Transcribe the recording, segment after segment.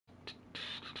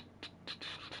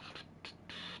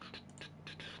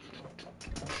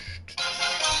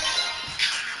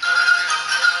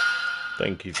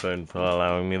Thank you, phone, for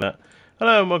allowing me that.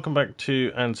 Hello and welcome back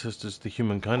to Ancestors, the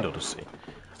Humankind Odyssey.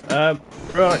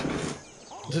 Right,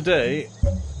 today,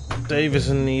 Dave is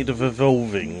in need of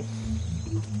evolving.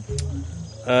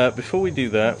 Before we do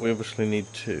that, we obviously need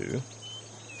to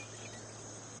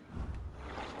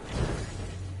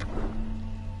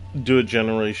do a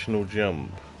generational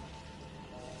jump.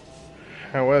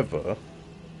 However,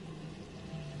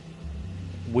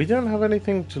 we don't have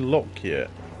anything to lock yet,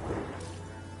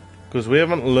 because we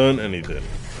haven't learned anything.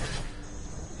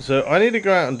 So I need to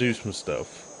go out and do some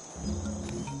stuff.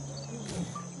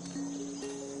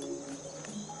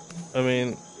 I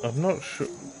mean, I'm not sure.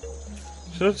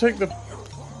 Should I take the...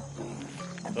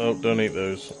 Oh, don't eat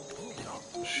those.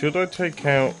 Should I take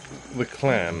out the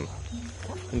clan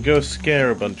and go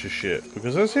scare a bunch of shit?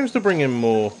 Because that seems to bring in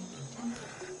more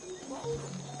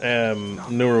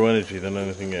neuro energy than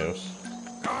anything else.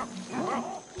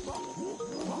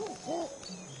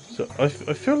 So I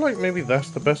feel like maybe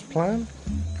that's the best plan.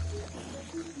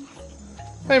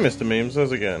 Hey, Mr. Memes,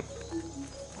 how's it going?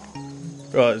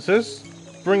 Right, it says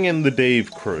bring in the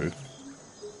Dave crew.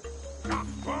 Is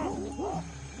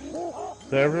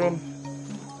that everyone?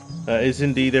 That is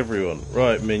indeed everyone.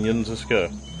 Right, minions, let's go.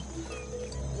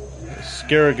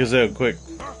 Scare a gazelle, quick.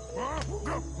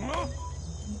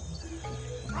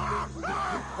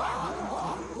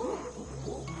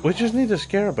 We just need to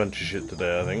scare a bunch of shit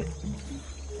today, I think.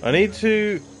 I need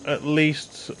to at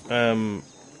least earn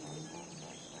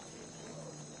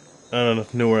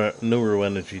enough neuro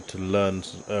energy to learn,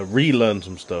 relearn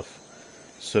some stuff,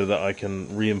 so that I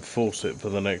can reinforce it for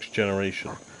the next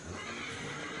generation.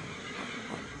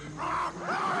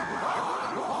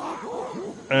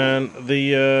 And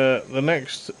the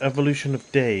next evolution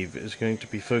of Dave is going to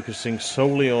be focusing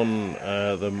solely on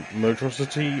the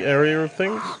motricity area of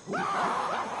things,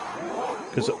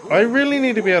 because I really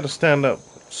need to be able to stand up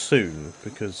soon,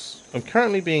 because I'm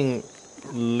currently being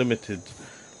limited.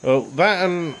 Well, that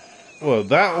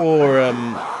or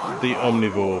the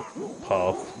omnivore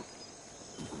path,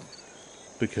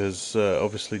 because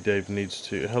obviously Dave needs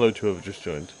to. Hello to whoever just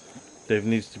joined. Dave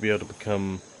needs to be able to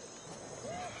become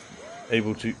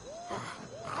able to.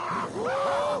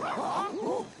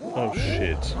 Oh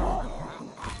shit!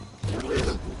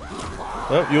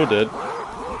 Oh, you're dead.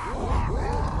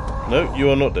 No, you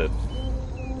are not dead.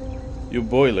 You're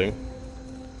boiling.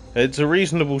 It's a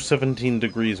reasonable 17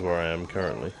 degrees where I am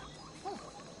currently.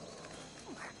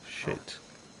 Shit.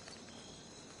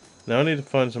 Now I need to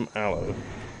find some aloe.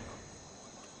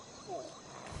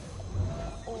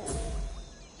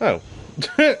 Oh.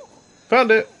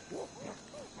 Found it!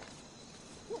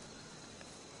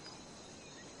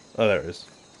 Oh, there it is.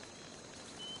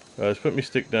 Right, let's put my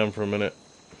stick down for a minute.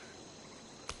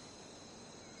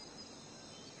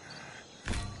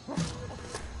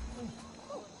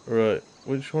 Right,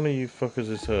 which one of you fuckers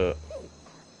is hurt?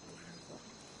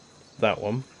 That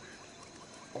one.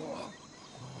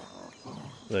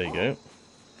 There you go.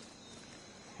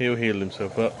 He'll heal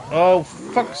himself up. Oh,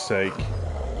 fuck's sake!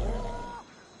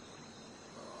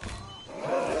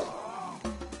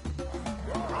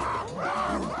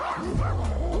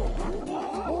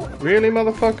 Really,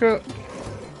 motherfucker?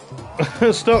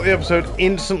 Start the episode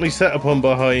instantly set upon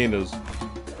by hyenas.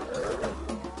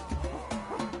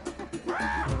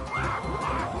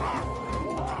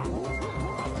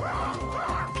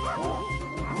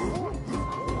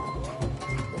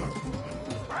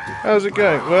 How's it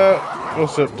going? Well,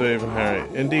 what's up, Dave and Harry?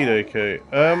 Indeed, okay.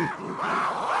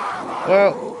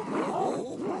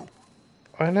 Well,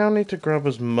 I now need to grab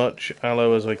as much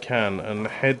aloe as I can and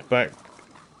head back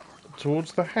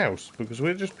towards the house, because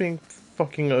we're just being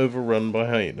fucking overrun by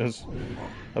hyenas.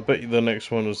 I bet you the next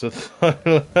one was a I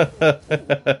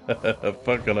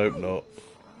fucking hope not.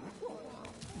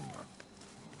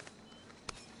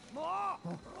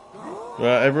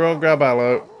 Right, everyone grab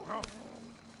aloe.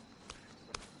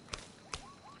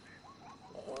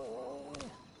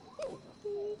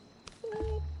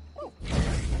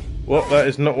 Well, that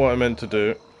is not what I meant to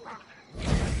do.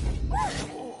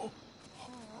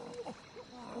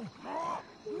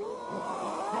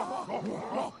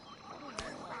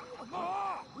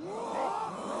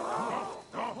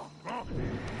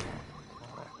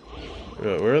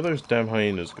 Right, where are those damn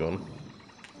hyenas gone?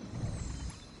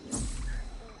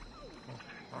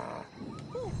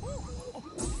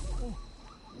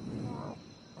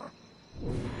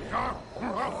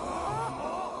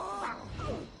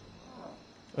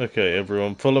 Okay,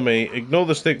 everyone, follow me. Ignore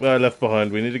the stick that I left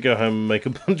behind. We need to go home and make a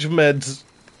bunch of meds.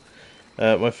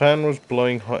 My fan was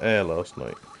blowing hot air last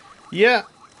night. Yeah,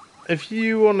 if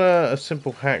you want a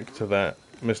simple hack to that,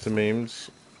 Mr.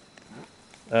 Memes,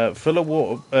 Fill a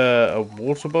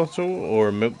water bottle or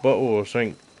a milk bottle or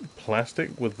something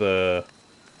plastic with the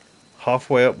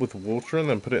halfway up with water and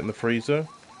then put it in the freezer.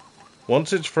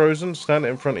 Once it's frozen, stand it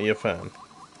in front of your fan.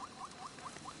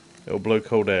 It'll blow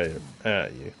cold air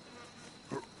at you.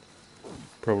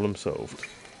 Problem solved.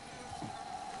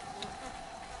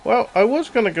 Well, I was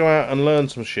going to go out and learn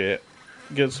some shit.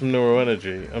 Get some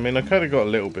neuroenergy. I mean, I kind of got a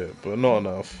little bit, but not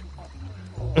enough.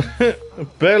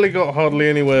 Barely got hardly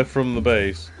anywhere from the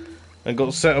base. And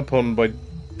got set upon by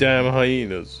damn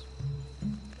hyenas.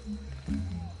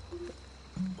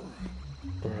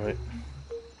 Right.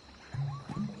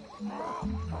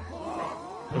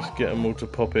 Let's get them all to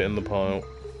pop it in the pile.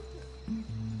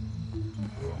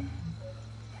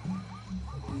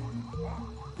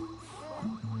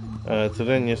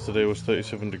 Today and yesterday was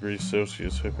 37 degrees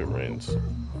Celsius. Hope it rains.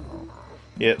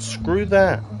 Yeah, screw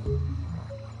that.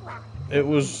 It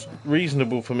was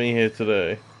reasonable for me here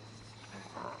today.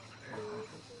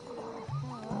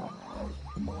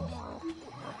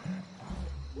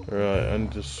 Right, I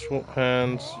need to swap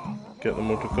hands, get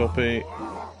them all to copy.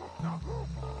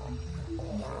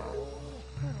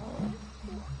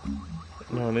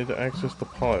 No, I need to access the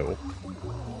pile.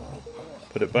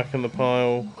 Put it back in the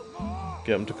pile,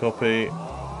 get them to copy.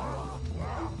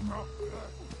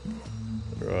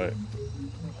 Right.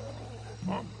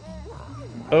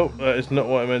 Oh, that is not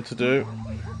what I meant to do.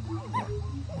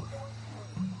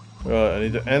 Right, I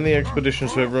need to end the expedition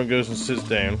so everyone goes and sits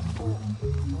down.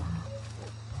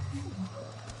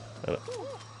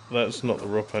 That's not the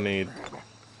rock I need.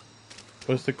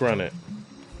 Where's the granite?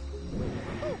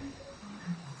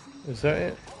 Is that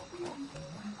it?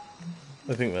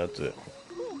 I think that's it.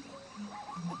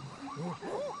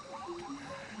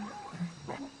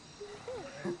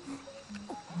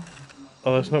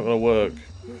 Oh, that's not gonna work.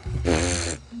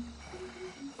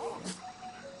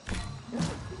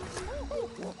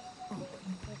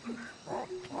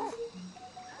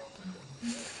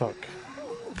 Fuck.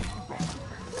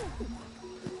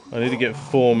 I need to get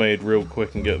 4 made real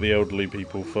quick and get the elderly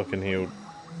people fucking healed.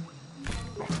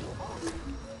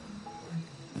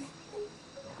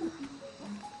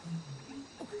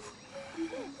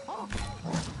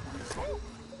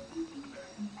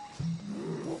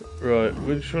 Right,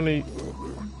 which one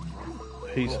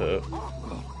he's hurt.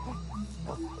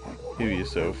 Heal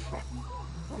yourself.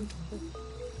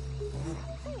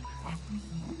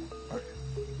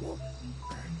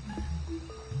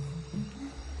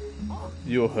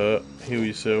 You're hurt. Heal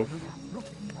yourself.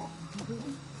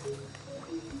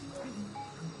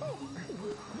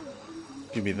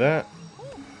 Give me that.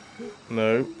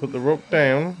 No, put the rock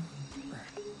down.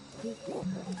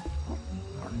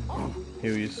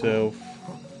 Heal yourself.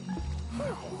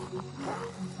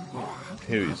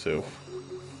 Heal yourself.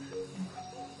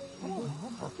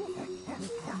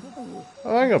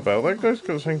 Oh, hang about, that guy's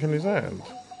got something in his hand.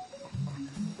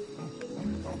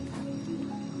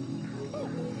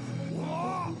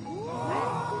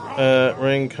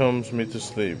 Rain calms me to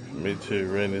sleep. Me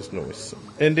too, rain is nice.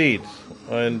 Indeed,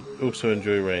 I also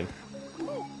enjoy rain.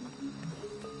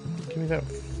 Give me that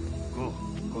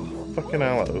fucking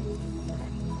aloe.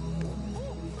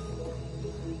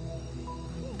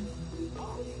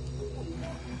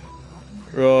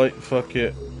 Right, fuck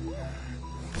it.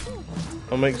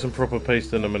 I'll make some proper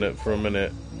paste in a minute for a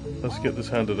minute. Let's get this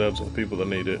handed out to the people that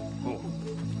need it.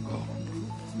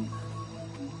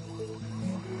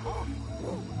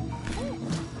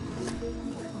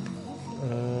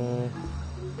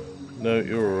 No,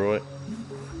 you're alright.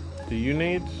 Do you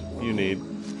need? You need.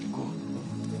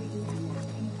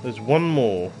 There's one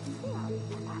more.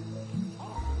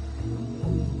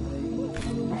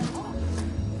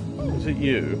 Is it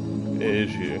you? It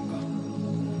is you.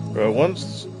 Right,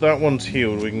 once that one's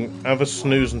healed, we can have a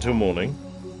snooze until morning.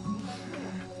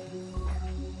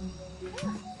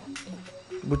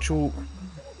 Which will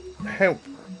help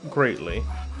greatly.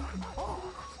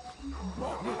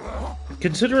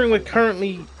 Considering we're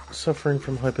currently suffering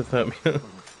from hypothermia.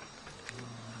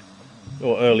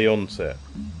 Or early onset.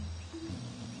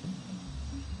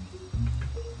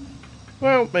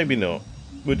 Well, maybe not.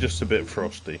 We're just a bit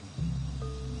frosty.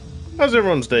 How's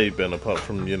everyone's day been, apart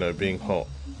from, you know, being hot?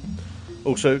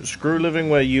 Also, screw living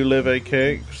where you live,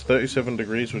 aka, 37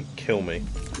 degrees would kill me.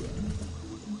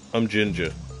 I'm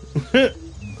ginger.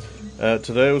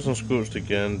 Today I was on Scorched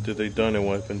again, did a dino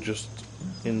wipe, and just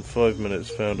in 5 minutes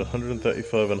found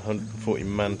 135 and 140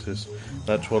 mantis.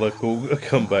 That's what I call a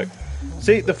comeback.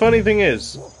 See, the funny thing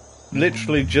is,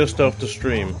 literally just after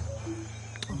stream,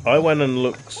 I went and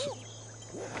looked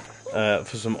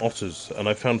for some otters, and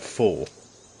I found 4.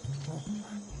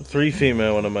 3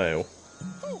 female and a male.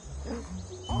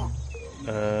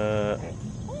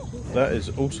 That is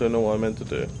also not what I meant to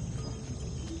do.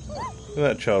 Get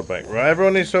that child back. Right,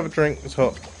 everyone needs to have a drink. It's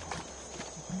hot.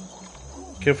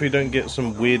 Careful you don't get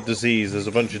some weird disease. There's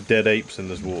a bunch of dead apes in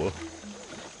this water.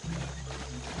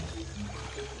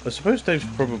 I suppose Dave's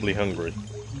probably hungry.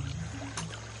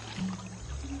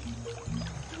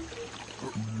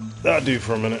 That'll do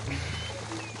for a minute.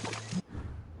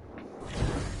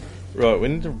 Right, we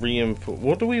need to reinforce.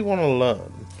 What do we want to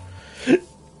learn?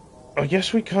 I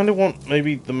guess we kind of want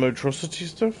maybe the motricity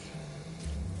stuff?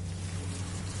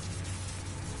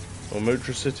 Or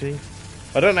motricity?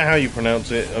 I don't know how you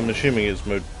pronounce it. I'm assuming it's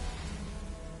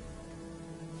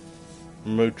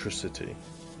motricity.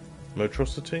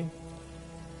 Motricity?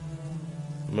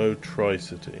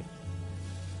 Motricity.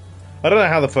 I don't know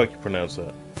how the fuck you pronounce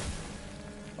that.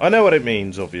 I know what it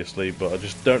means, obviously, but I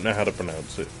just don't know how to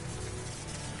pronounce it.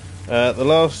 The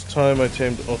last time I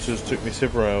tamed otters took me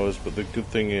several hours, but the good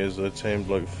thing is I tamed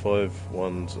like 5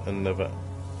 ones and never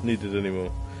needed any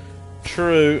more.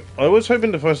 True. I was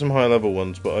hoping to find some high level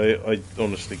ones, but I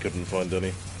honestly couldn't find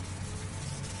any.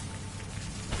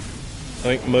 I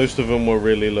think most of them were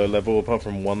really low level, apart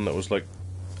from one that was like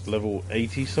level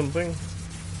 80 something.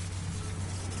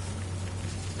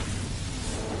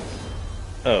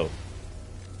 Oh.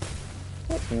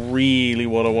 Not really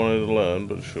what I wanted to learn,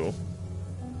 but sure.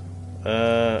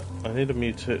 I need a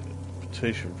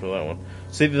mutation for that one.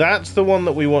 See, that's the one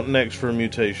that we want next for a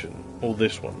mutation. Or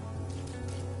this one.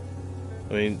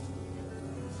 I mean...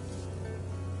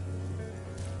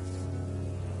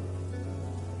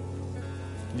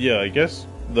 yeah, I guess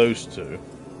those two.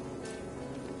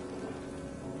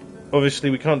 Obviously,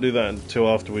 we can't do that until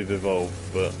after we've evolved,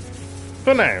 but...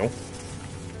 for now...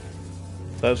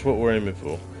 that's what we're aiming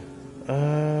for.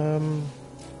 Let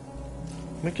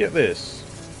me get this.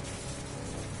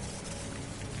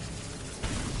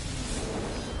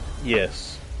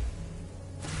 Yes.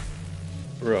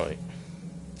 Right.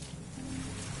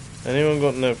 Anyone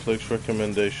got Netflix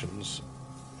recommendations?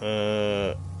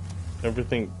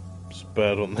 Everything's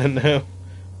bad on there now.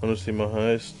 Honestly, my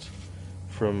highest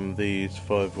from these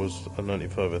 5 was a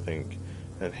 95, I think.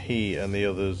 And he and the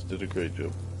others did a great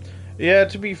job. Yeah,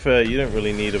 to be fair, you don't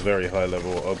really need a very high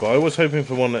level, but I was hoping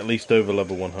for one at least over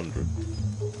level 100.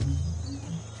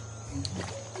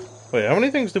 Wait, how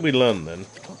many things did we learn then?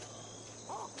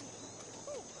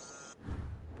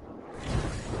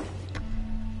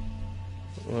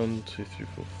 One, two, three,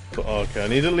 four. Oh, okay, I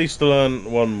need at least to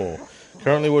learn one more.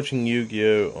 Currently watching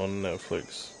Yu-Gi-Oh! On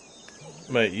Netflix.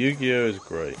 Mate, Yu-Gi-Oh! Is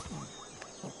great.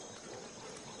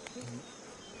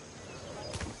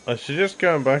 I suggest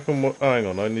going back and oh, hang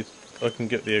on, I can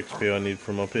get the XP I need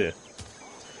from up here.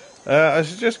 I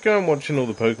suggest going watching all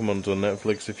the Pokemons on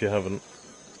Netflix if you haven't.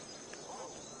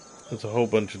 There's a whole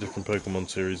bunch of different Pokemon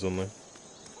series on there.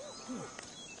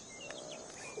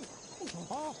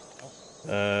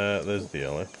 There's the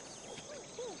yellow.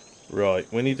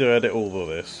 Right, we need to edit all of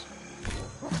this.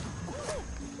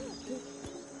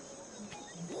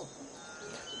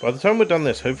 By the time we're done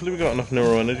this, hopefully we've got enough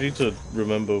neural energy to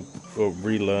remember or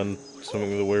relearn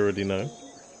something that we already know.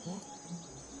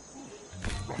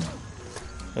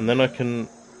 And then I can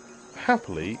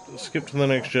happily skip to the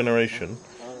next generation,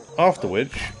 after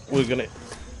which we're going to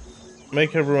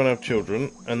make everyone have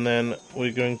children, and then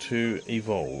we're going to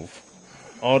evolve.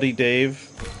 Ardi Dave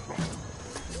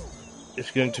is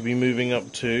going to be moving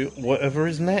up to whatever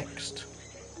is next.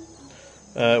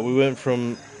 We went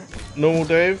from normal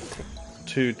Dave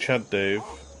to Chad Dave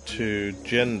to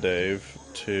Gen Dave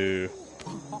to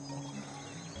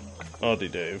Ardi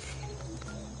Dave,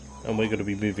 and we're going to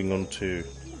be moving on to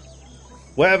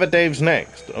whatever Dave's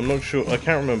next. I'm not sure, I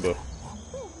can't remember.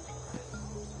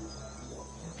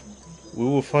 We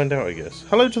will find out, I guess.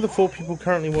 Hello to the 4 people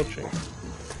currently watching.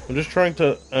 I'm just trying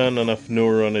to earn enough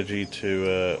neural energy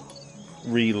to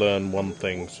relearn one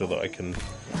thing so that I can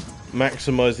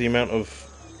maximize the amount of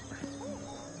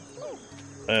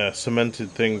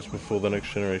cemented things before the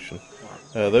next generation.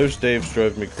 Those Daves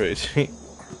drive me crazy.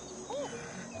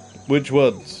 Which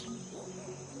ones?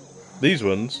 These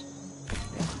ones?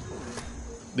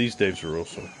 These Daves are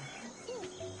awesome.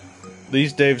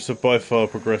 These Daves have by far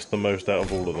progressed the most out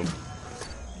of all of them.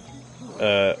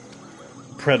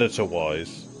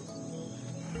 Predator-wise.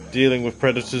 Dealing with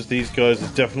predators, these guys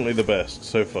are definitely the best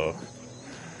so far.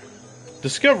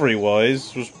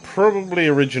 Discovery-wise, was probably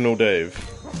original Dave.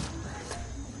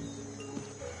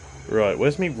 Right,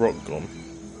 where's me rock gone?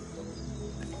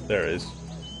 There it is.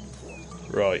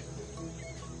 Right.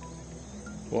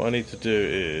 What I need to do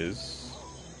is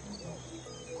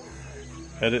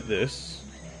edit this.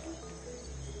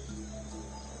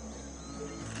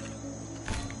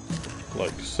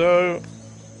 Like so.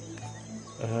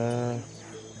 Right,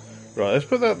 let's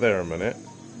put that there a minute.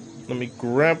 Let me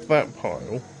grab that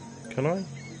pile. Can I?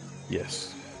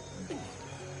 Yes.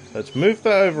 Let's move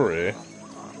that over here.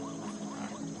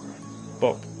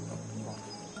 Bop.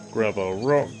 Grab our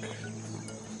rock.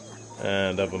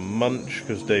 And have a munch,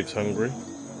 because Dave's hungry.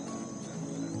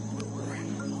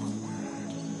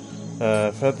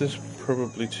 I've had this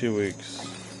probably 2 weeks.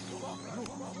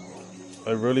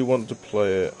 I really want to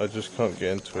play it, I just can't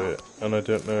get into it, and I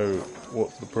don't know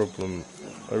what's the problem.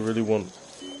 I really want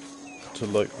to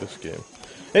like this game.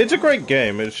 It's a great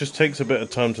game, it just takes a bit of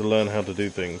time to learn how to do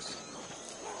things.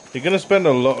 You're going to spend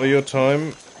a lot of your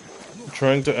time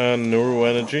trying to earn neural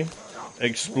energy,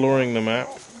 exploring the map,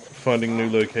 finding new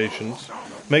locations.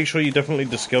 Make sure you definitely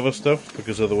discover stuff,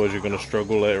 because otherwise you're going to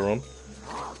struggle later on.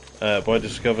 By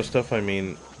discover stuff, I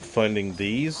mean finding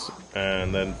these,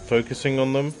 and then focusing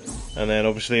on them, and then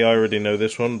obviously I already know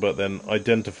this one, but then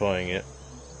identifying it.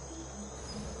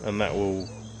 And that will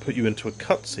put you into a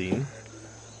cutscene,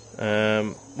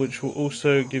 which will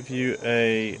also give you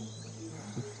a...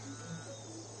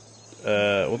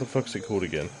 what the fuck's it called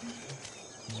again?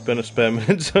 Spend a spare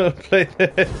minute to play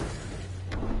it.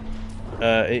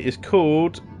 It is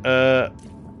called an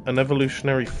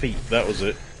evolutionary feat, that was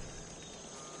it.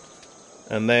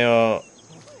 And they are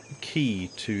key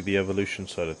to the evolution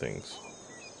side of things.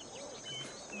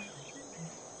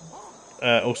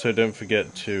 Also, don't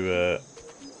forget to...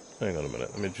 hang on a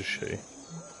minute, let me just show you.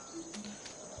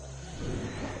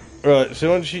 Right, so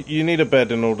once you need a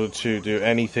bed in order to do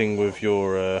anything with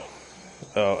your...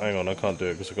 oh, hang on, I can't do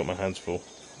it because I've got my hands full.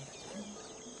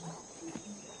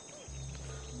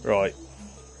 Right.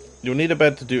 You'll need a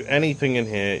bed to do anything in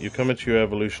here. You come into your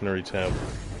evolutionary tab.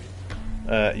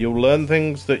 You'll learn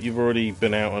things that you've already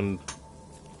been out and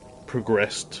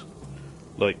progressed.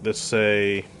 Like, let's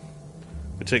say...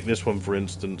 we take this one for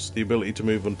instance. The ability to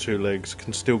move on 2 legs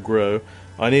can still grow.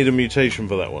 I need a mutation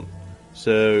for that one.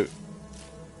 So...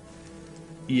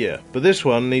 yeah, but this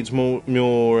one needs more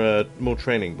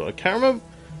training. But I can't remember.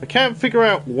 I can't figure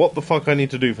out what the fuck I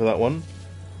need to do for that one.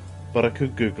 But I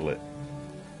could Google it.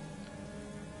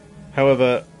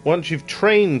 However, once you've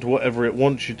trained whatever it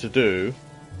wants you to do,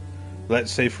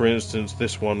 let's say for instance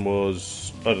this one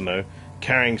was, I don't know,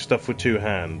 carrying stuff with 2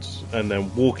 hands and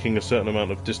then walking a certain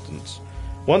amount of distance.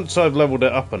 Once I've leveled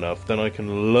it up enough, then I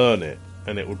can learn it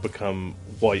and it would become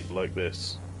white like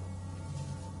this.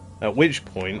 At which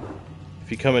point,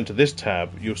 if you come into this tab,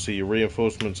 you'll see your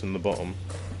reinforcements in the bottom.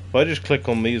 If I just click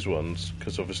on these ones,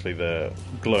 because obviously they're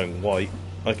glowing white,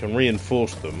 I can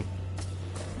reinforce them.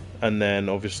 And then,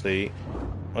 obviously,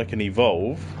 I can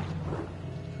evolve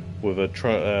with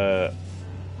a...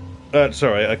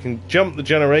 sorry, I can jump the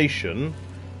generation.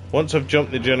 Once I've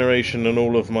jumped the generation and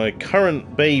all of my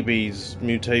current babies'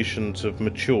 mutations have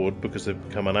matured because they've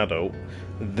become an adult,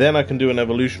 then I can do an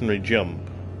evolutionary jump.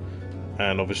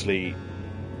 And obviously,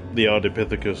 the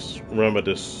Ardipithecus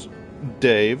Afarensis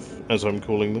Dave, as I'm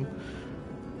calling them,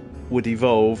 would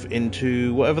evolve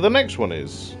into whatever the next one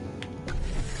is.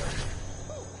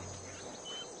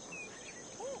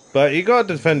 But you gotta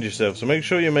defend yourself, so make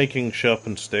sure you're making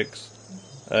sharpened sticks.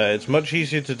 It's much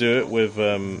easier to do it with,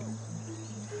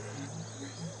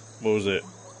 what was it?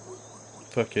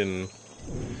 Fucking...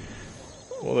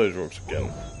 what are those rocks again?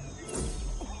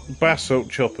 Basalt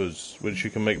choppers, which you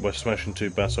can make by smashing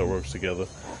 2 basalt rocks together.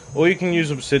 Or you can use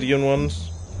obsidian ones.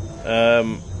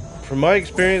 From my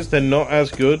experience, they're not as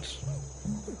good.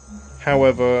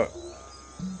 However...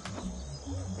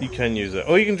 you can use it.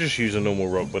 Or you can just use a normal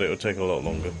rock, but it'll take a lot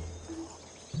longer.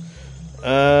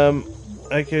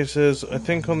 AK says, I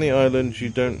think on the island you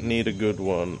don't need a good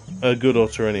one. A good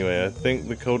otter anyway. I think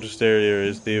the coldest area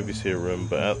is the overseer room,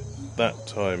 but at that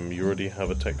time you already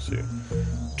have a tech suit.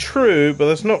 True, but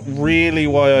that's not really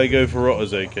why I go for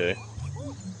otters, AK.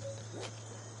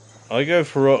 I go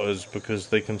for otters because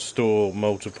they can store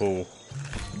multiple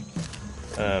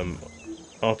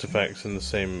artifacts in the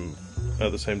same...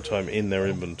 at the same time in their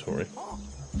inventory.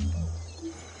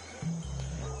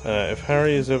 If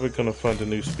Harry is ever gonna find a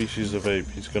new species of ape,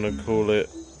 he's gonna call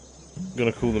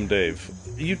them Dave.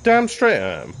 You damn straight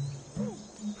I am.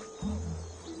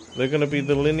 They're gonna be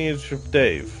the lineage of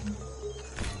Dave.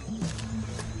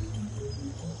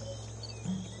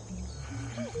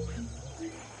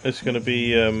 It's gonna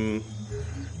be,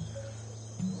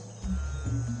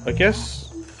 I guess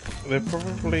they're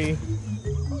probably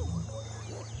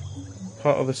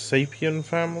part of the Sapien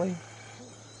family?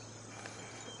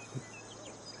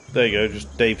 There you go,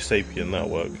 just Dave Sapien, that'll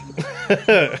work.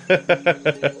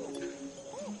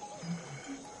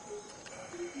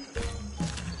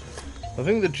 I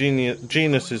think the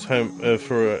genus is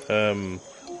for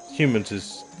humans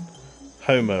is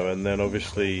Homo, and then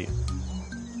obviously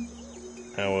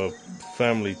our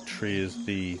family tree is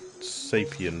the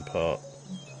sapien part,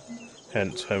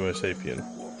 hence Homo sapien.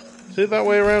 Is it that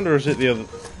way around, or is it the other?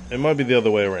 It might be the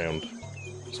other way around,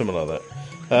 something like that.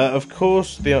 Of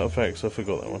course, the artifacts, I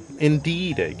forgot that one.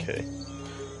 Indeed, AK.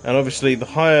 And obviously, the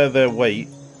higher their weight,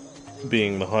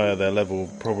 being the higher their level,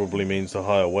 probably means the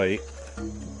higher weight,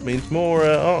 means more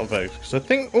artifacts. Because I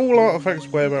think all artifacts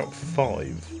weigh about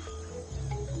 5.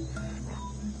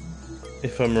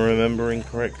 If I'm remembering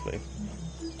correctly.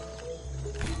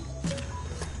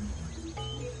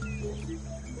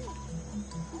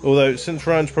 Although, since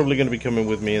Ryan's probably going to be coming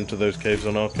with me into those caves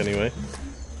on Ark anyway,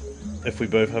 if we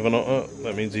both have an otter,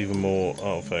 that means even more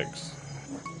artifacts.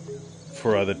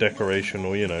 For either decoration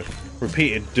or, you know,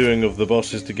 repeated doing of the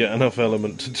bosses to get enough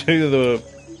element to do the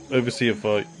Overseer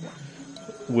fight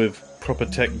with proper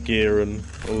tech gear and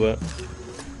all that.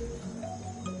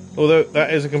 Although,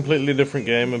 that is a completely different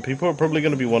game, and people are probably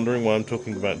going to be wondering why I'm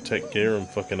talking about tech gear and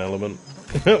fucking element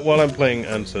while I'm playing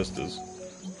Ancestors.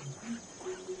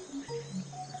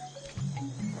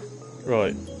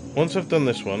 Right, once I've done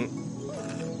this one,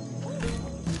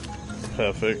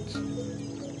 perfect.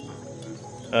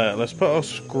 Let's put our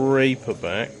scraper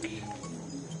back.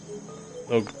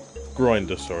 Oh,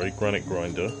 grinder, sorry, granite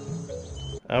grinder.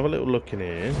 Have a little look in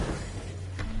here.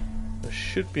 I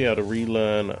should be able to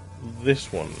relearn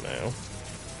this one now.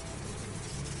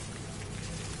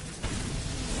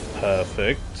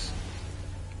 Perfect.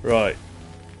 Right.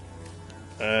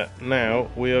 Now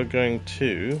we are going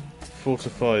to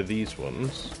fortify these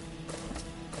ones.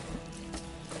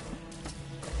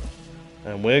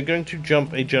 And we're going to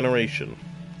jump a generation.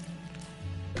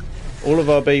 All of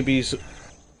our babies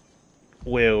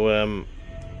will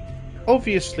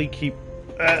obviously keep...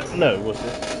 no, what's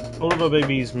it? All of our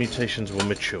babies' mutations will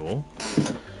mature.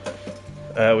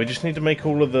 We just need to make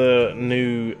all of the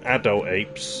new adult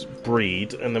apes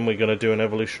breed, and then we're going to do an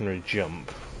evolutionary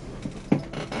jump.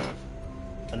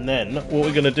 And then what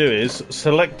we're going to do is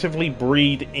selectively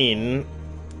breed in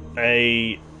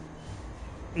a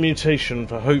mutation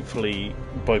for hopefully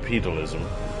bipedalism.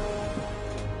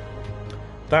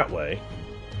 That way,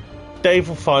 Dave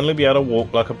will finally be able to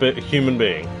walk like a human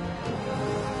being.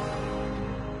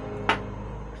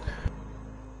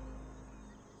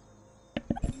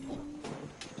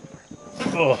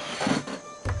 Oh.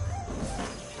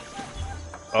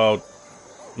 Oh,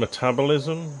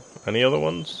 metabolism? Any other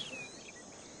ones?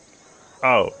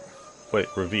 Oh, wait,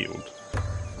 revealed.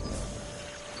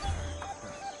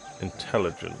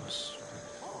 Intelligence.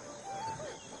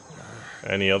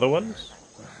 Any other ones?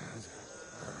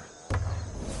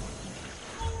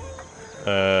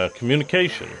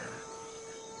 Communication.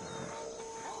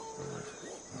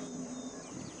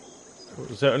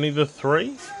 Was that only the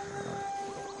 3?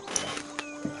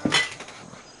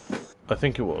 I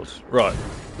think it was. Right,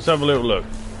 let's have a little look.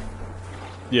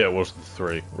 Yeah, it was the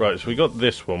 3. Right, so we got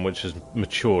this one, which is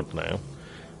matured now.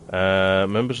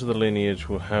 Members of the lineage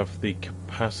will have the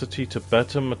capacity to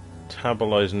better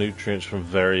metabolize nutrients from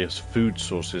various food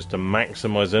sources to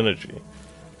maximize energy.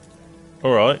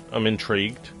 Alright, I'm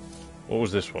intrigued. What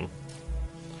was this one?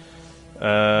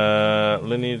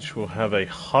 Lineage will have a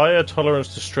higher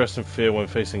tolerance to stress and fear when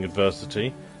facing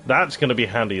adversity. That's going to be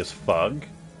handy as fuck.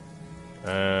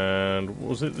 And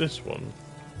was it this one?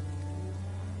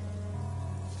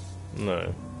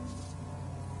 No.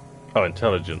 Oh,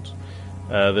 intelligence.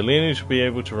 The lineage will be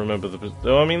able to remember the...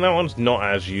 Oh, I mean, that one's not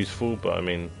as useful, but I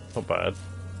mean, not bad.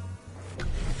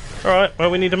 Alright,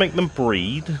 well, we need to make them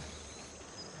breed.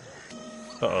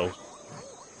 Uh-oh.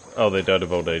 Oh, they died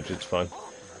of old age, it's fine.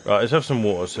 Right, let's have some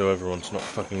water so everyone's not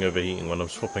fucking overheating when I'm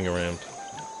swapping around.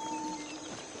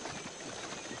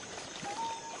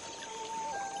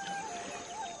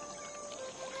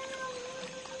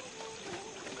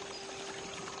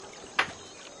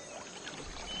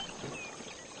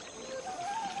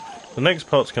 The next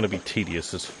part's going to be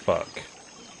tedious as fuck.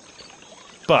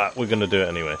 But we're going to do it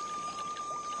anyway.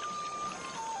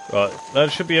 Right,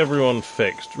 that should be everyone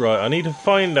fixed. Right, I need to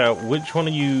find out which one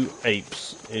of you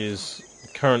apes is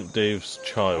current Dave's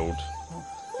child.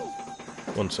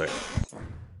 One sec.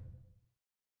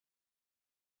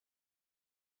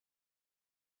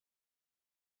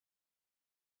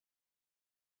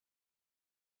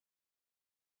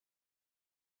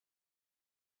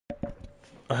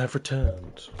 I have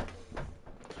returned.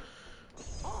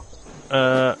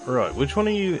 Right, which one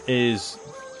of you is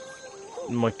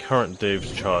my current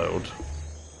Dave's child?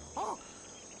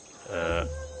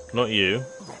 Not you.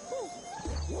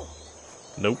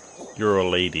 Nope, you're a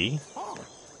lady.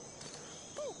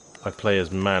 I play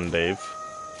as Man Dave,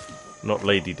 not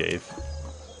Lady Dave.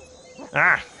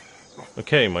 Ah!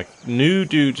 Okay, my new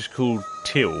dude is called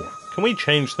Till. Can we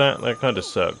change that? That kind of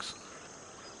sucks.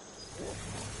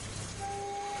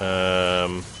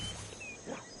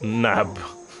 Nab.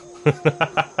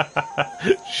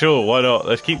 Sure, why not?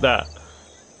 Let's keep that.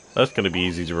 That's going to be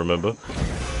easy to remember.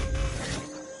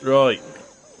 Right.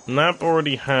 Nab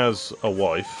already has a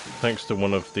wife, thanks to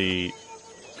one of the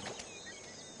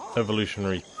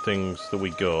evolutionary things that we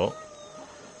got.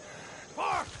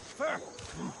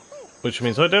 Which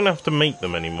means I don't have to mate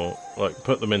them anymore, like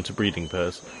put them into breeding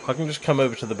pairs. I can just come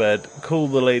over to the bed, call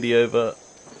the lady over,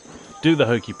 do the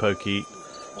hokey pokey,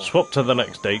 swap to the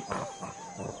next date,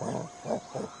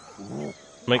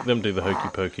 make them do the hokey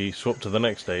pokey, swap to the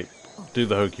next date, do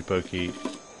the hokey pokey,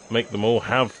 make them all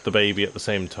have the baby at the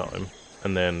same time,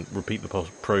 and then repeat the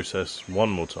process one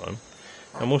more time,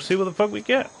 and we'll see what the fuck we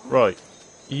get. Right,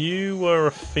 you were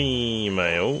a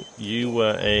female, you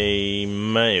were a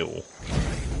male.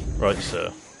 Right,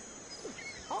 sir.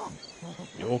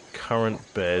 Your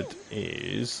current bed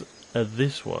is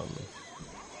this one.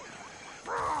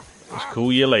 Let's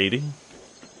call you lady,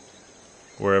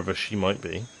 wherever she might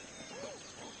be.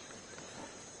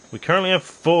 We currently have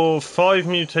 5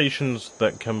 mutations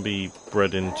that can be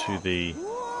bred into the...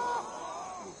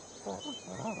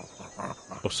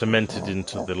 or cemented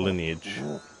into the lineage.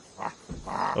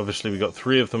 Obviously we got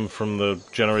 3 of them from the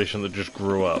generation that just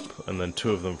grew up, and then 2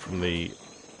 of them from the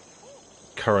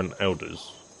current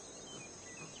elders.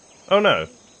 Oh no!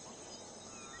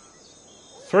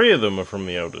 3 of them are from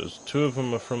the elders, 2 of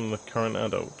them are from the current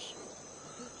adults.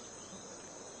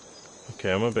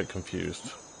 Okay, I'm a bit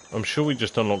confused. I'm sure we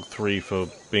just unlocked 3 for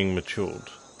being matured.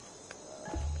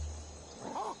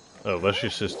 Oh, that's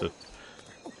your sister.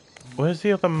 Where's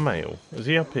the other male? Is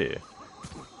he up here?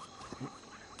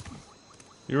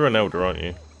 You're an elder, aren't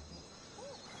you?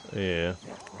 Yeah.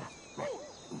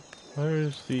 Where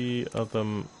is the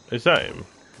other... Is that him?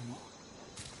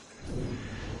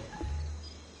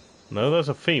 No, that's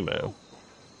a female.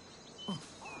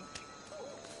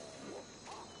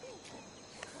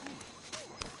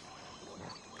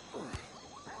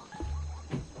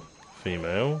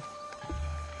 Female.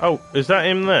 Oh, is that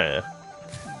him there?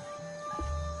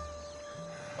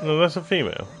 No, that's a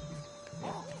female.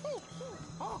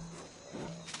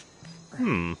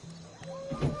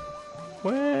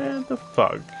 Where the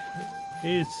fuck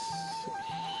is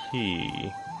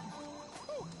he?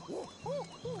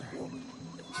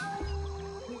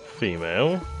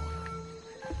 Female.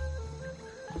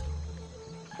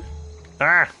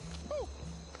 Ah!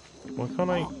 Why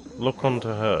can't I lock onto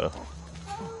her?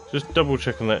 Just double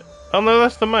checking that. Oh no,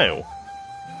 that's the male.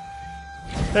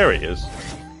 There he is.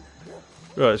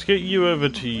 Right, let's get you over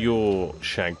to your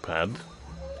shag pad.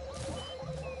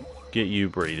 Get you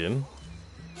breeding.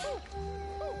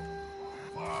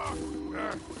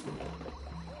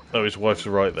 Oh, his wife's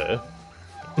right there.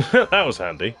 That was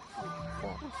handy.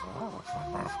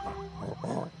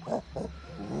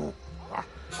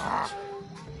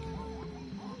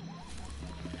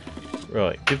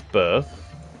 Right, give birth.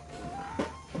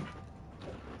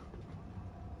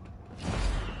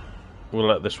 We'll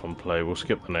let this one play, we'll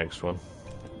skip the next one.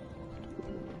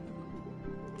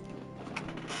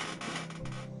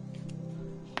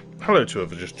 Hello to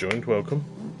whoever just joined, welcome.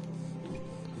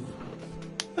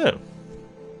 Oh.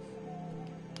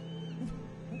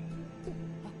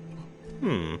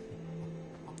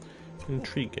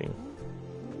 Intriguing.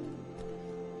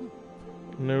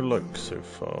 No luck so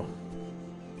far.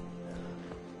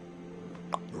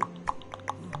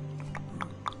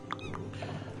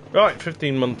 Right,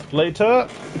 15 months later,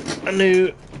 a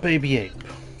new baby ape.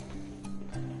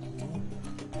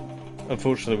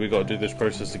 Unfortunately, we've got to do this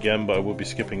process again, but I will be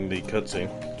skipping the cutscene.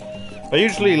 I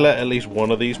usually let at least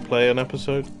one of these play an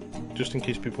episode, just in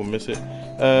case people miss it.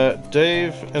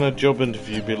 Dave, in a job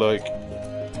interview, be like,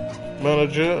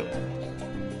 Manager,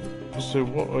 so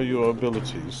what are your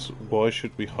abilities? Why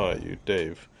should we hire you?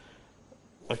 Dave,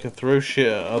 I can throw shit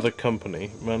at other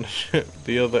company. Manager,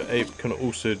 the other ape can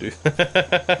also do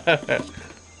that.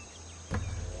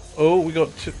 Oh, we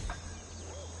got two.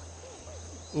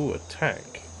 Ooh, attack.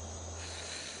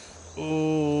 Ooh.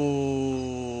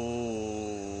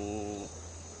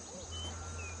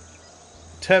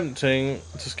 Tempting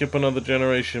to skip another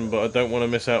generation, but I don't want to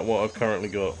miss out what I've currently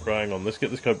got. Right, hang on, let's get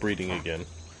this guy breeding again.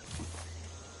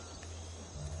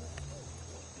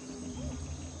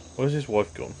 Where's his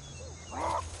wife gone?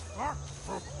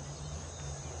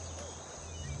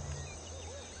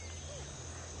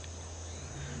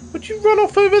 What'd you run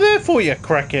off over there for, you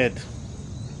crackhead?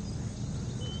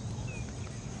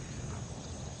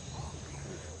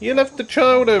 You left the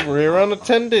child over here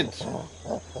unattended.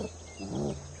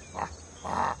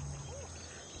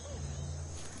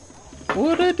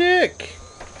 What a dick!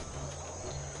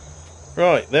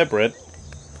 Right, they're bred.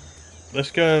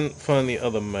 Let's go and find the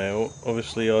other male.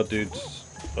 Obviously our dude's...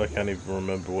 I can't even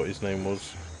remember what his name was.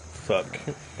 Fuck.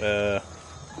 Oh,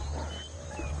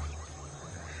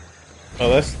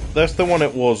 that's the one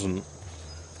it wasn't.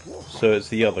 So it's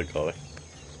the other guy.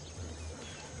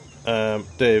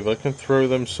 Dave, I can throw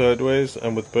them sideways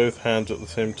and with both hands at the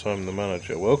same time, the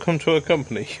manager. Welcome to our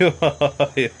company.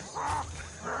 Yes.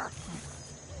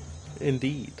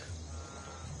 Indeed.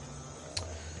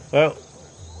 Well,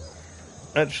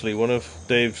 actually, one of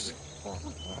Dave's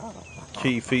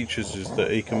key features is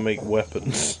that he can make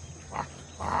weapons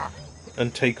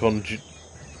and take on...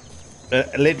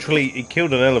 literally, he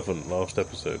killed an elephant last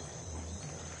episode.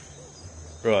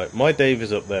 Right, my Dave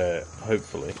is up there,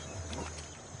 hopefully.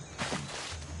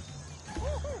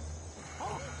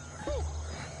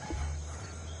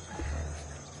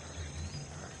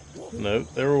 No,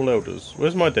 they're all elders.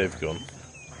 Where's my Dave gone?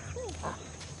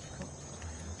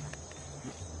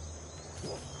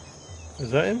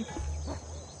 Is that him?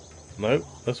 No,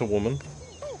 that's a woman.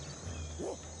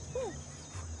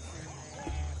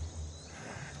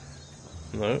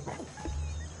 No.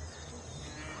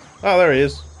 Oh, there he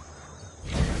is.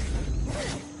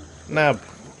 Nab.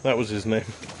 That was his name.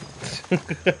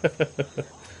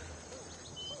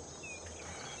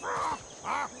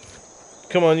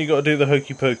 Come on, you gotta do the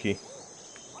hokey pokey.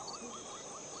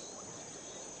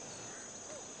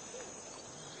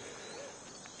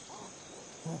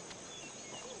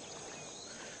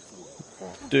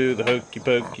 Do the hokey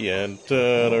pokey and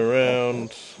turn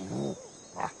around.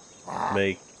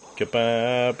 Make a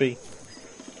baby.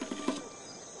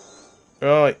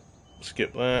 Right,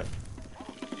 skip that.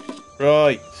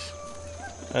 Right,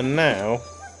 and now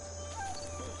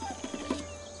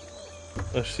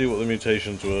let's see what the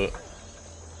mutations were.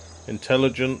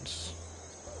 Intelligence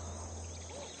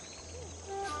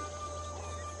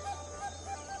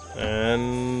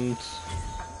and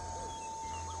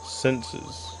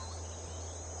senses.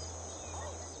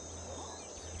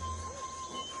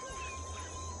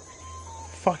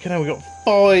 Fucking hell, we got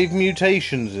 5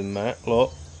 mutations in that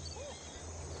lot.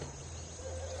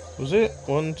 Was it?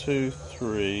 1, 2,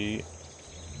 3,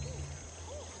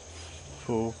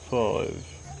 4, 5.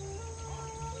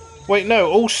 Wait,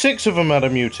 no, all 6 of them had a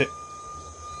mutate.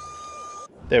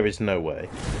 There is no way.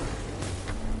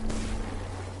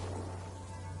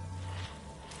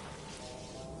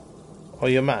 Are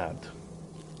you mad?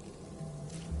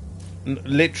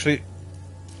 Literally,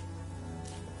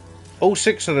 all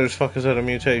 6 of those fuckers had a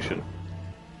mutation.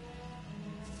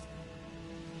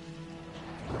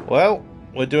 Well,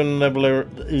 we're doing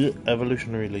an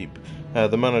evolutionary leap.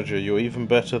 The manager, you're even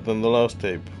better than the last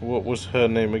tape. What was her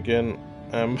name again?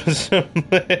 That's a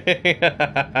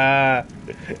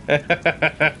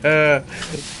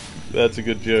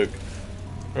good joke.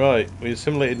 Right, we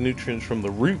assimilated nutrients from the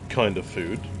root kind of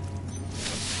food.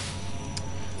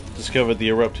 Discovered the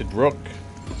erupted rock.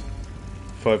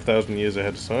 5,000 years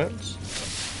ahead of science.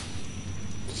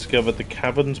 Discovered the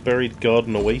caverns buried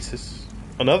garden oasis.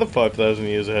 Another 5,000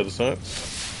 years ahead of science.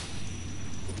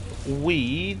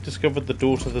 We discovered the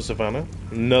daughter of the savannah.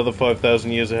 Another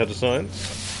 5,000 years ahead of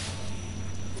science.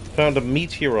 Found a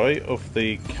meteorite off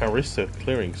the Carissa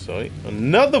clearing site.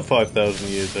 Another 5,000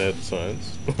 years ahead of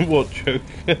science. What joke.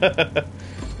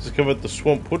 Discovered the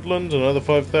swamp woodlands. Another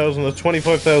 5,000. That's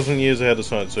 25,000 years ahead of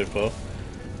science so far.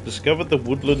 Discovered the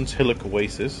woodlands hillock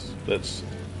oasis. That's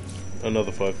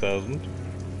another 5,000.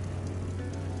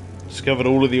 Discovered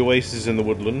all of the oases in the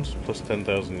woodlands. Plus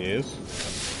 10,000 years.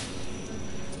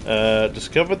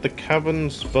 Discovered the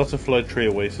caverns butterfly tree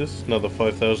oasis. Another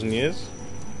 5,000 years.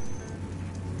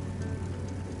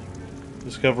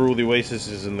 Discover all the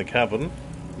oases in the cavern.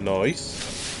 Nice.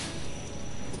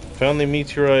 Found the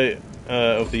meteorite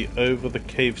of the over the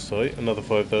cave site. Another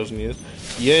 5,000 years.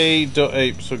 Yay,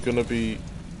 apes are gonna be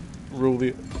rule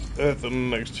the earth in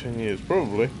the next 10 years,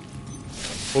 probably.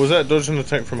 Or was that dodge an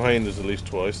attack from hyenas at least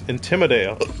twice? Intimidate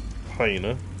a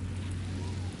hyena.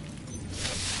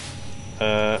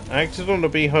 Acted on a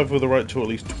beehive with a right to at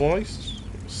least twice.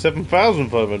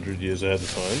 7,500 years ahead of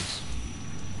science.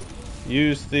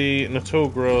 Used the natural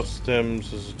grass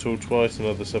stems as a tool twice,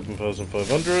 another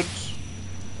 7,500.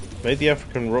 Made the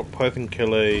African rock python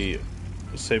kill a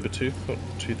saber-tooth,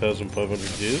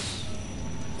 2,500 years.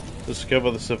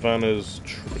 Discover the savannah's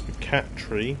cat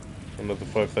tree, another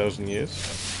 5,000 years.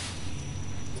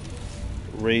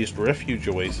 Raised refuge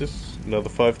oasis, another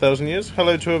 5,000 years.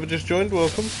 Hello to whoever just joined,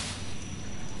 welcome.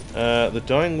 The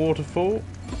dying waterfall,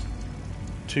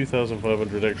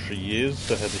 2,500 extra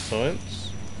years ahead of science.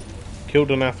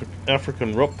 Killed an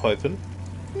African rock python.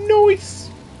 Nice!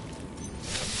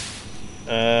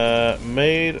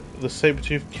 Made the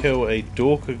saber-tooth kill a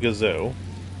Dorka gazelle.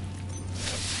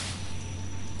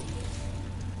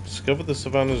 Discovered the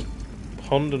savannah's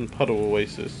pond and puddle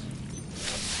oasis.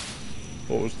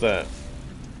 What was that?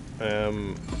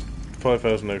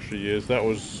 5,000 extra years. That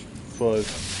was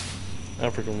 5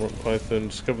 African rock python.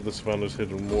 Discovered the savannah's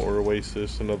hidden water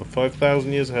oasis. Another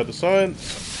 5,000 years ahead of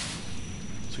science.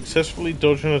 Successfully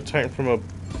dodged an attack from a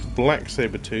black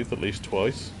saber-tooth at least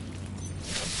twice.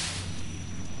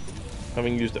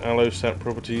 Having used allo-sap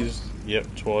properties, yep,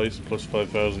 twice, plus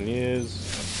 5,000 years.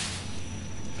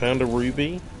 Found a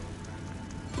ruby.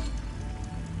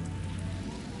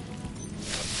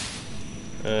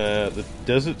 The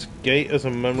desert's gate as a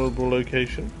memorable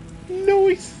location.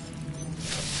 Nice!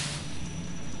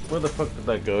 Where the fuck did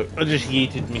that go? I just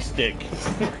yeeted me stick.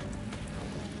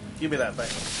 Give me that back.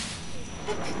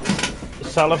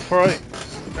 Salafrite?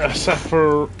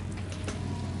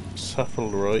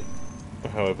 Sapphirite?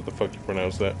 However the fuck you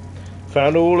pronounce that.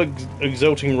 Found all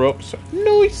exulting rocks.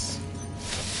 Nice!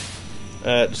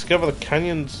 Discover the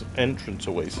canyon's entrance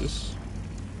oasis.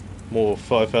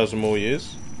 5,000 more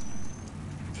years.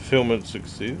 Fulfillment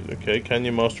succeeded. Okay,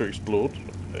 Canyon Master explored.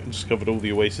 Discovered all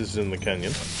the oases in the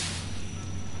canyon.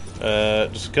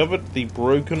 Discovered the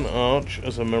Broken Arch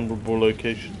as a memorable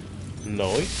location.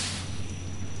 Nice.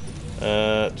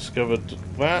 Discovered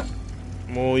that.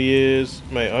 More years.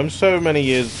 Mate, I'm so many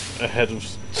years ahead of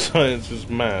science, is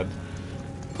mad.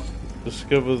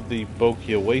 Discovered the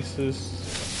bulky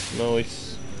oasis.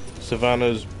 Nice.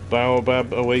 Savannah's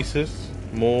Baobab oasis.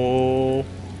 More.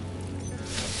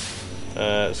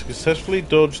 Successfully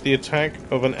dodged the attack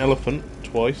of an elephant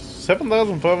twice.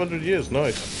 7,500 years.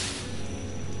 Nice.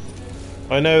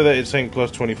 I know that it's saying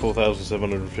plus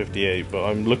 24,758, but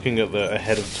I'm looking at the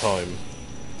ahead of time.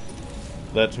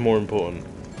 That's more important.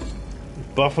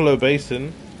 Buffalo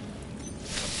Basin.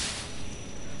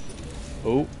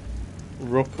 Oh.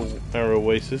 Rock Arrow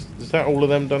Oasis. Is that all of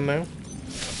them done now?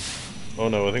 Oh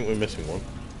no, I think we're missing one.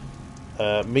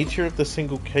 Meteor of the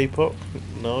Single K-pop.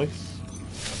 Nice.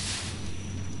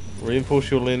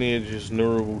 Reinforce your lineage's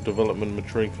neural development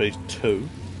maturing phase 2.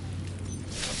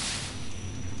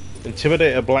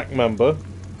 Intimidate a black mamba.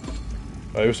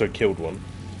 I also killed one.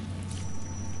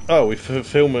 Oh, we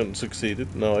fulfillment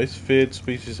succeeded. Nice. Feared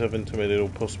species have intimidated all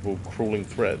possible crawling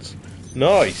threats.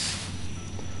 Nice!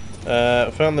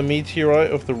 Found the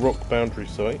meteorite of the rock boundary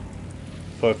site.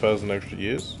 5,000 extra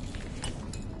years.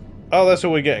 Oh, that's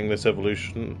all we're getting this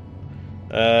evolution.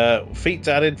 Feats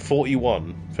added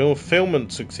 41.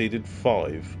 Fulfillment succeeded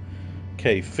 5.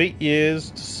 Okay, feat years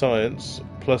to science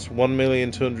plus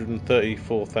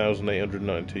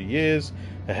 1,234,892 years.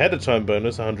 Ahead of time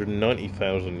bonus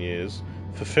 190,000 years.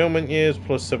 Fulfillment years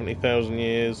plus 70,000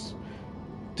 years.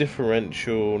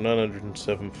 Differential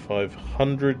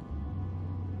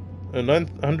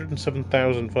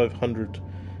 907,500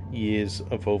 years,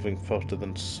 evolving faster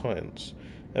than science.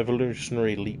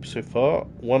 Evolutionary leap so far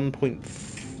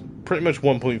pretty much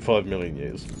 1.5 million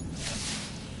years.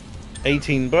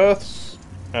 18 births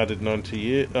added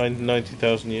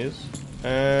 90,000 years,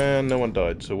 and no one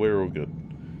died, so we're all good.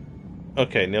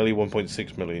 Okay, nearly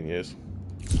 1.6 million years.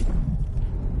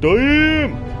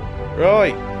 Damn!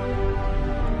 Right.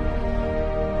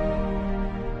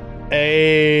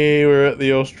 Hey, we're at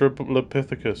the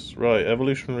Australopithecus. Right,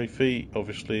 evolutionary feat,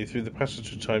 obviously. Through the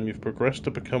passage of time, you've progressed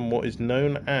to become what is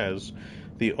known as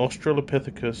the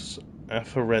Australopithecus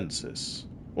Afarensis.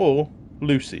 Or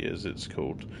Lucy, as it's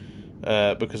called.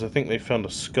 Because I think they found a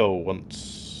skull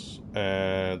once,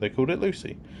 and they called it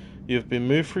Lucy. You've been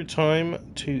moved through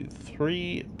time to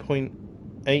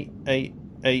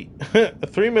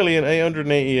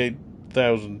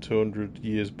 3,888,200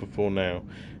 years before now,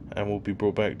 and will be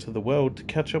brought back to the world to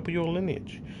catch up with your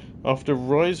lineage. After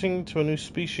rising to a new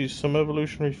species, some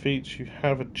evolutionary feats you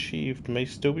have achieved may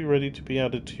still be ready to be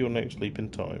added to your next leap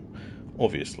in time.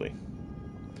 Obviously.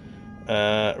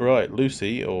 Right,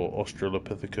 Lucy, or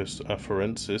Australopithecus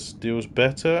Afarensis, deals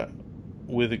better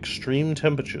with extreme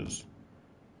temperatures.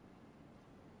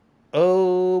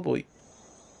 Oh boy.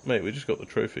 Mate, we just got the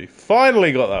trophy.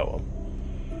 Finally got that one!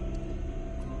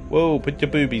 Whoa, put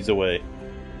your boobies away.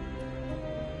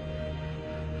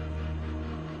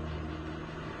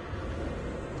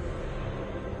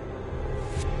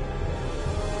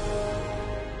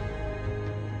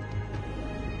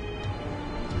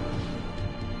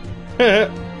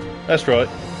 That's right.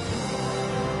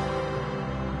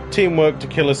 Teamwork to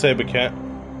kill a saber cat.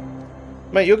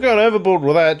 Mate, you're going overboard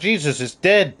with that. Jesus is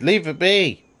dead. Leave it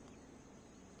be.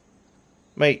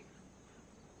 Mate.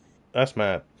 That's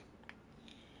mad.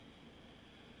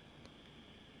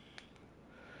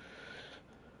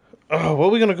 Oh, what are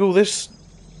we going to call this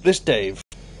this Dave.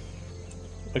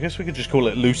 I guess we could just call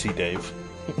it Lucy Dave.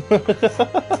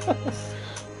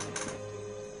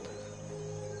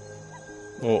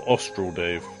 Or Austral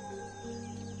Dave.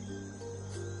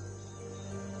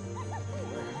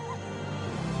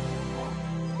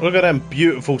 Look at them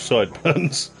beautiful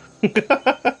sideburns.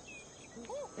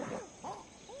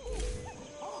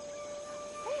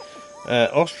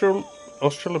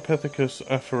 Australopithecus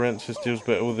Afarensis deals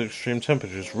better with extreme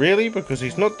temperatures. Really? Because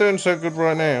he's not doing so good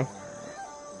right now.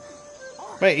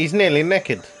 Mate, he's nearly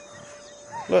naked.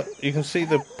 Look, you can see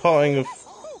the parting of...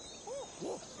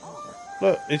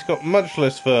 Look, he's got much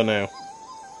less fur now.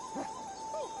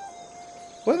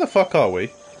 Where the fuck are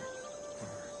we?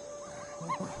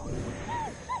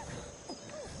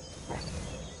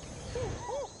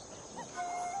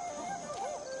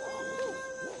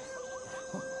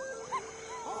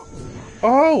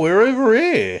 Oh, we're over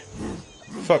here.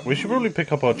 Fuck, we should probably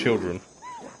pick up our children.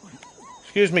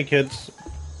 Excuse me, kids.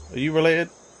 Are you related?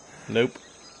 Nope.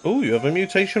 Oh, you have a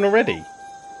mutation already.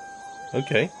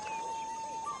 Okay.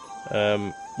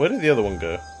 Where did the other one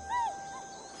go?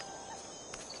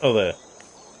 Oh, there.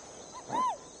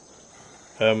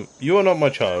 You are not my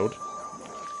child.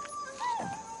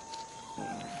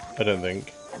 I don't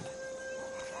think.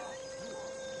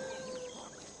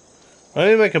 I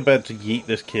need to make a bed to yeet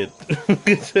this kid.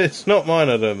 It's not mine,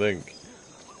 I don't think.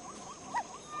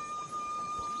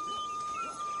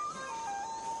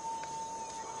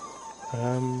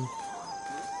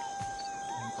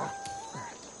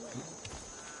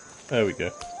 There we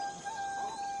go.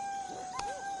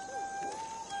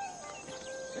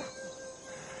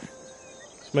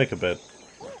 Let's make a bed.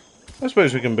 I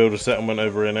suppose we can build a settlement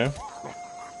over here now.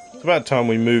 It's about time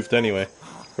we moved anyway.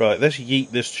 Right, let's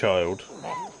yeet this child.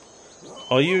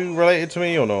 Are you related to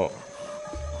me or not?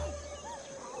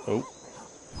 Oh.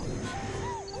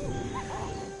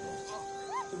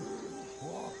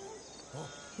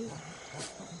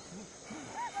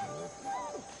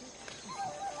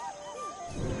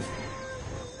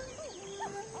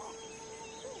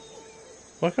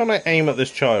 Why can't I aim at this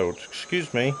child?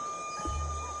 Excuse me.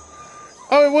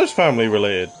 Oh, it was family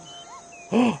related.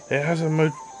 Oh, it has a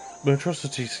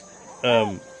monstrosity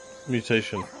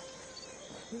mutation.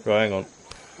 Right, hang on.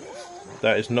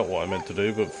 That is not what I meant to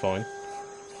do, but fine.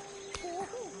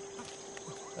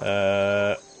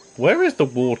 Where is the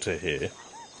water here?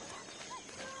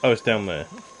 Oh, it's down there.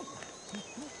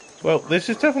 Well, this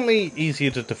is definitely easier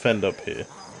to defend up here.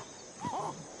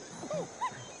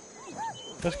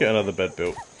 Let's get another bed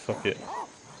built. Fuck it.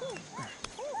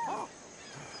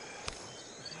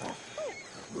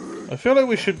 I feel like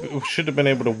we should have been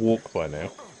able to walk by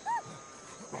now.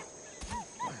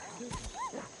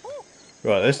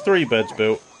 Right, there's 3 beds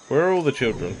built. Where are all the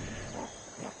children?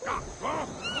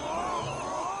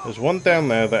 There's one down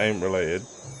there that ain't related.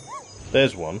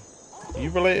 There's one. Are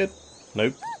you related?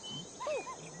 Nope.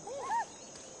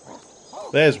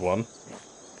 There's one.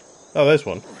 Oh, there's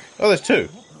one. Oh, there's 2.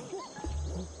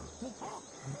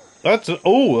 That's got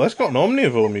an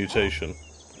omnivore mutation.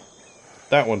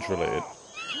 That one's related.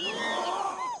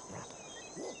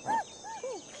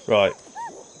 Right.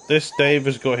 This Dave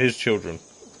has got his children.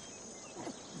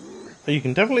 You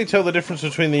can definitely tell the difference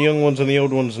between the young ones and the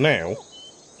old ones now.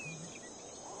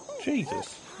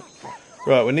 Jesus.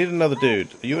 Right, we need another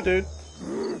dude. Are you a dude?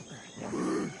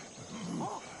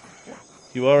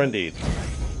 You are indeed.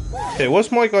 Okay,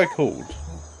 what's my guy called?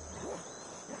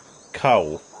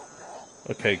 Cowl.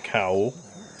 Okay, Cowl.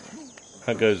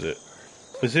 How goes it?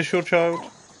 Is this your child?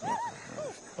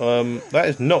 That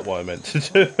is not what I meant to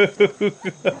do.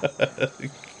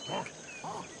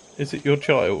 Is it your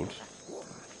child?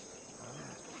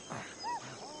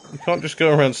 You can't just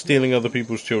go around stealing other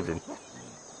people's children.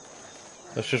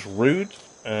 That's just rude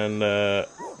and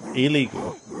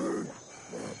illegal.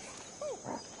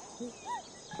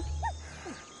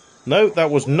 No,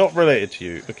 that was not related to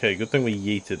you. Okay, good thing we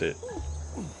yeeted it.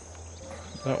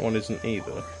 That one isn't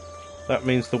either. That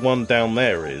means the one down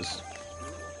there is.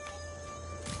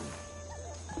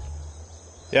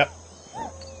 Yep.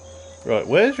 Right,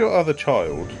 where's your other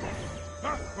child?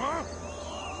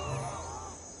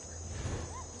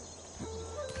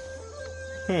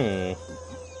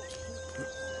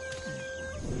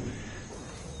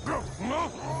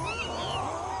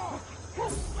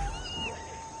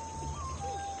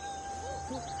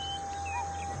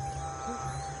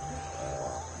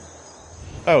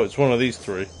 Oh, it's one of these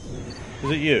 3.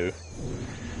 Is it you?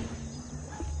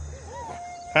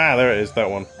 Ah, there it is, that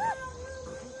one.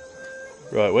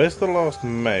 Right, where's the last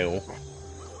male?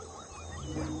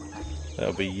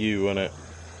 That'll be you, won't it?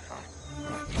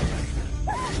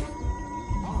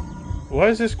 Why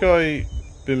is this guy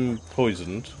been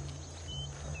poisoned.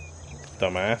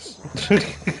 Dumbass.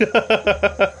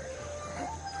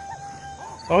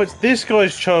 Oh, it's this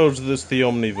guy's child that's the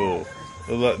omnivore.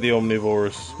 Or the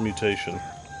omnivorous mutation.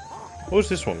 What's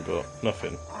this one got?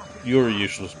 Nothing. You're a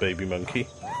useless baby monkey.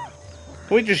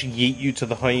 Can we just yeet you to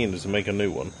the hyenas and make a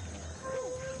new one?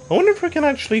 I wonder if we can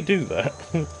actually do that.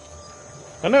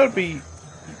 I know it'd be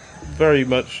very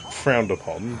much frowned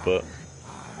upon, but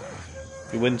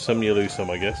you win some, you lose some,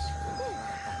 I guess.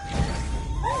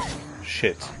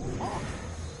 Shit.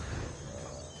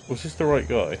 Was this the right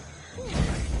guy?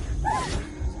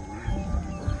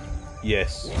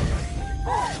 Yes.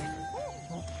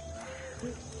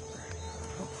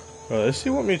 Right, let's see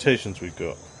what mutations we've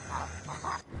got.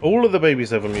 All of the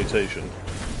babies have a mutation.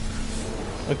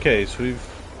 Okay, so we've...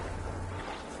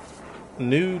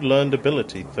 New learned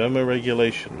ability,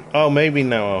 thermoregulation. Oh, maybe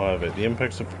now I'll have it. The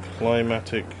impacts of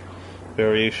climatic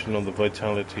variation on the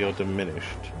vitality are diminished.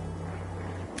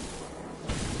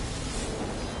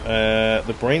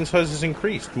 The brain size is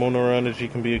increased. More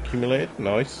neuroenergy can be accumulated.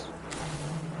 Nice.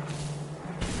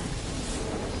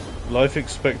 Life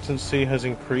expectancy has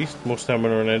increased. More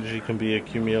stamina and energy can be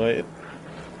accumulated.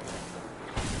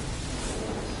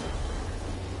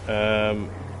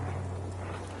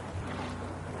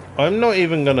 I'm not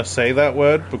even going to say that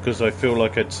word because I feel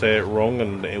like I'd say it wrong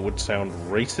and it would sound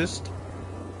racist.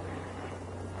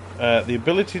 The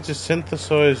ability to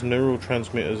synthesize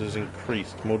neurotransmitters is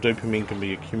increased. More dopamine can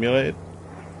be accumulated.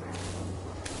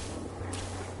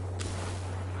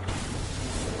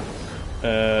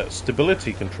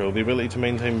 Stability control. The ability to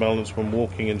maintain balance when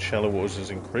walking in shallow waters is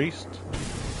increased.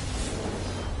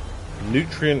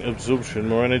 Nutrient absorption.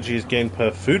 More energy is gained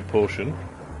per food portion.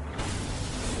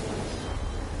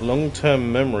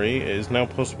 Long-term memory. It is now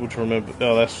possible to remember...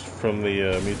 Oh, that's from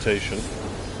the mutation.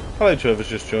 Hello to whoever's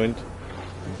just joined.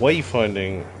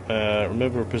 Wayfinding.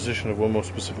 Remember a position of one more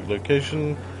specific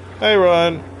location. Hey,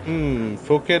 Ryan.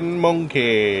 Fucking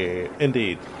monkey.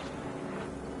 Indeed.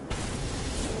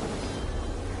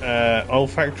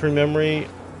 Olfactory memory.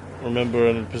 Remember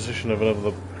a position of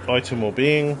another item or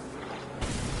being.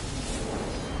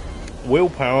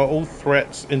 Willpower. All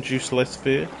threats induce less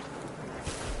fear.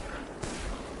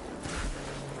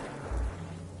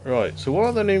 Right, so what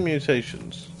are the new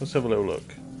mutations? Let's have a little look.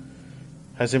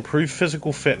 Has improved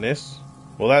physical fitness.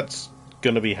 Well, that's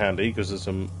going to be handy because there's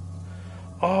some...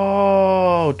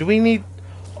 Oh, do we need...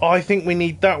 Oh, I think we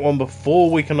need that one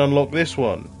before we can unlock this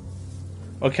one.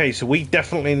 Okay, so we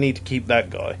definitely need to keep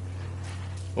that guy.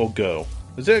 Or girl.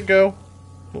 Is it a girl?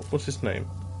 What's his name?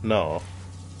 Nah.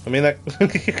 I mean,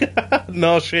 that...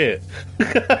 Nah, shit.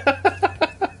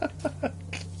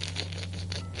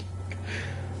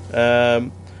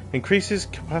 Increases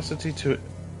capacity to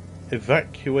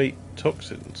evacuate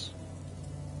toxins.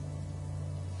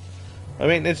 I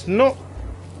mean, it's not...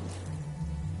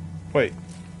 Wait.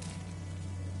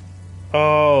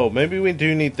 Oh, maybe we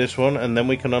do need this one, and then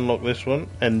we can unlock this one,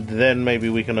 and then maybe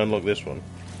we can unlock this one.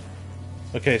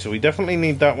 Okay, so we definitely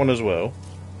need that one as well.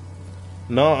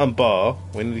 Na and Bar,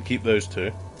 we need to keep those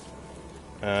two.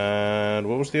 And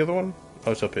what was the other one?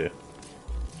 Oh, it's up here.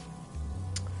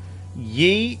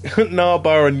 Yee, Na,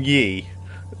 Bar, and Yee.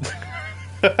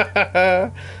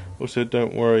 Also,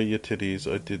 don't worry your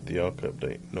titties, I did the ARC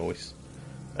update. Nice.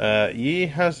 Yee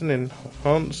has an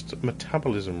enhanced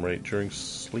metabolism rate during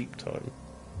sleep time.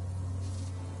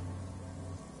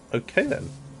 Okay then.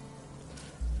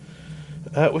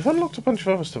 We've unlocked a bunch of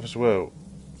other stuff as well.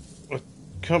 It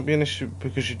can't be an issue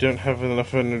because you don't have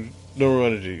enough neural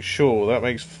energy. Sure, that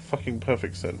makes fucking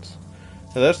perfect sense.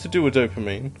 Now that's to do with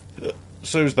dopamine.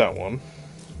 So's that one.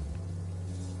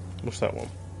 What's that one?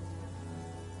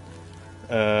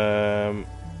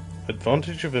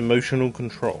 Advantage of emotional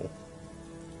control.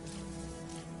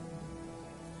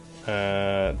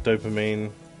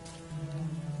 Dopamine.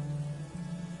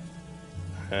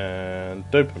 And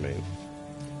dopamine.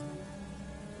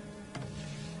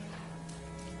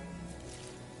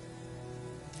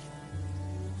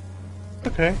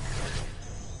 Okay.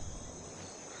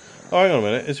 Oh, hang on a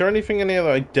minute. Is there anything in here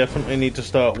that I definitely need to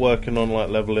start working on, like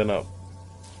leveling up?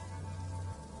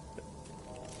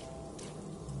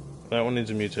 That one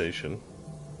needs a mutation.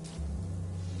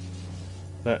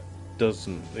 That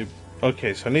doesn't.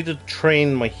 Okay, so I need to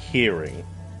train my hearing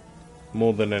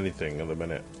more than anything at the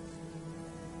minute.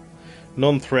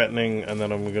 Non-threatening, and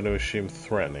then I'm going to assume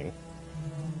threatening.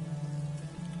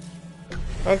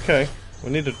 Okay,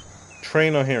 we need to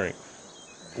train our hearing.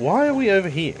 Why are we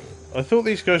overheating? I thought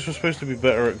these guys were supposed to be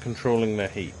better at controlling their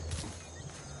heat.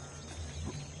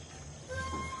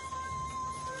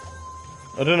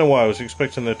 I don't know why, I was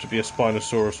expecting there to be a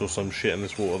Spinosaurus or some shit in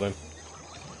this water then.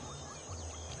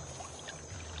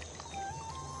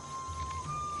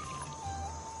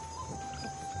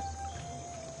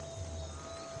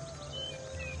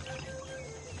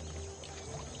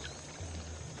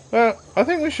 Well, I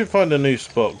think we should find a new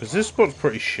spot, because this spot's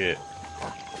pretty shit.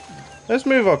 Let's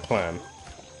move our clan.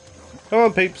 Come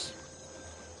on, peeps.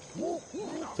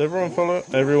 Does everyone follow?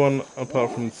 Everyone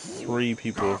apart from 3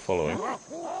 people are following.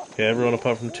 Okay, everyone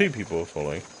apart from 2 people are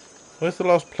following. Where's the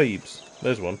last plebes?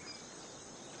 There's one.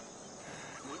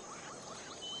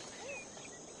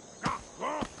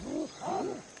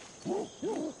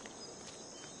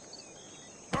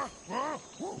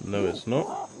 No, it's not.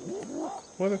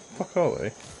 Where the fuck are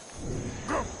they?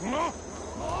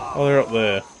 Oh, they're up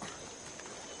there.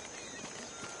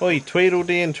 Oi,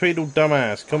 Tweedledee and Tweedle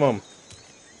dumbass, come on.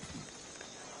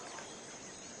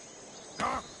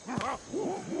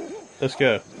 Let's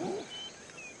go.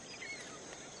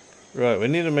 Right, we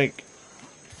need to make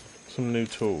some new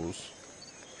tools.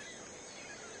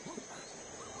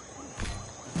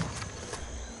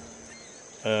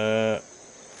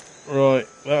 Right,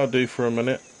 that'll do for a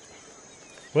minute.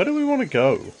 Where do we want to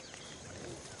go?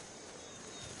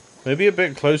 Maybe a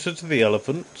bit closer to the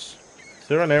elephants? Is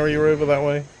there an area over that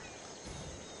way?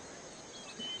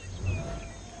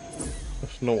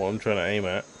 That's not what I'm trying to aim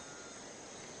at.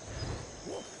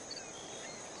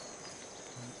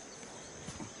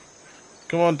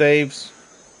 Come on, Daves.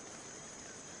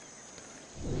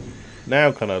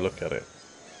 Now can I look at it?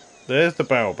 There's the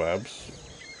baobabs.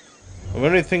 I'm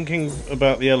only thinking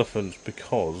about the elephants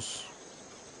because...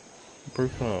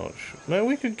 Broken arch. No,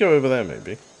 we could go over there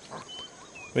maybe.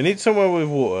 We need somewhere with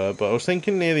water, but I was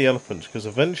thinking near the elephants because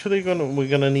eventually we're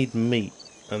gonna need meat.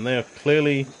 And they are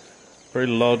clearly a very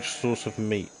large source of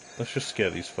meat. Let's just scare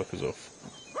these fuckers off.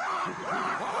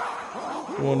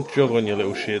 Come on, jog on, you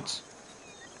little shits.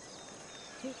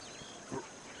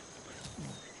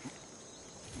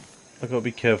 I gotta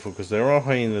be careful because there are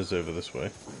hyenas over this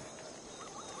way.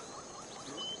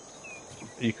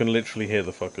 You can literally hear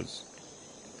the fuckers.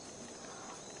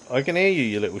 I can hear you,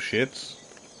 you little shits.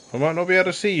 I might not be able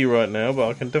to see you right now, but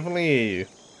I can definitely hear you.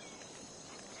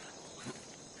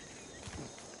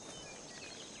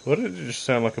 Why did it just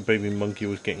sound like a baby monkey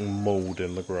was getting mauled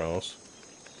in the grass?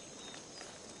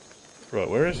 Right,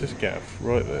 where is this gaff?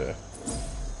 Right there.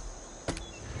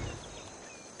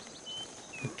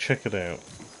 Check it out.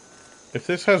 If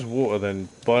this has water, then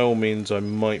by all means I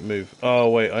might move. Oh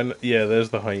wait, yeah, there's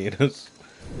the hyenas.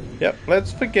 Yep,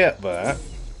 let's forget that.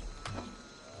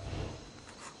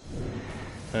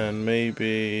 And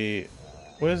maybe...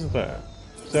 Where's that?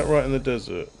 Is that right in the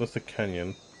desert? That's the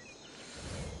canyon.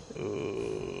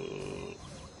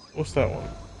 What's that one?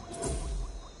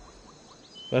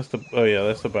 That's the... Oh yeah,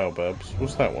 that's the baobabs.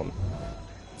 What's that one?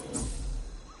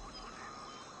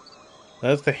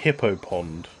 That's the hippo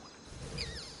pond.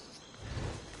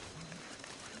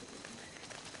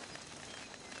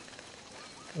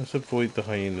 Let's avoid the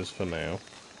hyenas for now.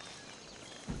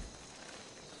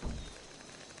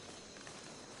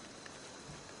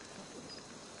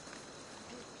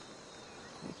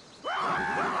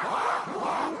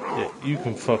 Yeah, you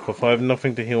can fuck off. I have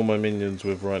nothing to heal my minions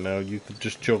with right now. You could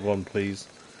just jog on, please.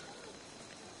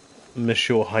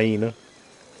 Monsieur Hyena.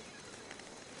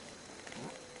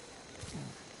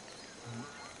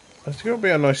 There's got to be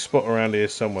a nice spot around here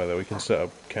somewhere that we can set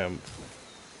up camp.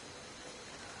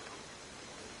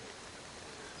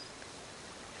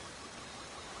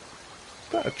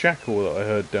 Is that a jackal that I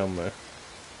heard down there?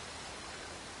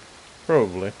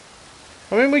 Probably.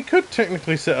 I mean, we could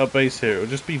technically set up base here. It would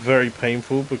just be very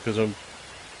painful because I'm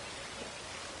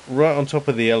right on top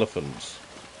of the elephants.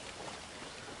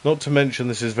 Not to mention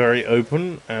this is very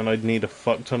open and I'd need a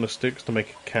fuck ton of sticks to make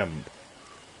a camp.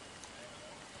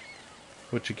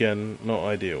 Which again, not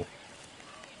ideal.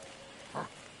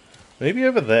 Maybe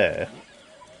over there.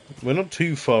 We're not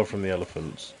too far from the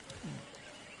elephants.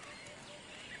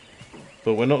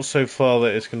 But we're not so far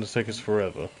that it's going to take us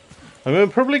forever. I mean, we're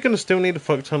probably going to still need a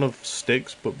fuck ton of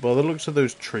sticks, but by the looks of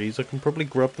those trees, I can probably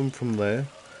grab them from there.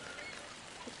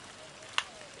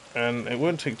 And it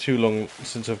won't take too long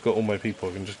since I've got all my people.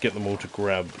 I can just get them all to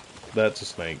grab. That's a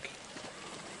snake.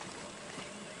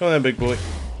 Come on then, big boy.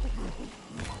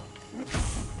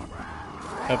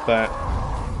 Have that.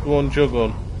 Go on, jog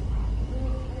on.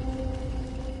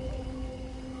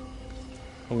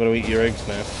 I'm going to eat your eggs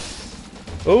now.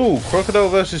 Oh, crocodile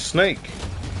versus snake.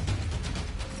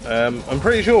 I'm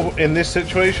pretty sure in this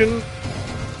situation...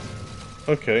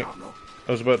 Okay.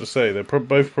 I was about to say, they're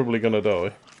both probably going to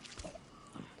die.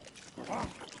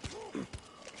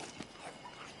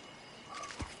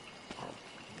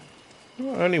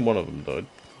 Well, only one of them died.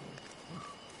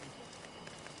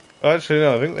 Actually,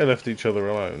 no, I think they left each other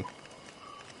alone.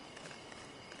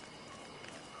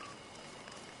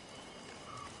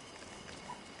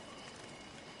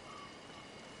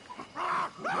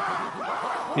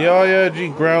 Yeah, I heard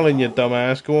you growling, you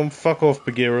dumbass. Go on, fuck off,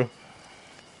 Bagheera.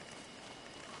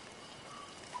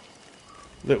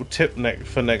 Little tip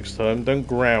for next time. Don't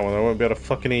growl and I won't be able to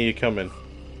fucking hear you coming.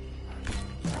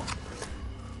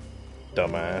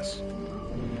 Dumbass.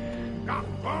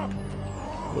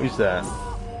 What is that?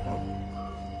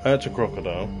 That's a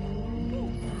crocodile.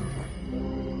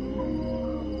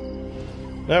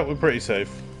 No, we're pretty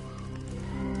safe.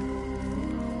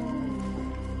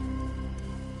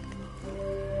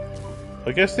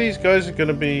 I guess these guys are going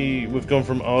to be... We've gone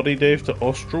from Ardi Dave to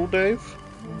Austral Dave?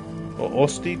 Or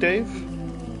Austi Dave?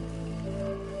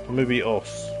 Or maybe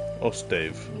Ost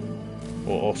Dave.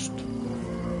 Or Ost.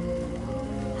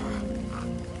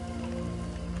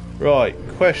 Right,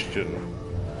 question.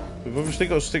 We've obviously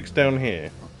got sticks down here.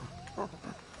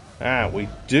 Ah, we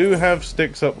do have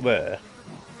sticks up there.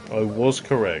 I was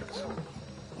correct.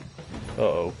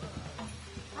 Uh-oh.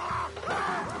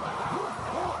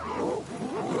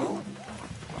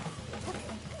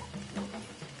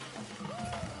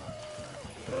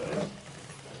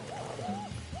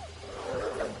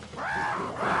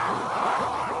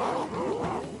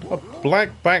 A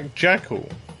black-backed jackal.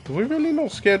 Have we really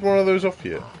not scared one of those off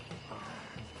yet?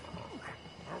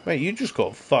 Mate, you just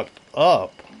got fucked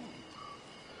up.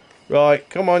 Right,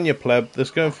 come on, you pleb.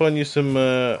 Let's go and find you some,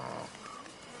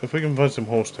 if we can find some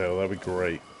horsetail, that'd be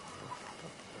great.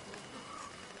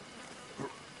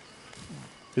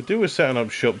 Could do with setting up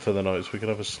shop for the night so we can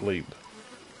have a sleep.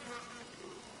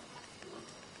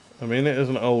 I mean, it is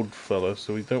an old fella,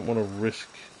 so we don't want to risk...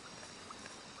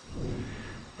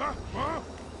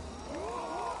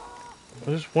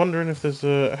 I'm just wondering if there's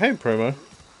a... Hey, promo.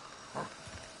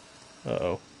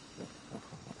 Uh-oh.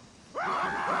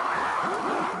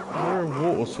 Is there a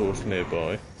water source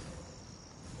nearby?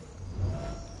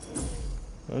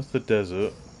 That's the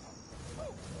desert.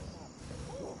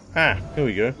 Ah, here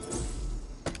we go.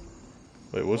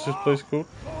 Wait, what's this place called?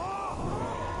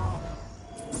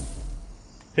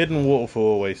 Hidden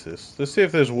Waterfall Oasis. Let's see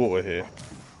if there's water here.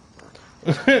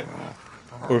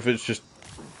 Or if it's just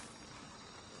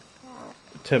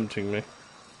tempting me.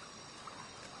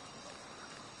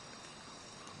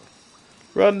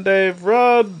 Run, Dave,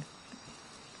 run!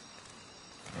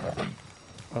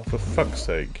 Oh, for fuck's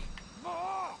sake.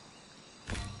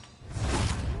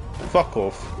 Fuck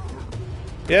off.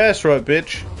 Yeah, that's right,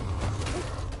 bitch.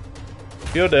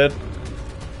 You're dead.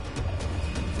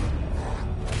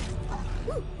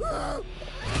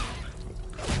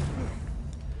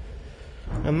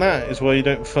 And that is why you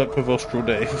don't fuck with Austral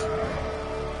Dave.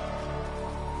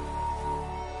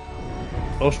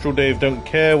 Austral Dave don't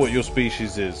care what your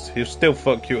species is. He'll still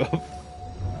fuck you up.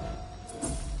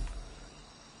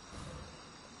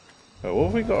 Oh, what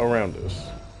have we got around us?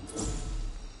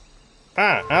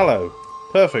 Ah, aloe.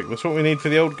 Perfect, that's what we need for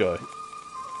the old guy.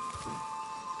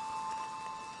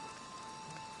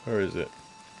 Where is it?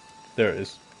 There it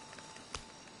is.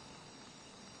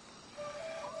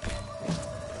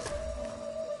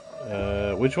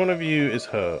 Which one of you is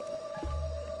hurt?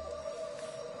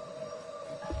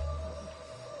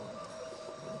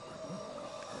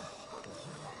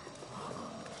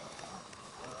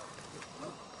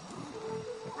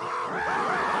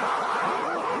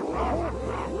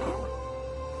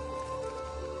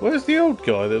 Where's the old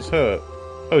guy that's hurt?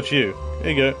 Oh, it's you.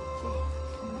 Here you go.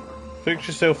 Fix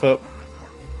yourself up.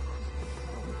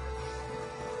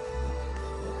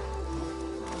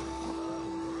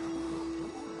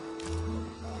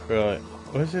 Right.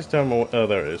 Where's this down my... Oh,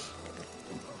 there it is.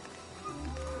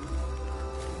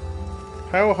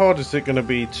 How hard is it going to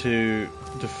be to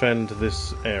defend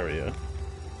this area?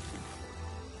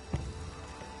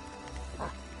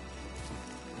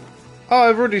 Oh,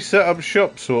 I've already set up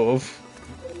shop, sort of.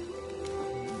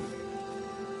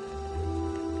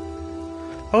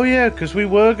 Oh yeah, because we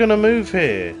were going to move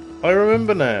here. I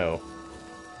remember now.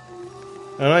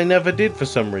 And I never did for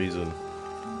some reason.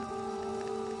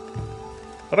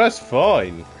 But that's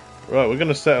fine. Right, we're going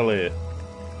to settle here.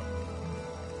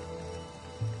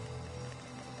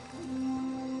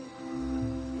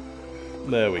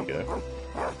 There we go.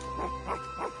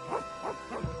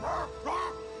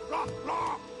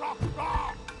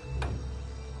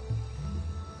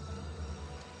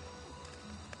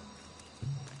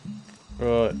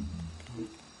 Right.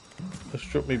 Let's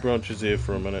drop me branches here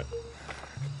for a minute.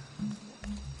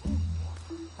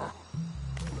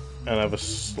 And have a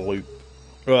sloop.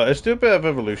 Right, let's do a bit of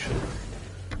evolution.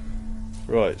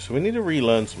 Right, so we need to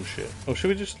relearn some shit. Or should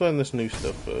we just learn this new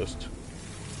stuff first?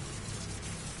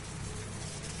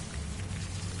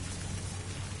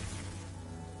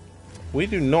 We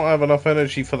do not have enough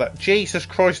energy for that. Jesus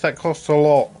Christ, that costs a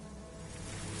lot.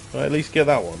 Right, at least get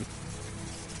that one.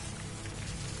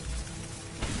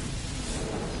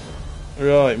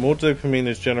 Right, more dopamine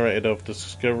is generated after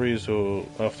discoveries or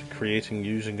after creating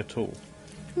using a tool.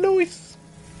 Nice!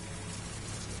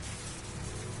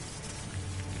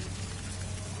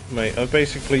 Mate, I've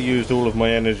basically used all of my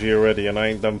energy already and I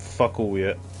ain't done fuck all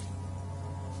yet.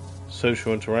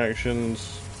 Social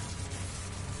interactions.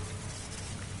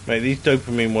 Mate, these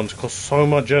dopamine ones cost so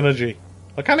much energy.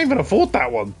 I can't even afford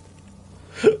that one.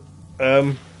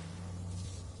 I've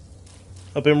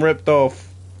been ripped off.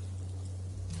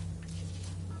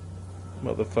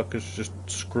 Motherfuckers just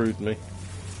screwed me.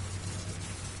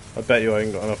 I bet you I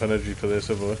ain't got enough energy for this,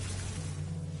 have I?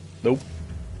 Nope.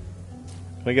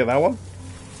 Can I get that one?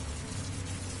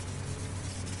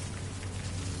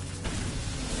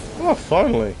 Oh,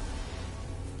 finally.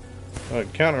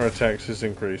 Alright, counterattacks is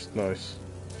increased. Nice.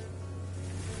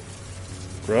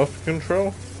 Graph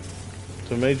control?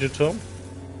 To Major Tom?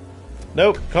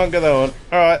 Nope, can't get that one.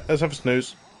 Alright, let's have a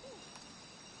snooze.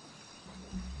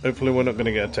 Hopefully we're not going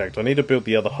to get attacked. I need to build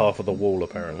the other half of the wall,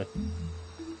 apparently.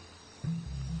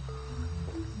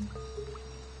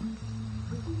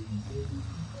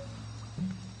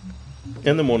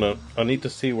 In the morning, I need to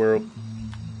see where...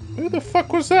 Who the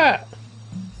fuck was that?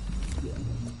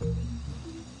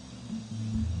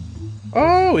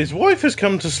 Oh, his wife has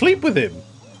come to sleep with him.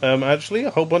 Actually, a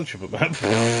whole bunch of them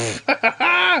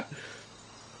have.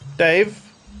 Dave,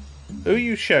 who are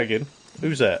you shagging?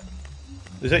 Who's that?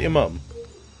 Is that your mum?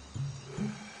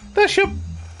 That's your...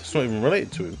 That's not even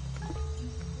related to him.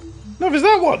 No, there's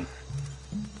that one!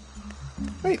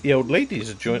 Mate, the old lady's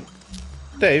a joint.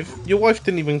 Dave, your wife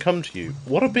didn't even come to you.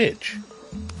 What a bitch.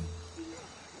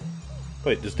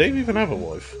 Wait, does Dave even have a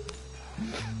wife?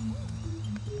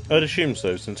 I'd assume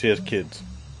so, since he has kids.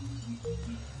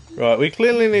 Right, we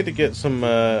clearly need to get some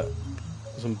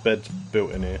beds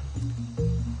built in here.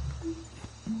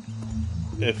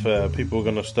 If people are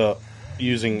going to start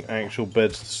using actual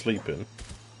beds to sleep in.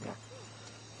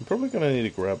 I'm probably going to need to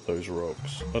grab those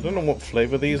rocks. I don't know what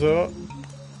flavour these are.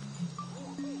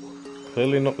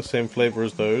 Clearly not the same flavour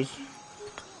as those.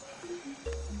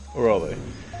 Or are they?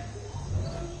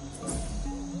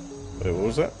 Wait, what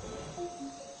was that?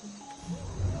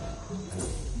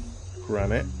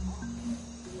 Granite.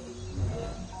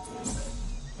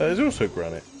 That is also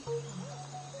granite.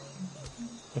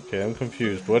 Okay, I'm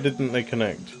confused. Why didn't they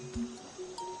connect?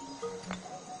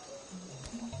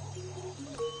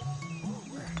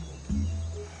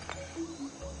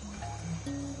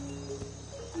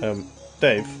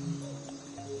 Dave.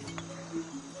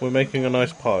 We're making a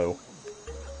nice pile.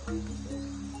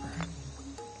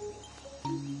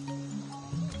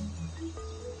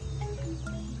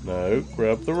 No,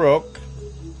 grab the rock.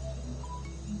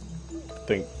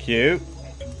 Thank you.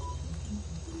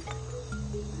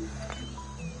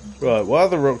 Right, what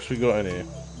other rocks we got in here?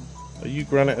 Are you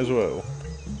granite as well?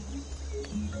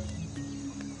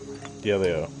 Yeah,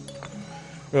 they are.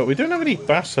 Right, we don't have any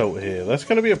basalt here. That's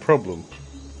going to be a problem.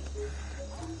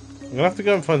 I'm going to have to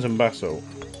go and find some basalt.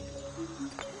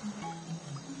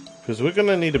 Because we're going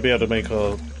to need to be able to make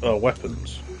our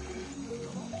weapons.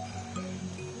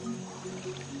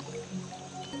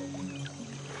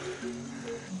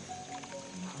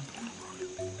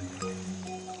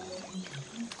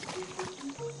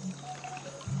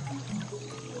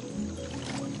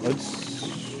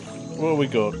 What have we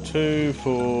got? 2,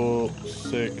 4,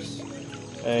 6,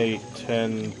 8,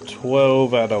 10,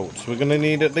 12 adults. We're going to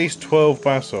need at least 12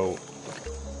 basalt.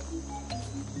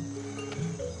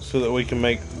 So that we can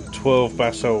make 12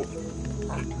 basalt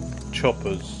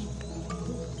choppers.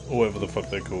 Or whatever the fuck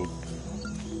they're called.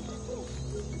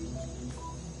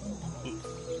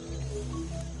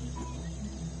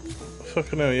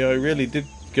 Fucking hell, yeah, I really did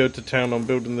go to town on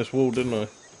building this wall, didn't I?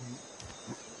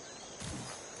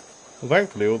 Well,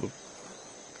 thankfully all the...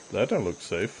 That don't look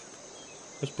safe.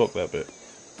 Let's block that bit.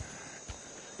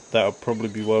 That'll probably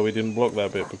be why we didn't block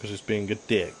that bit, because it's being a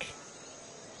dick.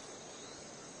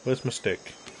 Where's my stick?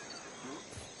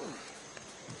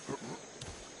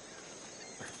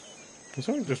 Can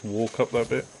someone just walk up that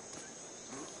bit?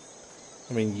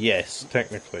 I mean, yes,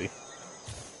 technically.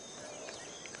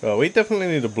 Oh, we definitely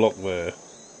need a block there.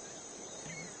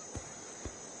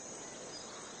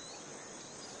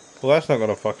 Well, that's not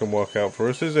gonna fucking work out for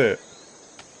us, is it?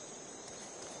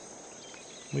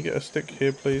 Can we get a stick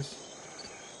here, please?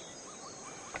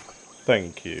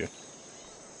 Thank you.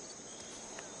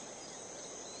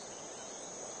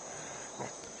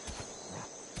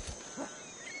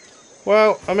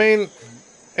 Well, I mean,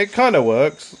 it kind of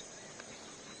works.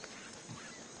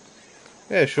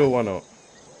 Yeah, sure, why not?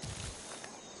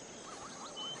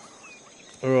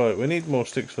 Alright, we need more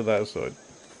sticks for that side.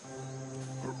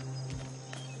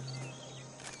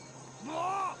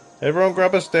 Everyone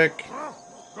grab a stick.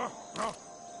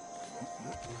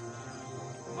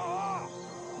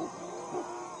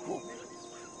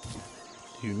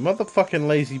 Motherfucking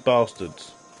lazy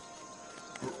bastards.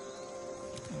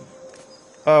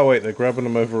 Oh wait, they're grabbing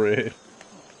them over here.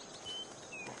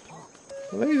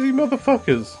 Lazy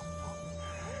motherfuckers.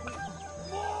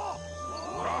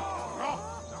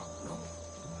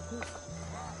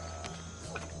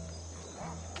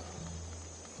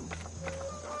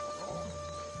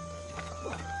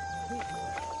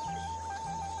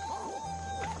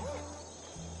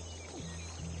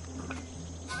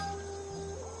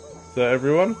 Is that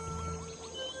everyone?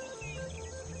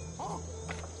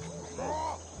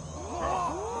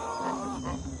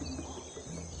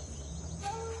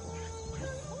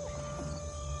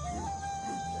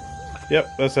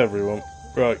 Yep, that's everyone.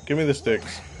 Right, give me the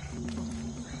sticks.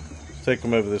 Let's take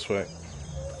them over this way.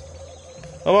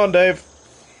 Come on, Dave.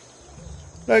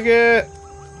 Nugget!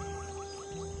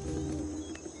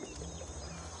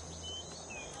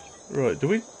 Right, do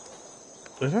we...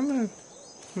 I don't know.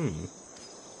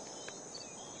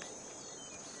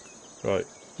 Right,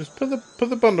 just put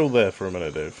the bundle there for a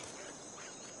minute, Dave.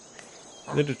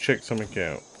 I need to check something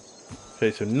out.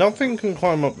 Okay, so nothing can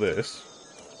climb up this.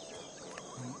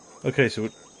 Okay, so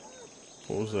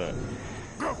what was that?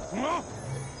 I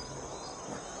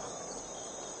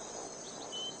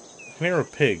can hear a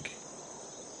pig.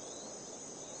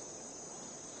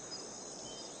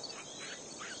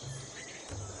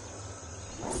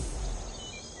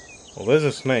 Well, there's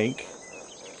a snake.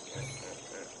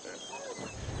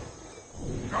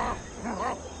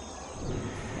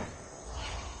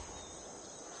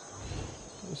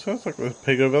 It sounds like there's a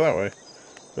pig over that way.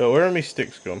 Well, where are my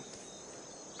sticks gone?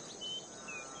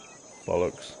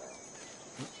 Bollocks.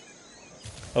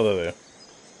 Oh, there they are.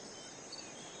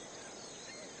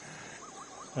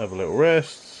 Have a little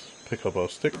rest. Pick up our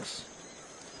sticks.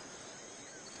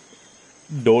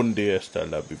 ¿Dónde está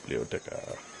la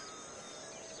biblioteca?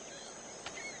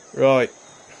 Right.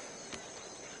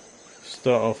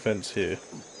 Start our fence here.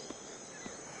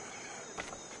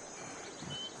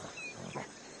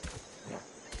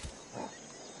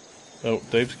 Oh,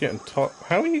 Dave's getting tired.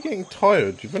 How are you getting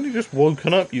tired? You've only just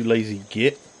woken up, you lazy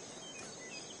git.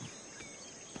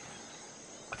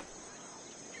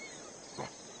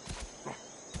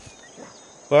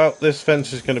 Well, this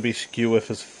fence is going to be skew-if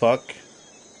as fuck.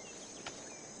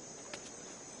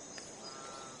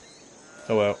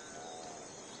 Oh well.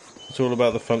 It's all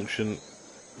about the function,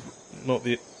 not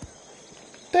the...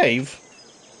 Dave?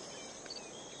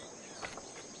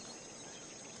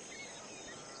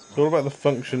 It's all about the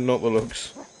function, not the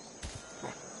looks.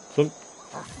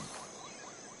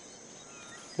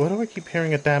 Why do I keep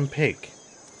hearing a damn pig?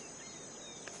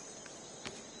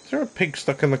 Is there a pig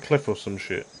stuck in the cliff or some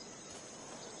shit?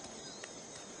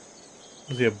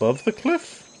 Is he above the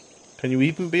cliff? Can you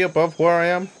even be above where I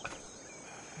am?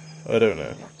 I don't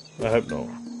know. I hope not.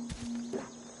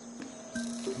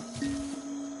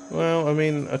 Well, I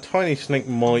mean, a tiny snake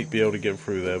might be able to get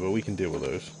through there, but we can deal with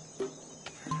those.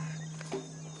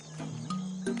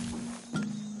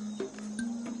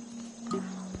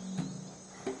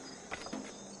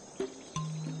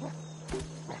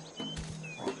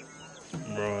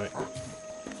 Right.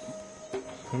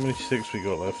 How many sticks we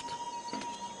got left?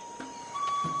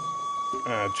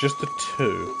 Ah, just the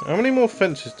 2. How many more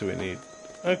fences do we need?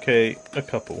 Okay, a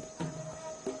couple.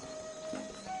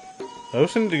 I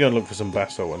also need to go and look for some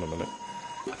basalt in a minute.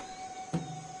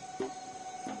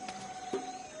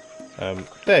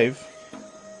 Dave?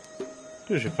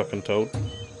 Do as you're fucking told.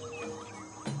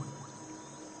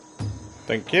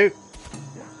 Thank you.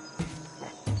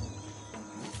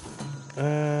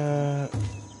 I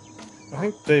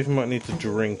think Dave might need to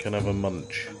drink and have a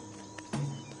munch.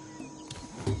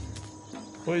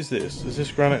 What is this? Is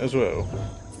this granite as well?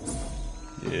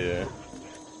 Yeah.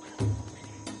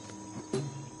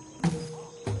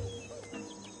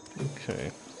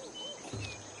 Okay.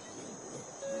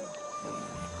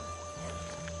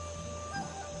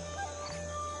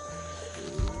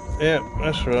 Yeah,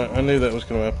 that's right. I knew that was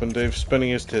going to happen. Dave's spinning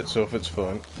his tits off. It's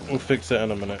fine. We'll fix that in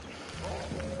a minute.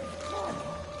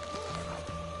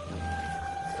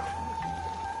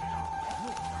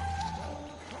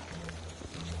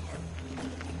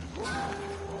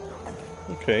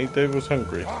 Okay, Dave was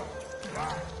hungry.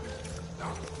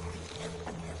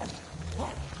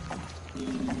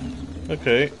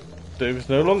 Okay, Dave is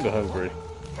no longer hungry.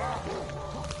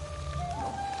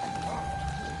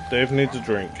 Dave needs a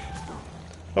drink.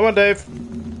 Come on, Dave!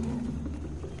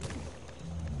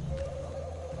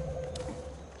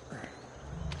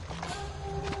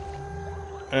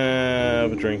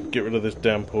 Have a drink. Get rid of this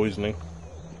damn poisoning.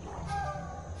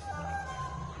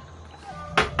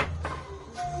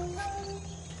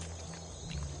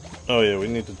 Oh yeah, we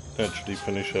need to actually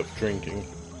finish up drinking.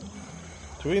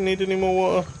 Do we need any more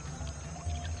water?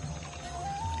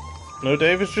 No,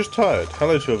 Dave is just tired.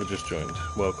 Hello to whoever just joined.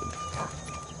 Welcome.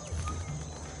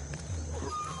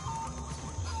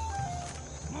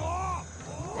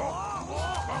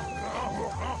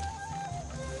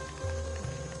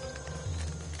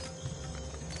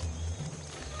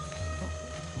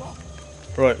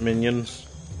 Right, minions.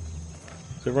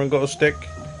 Has everyone got a stick?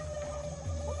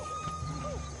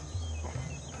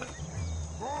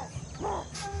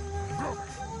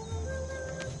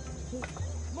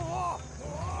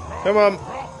 Come on!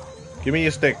 Give me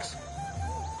your sticks.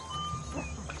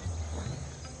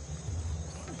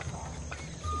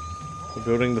 We're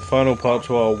building the final part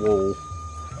to our wall. Is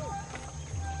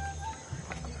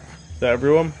that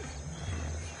everyone?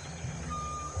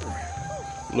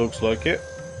 Looks like it.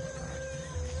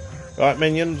 Right,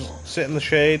 minions, sit in the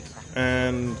shade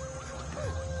and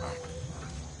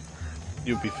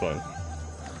you'll be fine.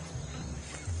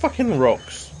 Fucking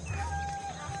rocks.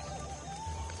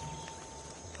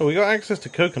 Oh, we got access to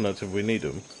coconuts if we need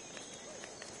them.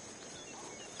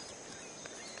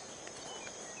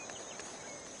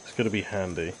 It's gonna be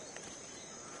handy.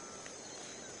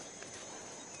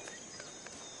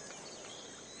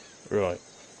 Right.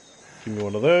 Give me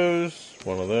one of those,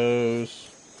 one of those.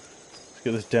 Let's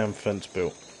get this damn fence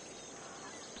built.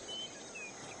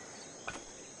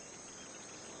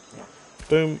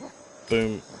 Boom,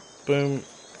 boom, boom.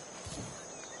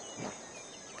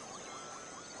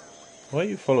 Why are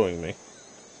you following me?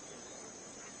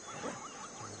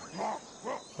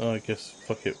 Oh, I guess,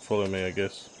 fuck it, follow me, I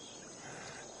guess.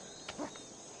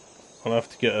 I'll have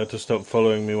to get her to stop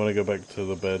following me when I go back to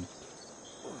the bed.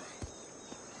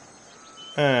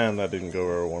 And that didn't go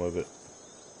where I wanted it.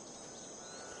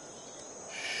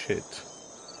 Shit.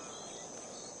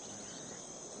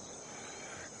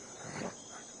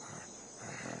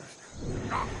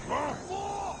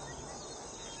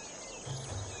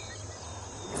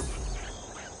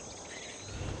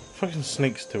 Fucking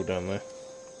snake's still down there.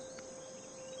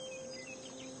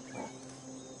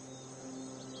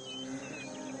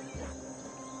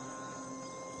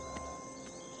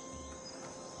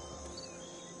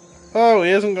 Oh, he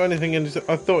hasn't got anything in his...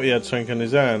 I thought he had something in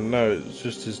his hand. No, it's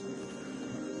just his...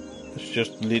 It's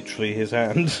just literally his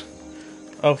hand.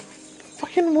 Oh,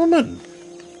 fucking woman!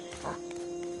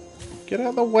 Get out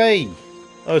of the way!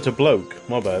 Oh, it's a bloke.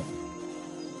 My bad.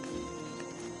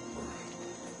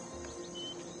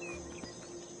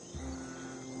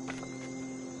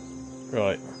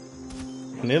 Right.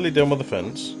 Nearly done with the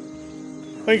fence.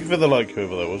 Thank you for the like,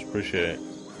 whoever that was. Appreciate it.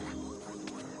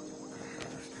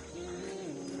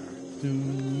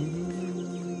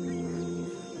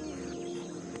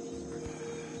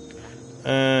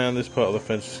 And this part of the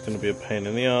fence is going to be a pain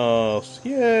in the arse.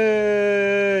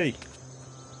 Yay!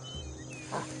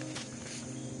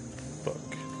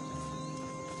 Fuck.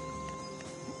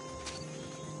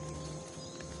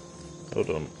 Hold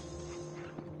on.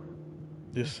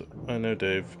 Yes, I know,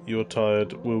 Dave. You're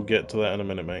tired. We'll get to that in a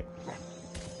minute, mate.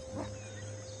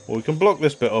 Well, we can block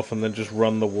this bit off and then just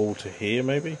run the wall to here,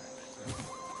 maybe?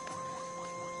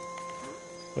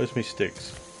 Where's me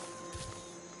sticks?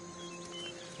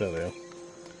 There they are.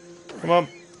 Come on.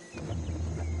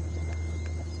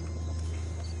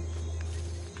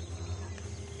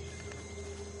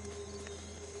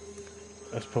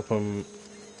 Let's pop them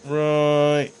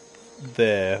right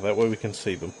there. That way we can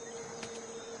see them.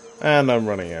 And I'm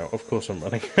running out. Of course I'm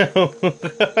running out.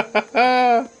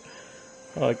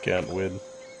 I can't win.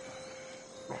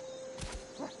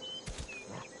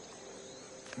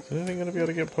 Is anything going to be able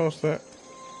to get past that?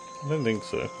 I don't think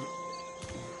so.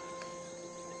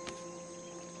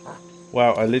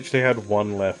 Wow, I literally had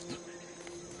one left.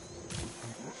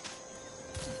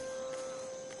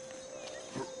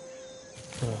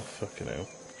 Oh, fucking hell.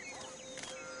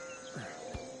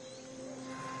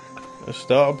 Let's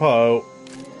start a pile.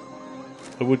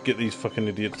 I would get these fucking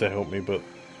idiots to help me, but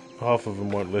half of them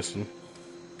won't listen.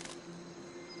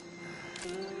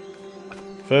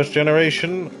 First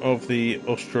generation of the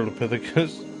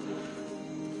Australopithecus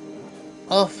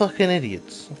are fucking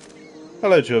idiots.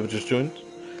 Hello to whoever just joined,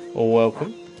 or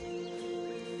welcome.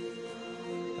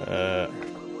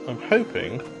 I'm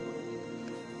hoping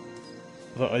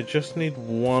that I just need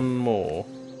one more.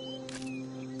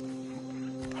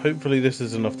 Hopefully this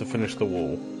is enough to finish the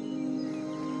wall.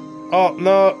 Oh,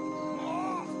 no!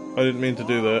 I didn't mean to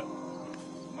do that.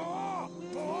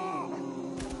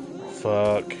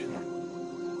 Fuck.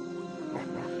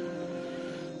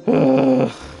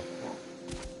 I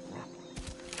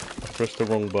pressed the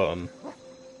wrong button.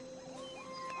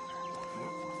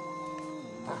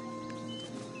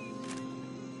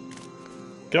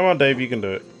 Come on, Dave, you can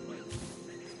do it.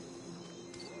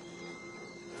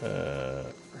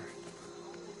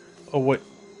 wait.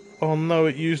 Oh no,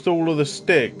 it used all of the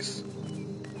sticks.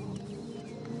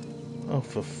 Oh,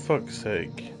 for fuck's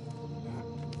sake.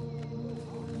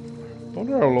 I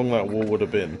wonder how long that wall would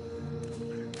have been.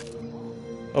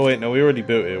 Oh wait, no, we already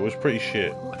built it. It was pretty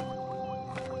shit.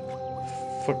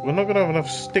 Fuck, we're not gonna have enough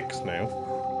sticks now.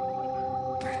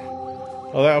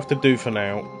 Oh, that'll have to do for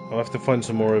now. I'll have to find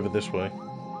some more over this way.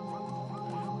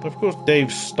 But of course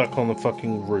Dave's stuck on the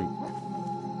fucking route.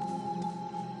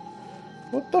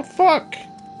 What the fuck?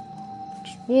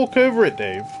 Just walk over it,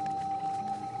 Dave.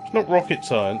 It's not rocket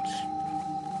science.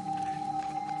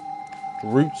 It's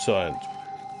root science.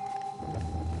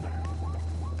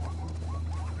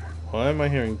 Why am I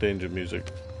hearing danger music?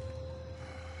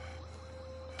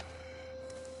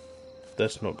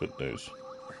 That's not good news.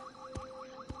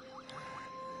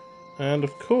 And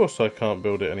of course I can't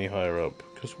build it any higher up,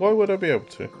 because why would I be able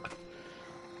to?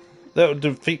 That would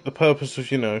defeat the purpose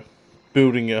of, you know,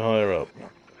 building it higher up.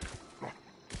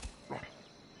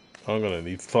 I'm gonna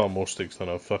need far more sticks than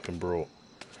I've fucking brought.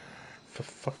 For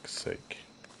fuck's sake.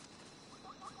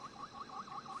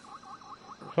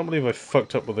 I can't believe I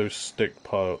fucked up with those stick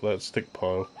pile.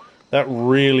 That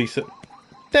really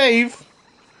Dave!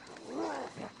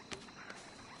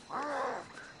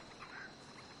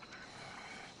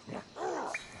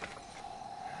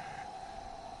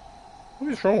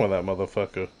 What is wrong with that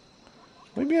motherfucker?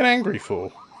 What are you being angry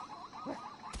for?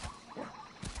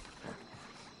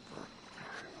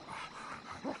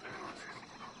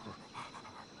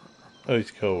 Oh,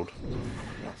 he's cold.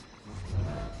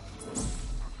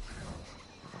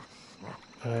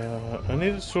 I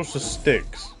need a source of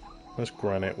sticks. That's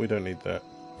granite, we don't need that.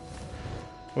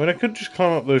 I mean, I could just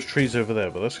climb up those trees over there,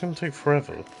 but that's going to take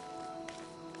forever.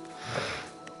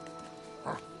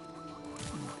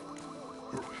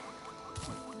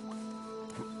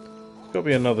 There's got to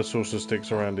be another source of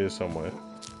sticks around here somewhere.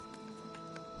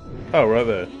 Oh, right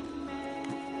there.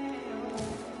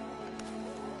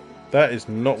 That is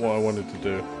not what I wanted to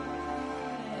do.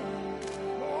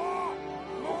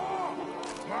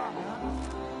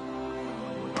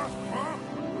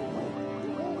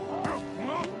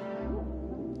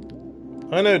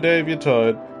 I know, Dave, you're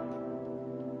tired.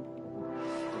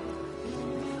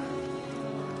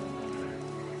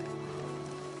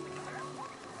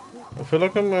 I feel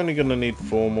like I'm only going to need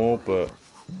 4 more, but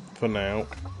for now,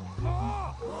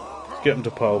 let's get them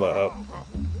to pile that up.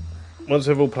 Once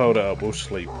they've all piled it up, we'll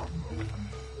sleep.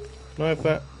 Can I have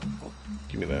that?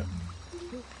 Give me that.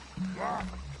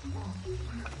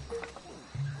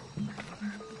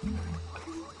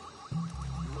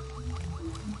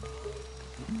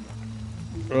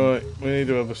 Right, we need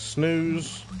to have a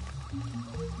snooze.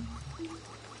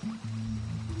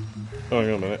 Oh, hang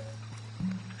on a minute.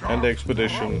 And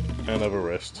expedition, and have a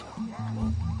rest.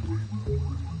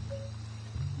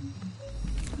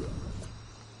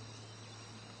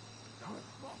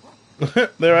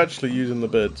 They're actually using the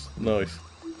beds. Nice.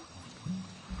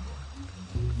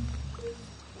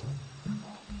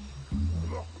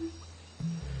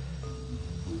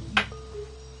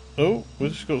 Oh, we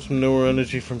just got some newer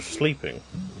energy from sleeping.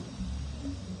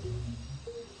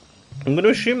 I'm going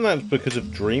to assume that's because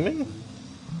of dreaming?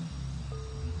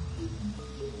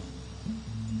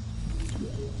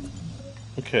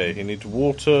 Okay, he needs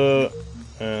water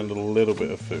and a little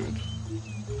bit of food.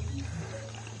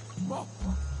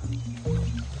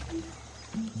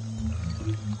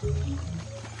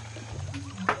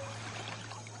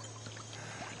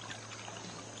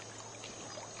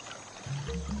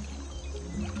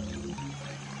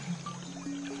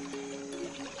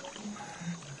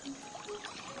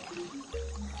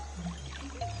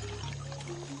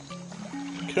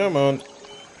 Come on.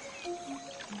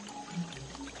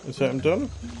 Is that him done?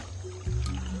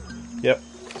 Yep.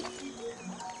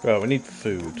 Right, we need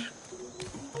food.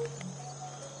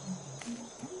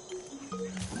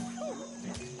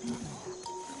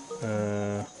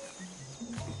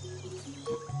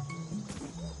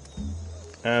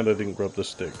 And I didn't grab the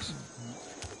sticks.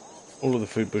 All of the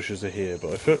food bushes are here,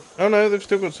 but I feel... Oh no, they've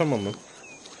still got some on them.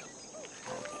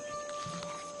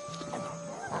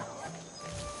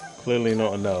 Clearly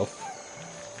not enough.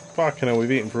 Fucking hell,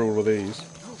 we've eaten for all of these.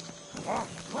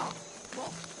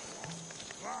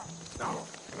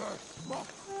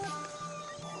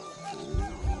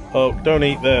 Oh, don't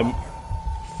eat them.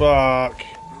 Fuck.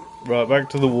 Right, back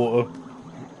to the water.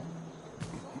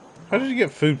 How did you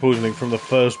get food poisoning from the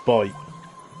first bite?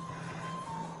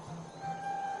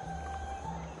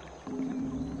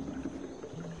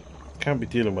 Can't be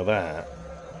dealing with that.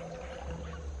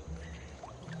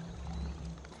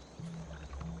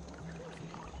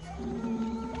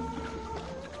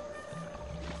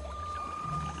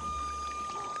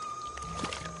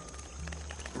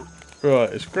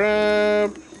 Right, let's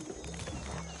grab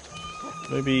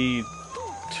maybe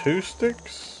 2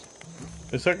 sticks?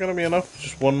 Is that going to be enough?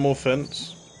 Just one more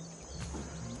fence?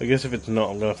 I guess if it's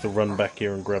not, I'm going to have to run back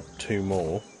here and grab 2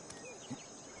 more.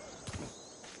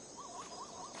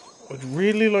 I'd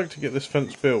really like to get this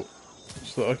fence built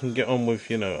so that I can get on with,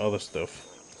 you know, other stuff.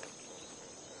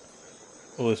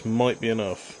 Well, this might be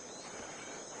enough.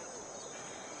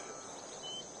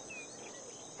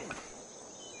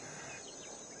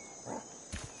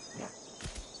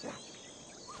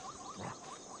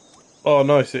 Oh,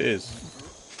 nice, it is.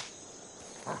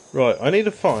 Right, I need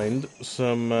to find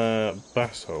some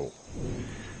basalt.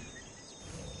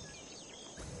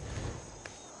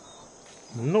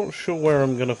 I'm not sure where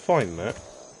I'm going to find that.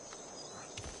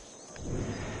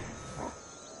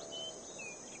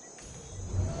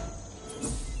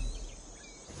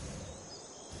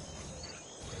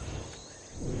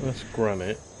 That's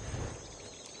granite.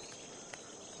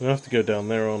 I'm going to have to go down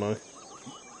there, aren't I?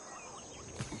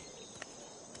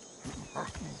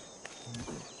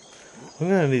 I'm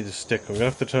going to need a stick. I'm going to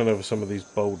have to turn over some of these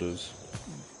boulders.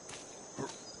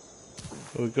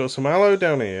 We've got some aloe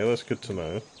down here. That's good to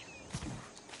know.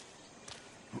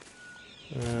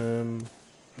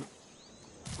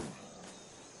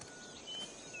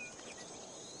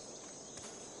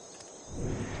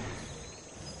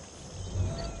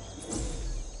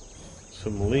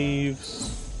 Some leaves.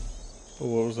 Oh,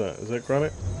 what was that? Is that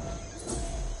granite?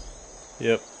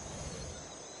 Yep.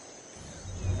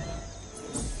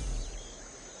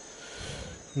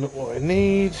 Not what I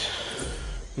need.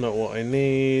 Not what I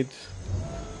need.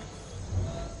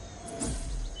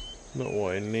 Not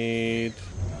what I need.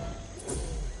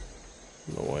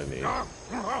 Not what I need.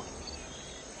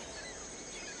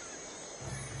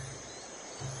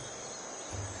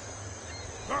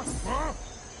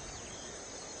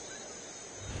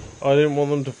 I didn't want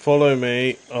them to follow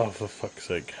me. Oh, for fuck's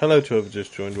sake. Hello to whoever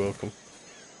just joined, welcome.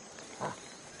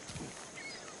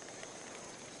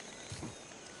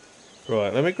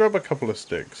 Right, let me grab a couple of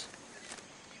sticks.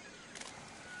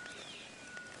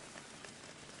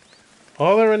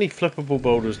 Are there any flippable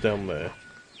boulders down there?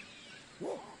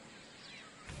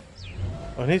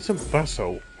 I need some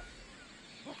basalt.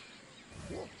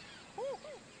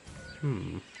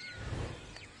 I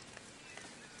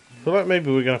feel like maybe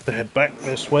we're going to have to head back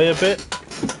this way a bit.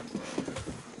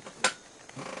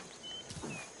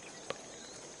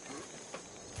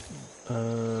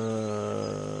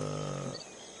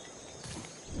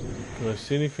 Can I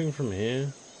see anything from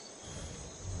here?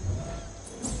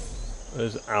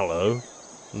 There's aloe.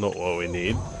 Not what we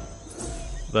need.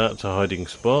 That's a hiding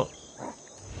spot.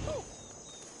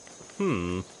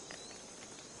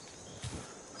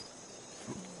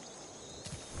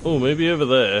 Oh, maybe over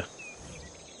there.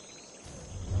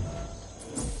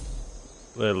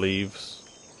 They're leaves.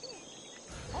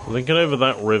 I'm thinking over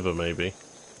that river, maybe.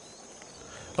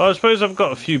 Oh, I suppose I've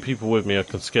got a few people with me. I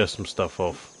can scare some stuff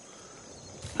off.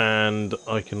 And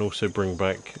I can also bring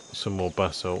back some more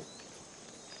basalt.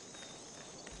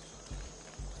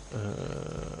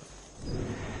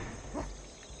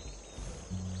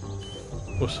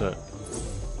 What's that?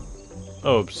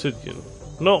 Oh, obsidian.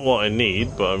 Not what I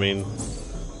need, but I mean,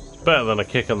 it's better than a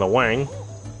kick in the wang.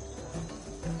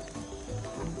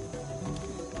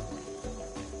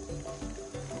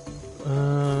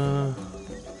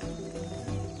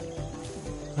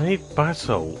 I need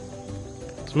basalt.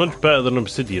 It's much better than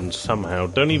obsidian somehow.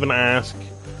 Don't even ask.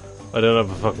 I don't have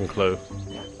a fucking clue.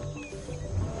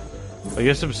 I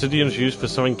guess obsidian's used for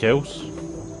something else.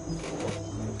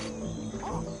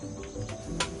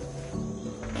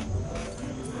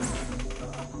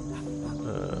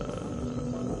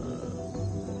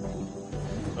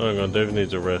 Hang on, David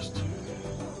needs a rest.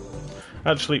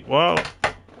 Actually, well,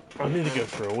 I need to go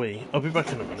for a wee. I'll be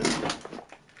back in a minute.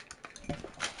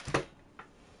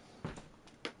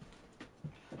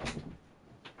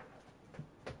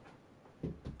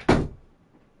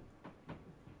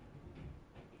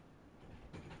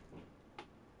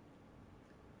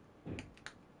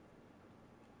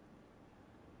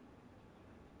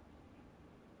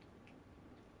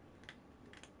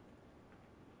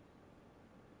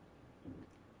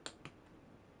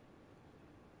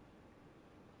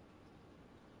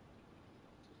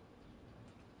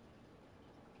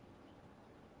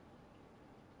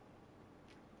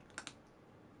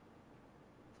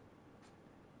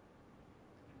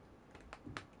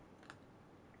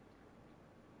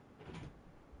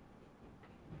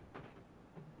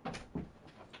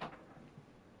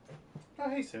 Oh,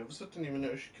 hey, Silvers, I didn't even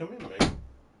notice you come in, mate.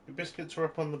 Your biscuits are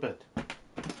up on the bed.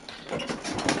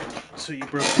 So you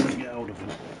broke them and get hold of them.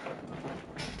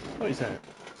 What is that?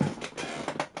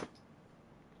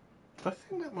 I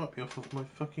think that might be off of my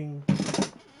fucking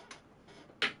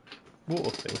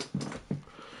water thing.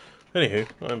 Anywho,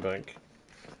 I'm back.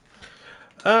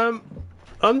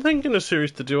 I'm thinking a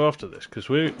series to do after this, because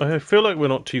I feel like we're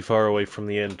not too far away from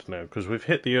the end now, because we've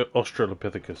hit the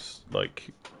Australopithecus, like,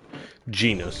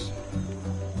 genus.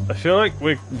 I feel like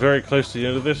we're very close to the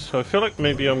end of this, so I feel like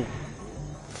maybe I'm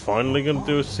finally going to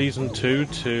do a Season 2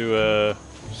 to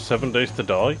 7 Days to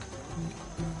Die.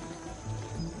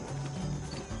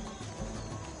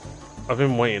 I've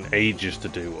been waiting ages to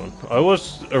do one. I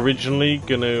was originally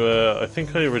going to, I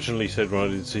think I originally said when I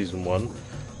did Season 1,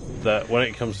 that when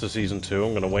it comes to Season 2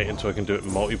 I'm going to wait until I can do it in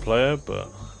multiplayer, but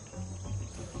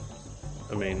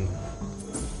I mean,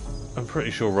 I'm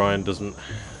pretty sure Ryan doesn't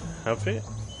have it,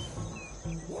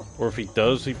 or if he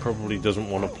does, he probably doesn't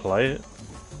want to play it.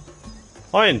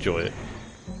 I enjoy it.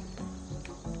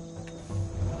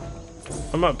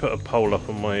 I might put a poll up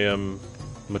on my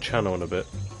my channel in a bit.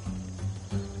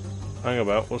 Hang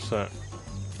about, what's that?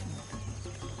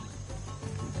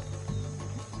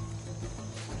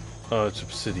 Oh, it's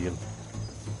obsidian.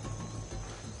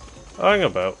 Hang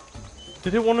about.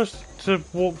 Did it want us to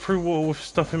walk through water with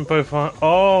stuff in both hands?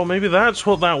 Oh, maybe that's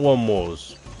what that one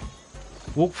was.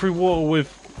 Walk through water with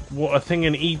a thing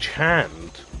in each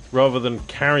hand, rather than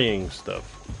carrying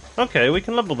stuff. Okay, we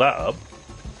can level that up.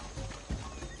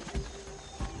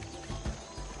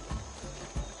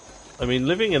 I mean,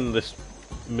 living in this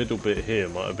middle bit here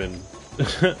might have been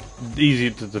easier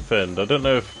to defend. I don't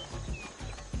know if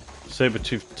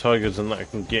saber-toothed tigers and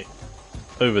that can get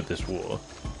over this water.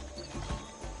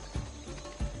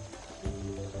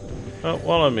 Oh,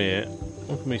 while I'm here,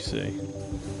 let me see.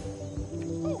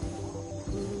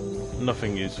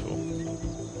 Nothing useful.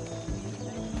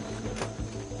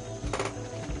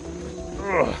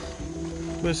 Ugh.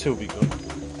 Where's Sylvie gone?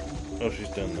 Oh, she's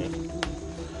down there.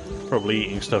 Probably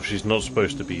eating stuff she's not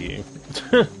supposed to be eating.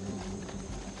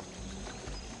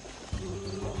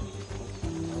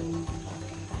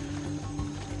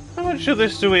 How much of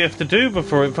this do we have to do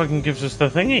before it fucking gives us the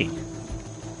thingy?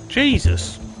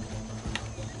 Jesus!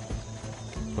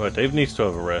 Right, Dave needs to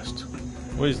have a rest.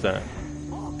 What is that?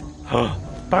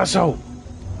 Basso!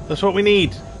 That's what we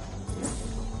need!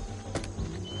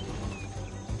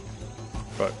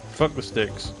 Right, fuck the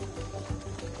sticks.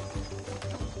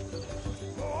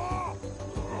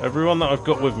 Everyone that I've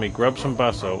got with me, grab some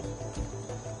basalt.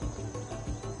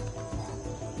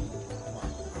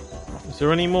 Is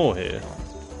there any more here?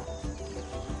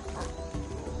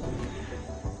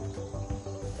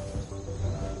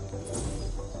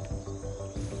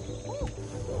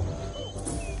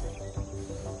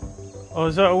 Oh,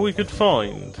 is that all we could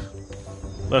find?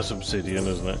 That's obsidian,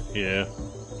 isn't it? Yeah.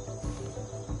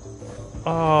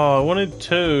 Oh, I wanted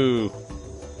two.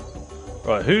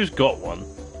 Right, who's got one?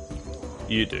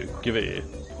 You do. Give it here.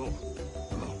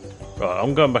 Right,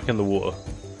 I'm going back in the water.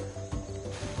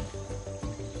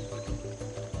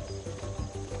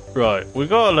 Right, we've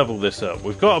got to level this up.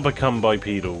 We've got to become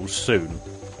bipedal soon.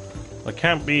 I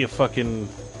can't be a fucking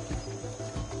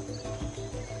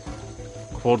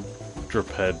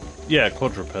quadruped. Yeah,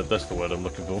 quadruped, that's the word I'm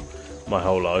looking for. My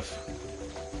whole life.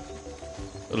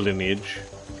 A lineage.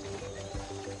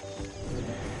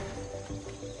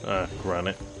 Ah,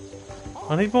 granite.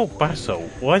 I need more basalt.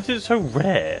 Why is it so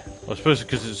rare? I suppose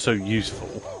because it's so useful.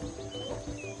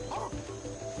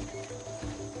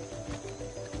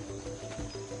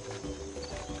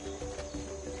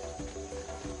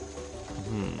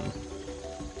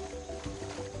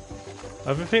 I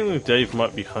have a feeling Dave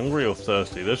might be hungry or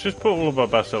thirsty. Let's just put all of our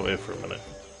basalt here for a minute.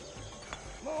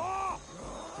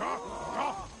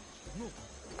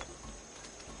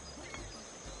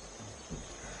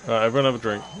 Alright, everyone have a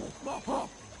drink.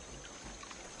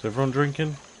 Is everyone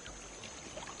drinking?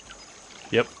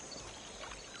 Yep.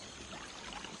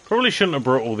 Probably shouldn't have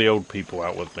brought all the old people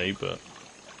out with me, but...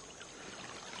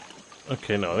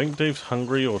 Okay, no, I think Dave's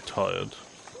hungry or tired.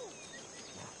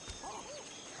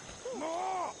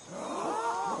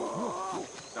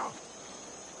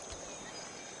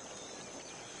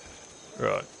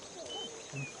 Right.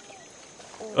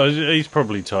 Oh, he's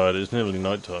probably tired, it's nearly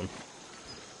night time.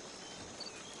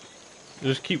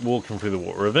 Just keep walking through the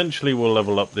water. Eventually we'll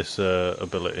level up this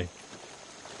ability.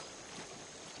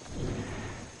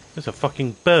 There's a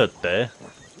fucking bird there.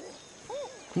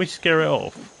 Can we scare it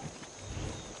off?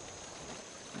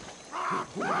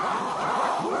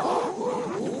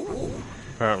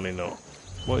 Apparently not.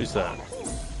 What is that?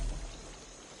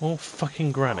 More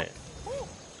fucking granite.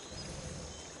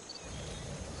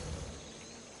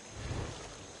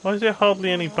 Why is there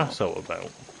hardly any basalt about?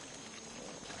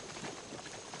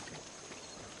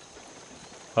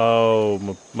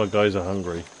 Oh, my guys are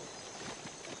hungry.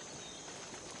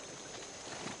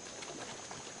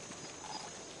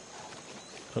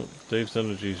 Oh, Dave's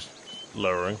energy's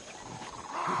lowering.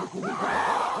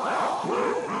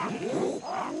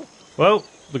 Well,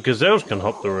 the gazelles can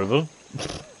hop the river.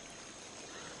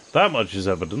 That much is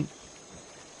evident.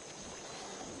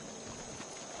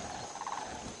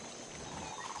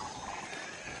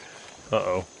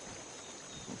 Uh-oh.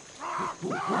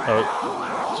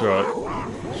 Oh, it's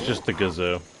right. It's just the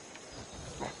gazelle.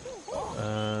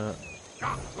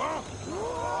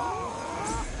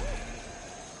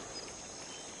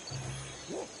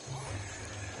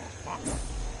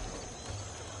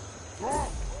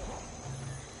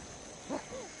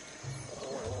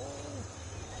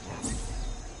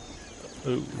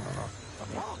 Ooh.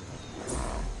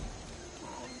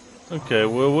 Okay,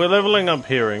 well, we're leveling up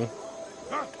hearing.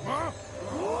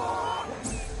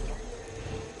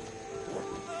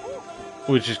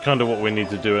 Which is kind of what we need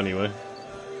to do anyway.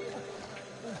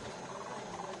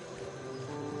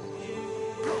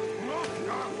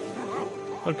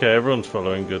 Okay, everyone's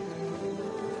following, good.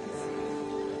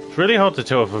 It's really hard to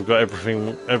tell if I've got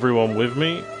everyone with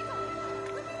me.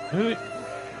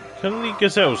 Can the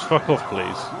gazelles fuck off,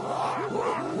 please?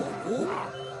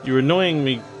 You're annoying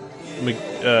me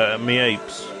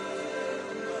apes.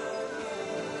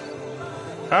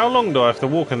 How long do I have to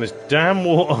walk in this damn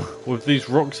water with these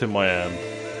rocks in my hand?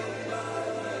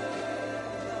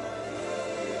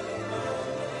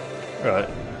 Right.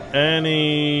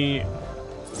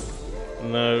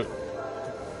 No.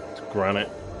 It's granite.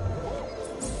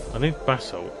 I need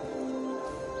basalt.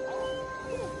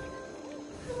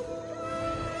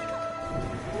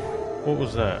 What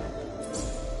was that?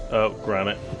 Oh,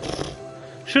 granite.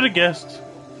 Should have guessed.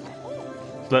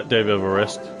 Let Dave have a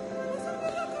rest.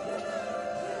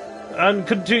 And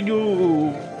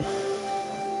continue!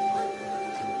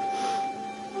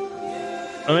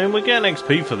 I mean, we're getting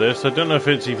XP for this. I don't know if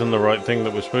it's even the right thing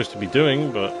that we're supposed to be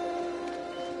doing, but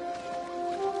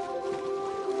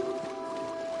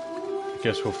I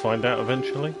guess we'll find out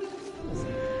eventually.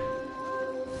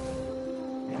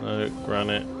 No,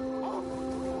 granite.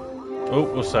 Oh,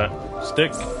 what's that?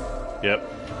 Stick? Yep.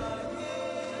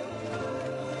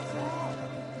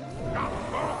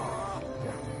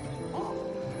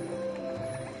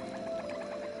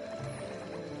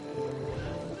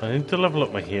 I need to level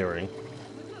up my hearing.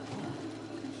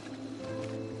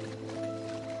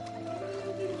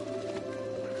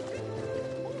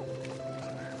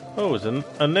 Oh, it's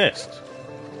a nest.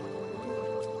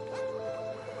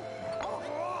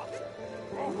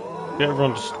 Get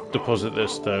everyone to deposit their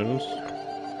stones,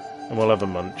 and we'll have a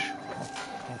munch.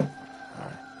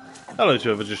 Hello to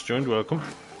whoever just joined, welcome.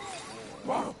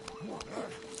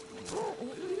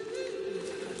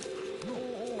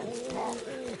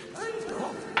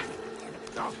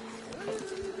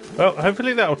 Well,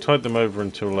 hopefully that'll tide them over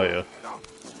until later.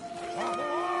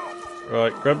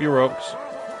 Right, grab your rocks.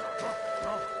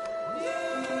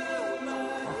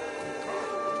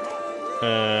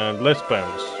 And let's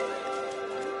bounce.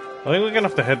 I think we're going to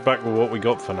have to head back with what we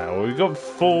got for now. We got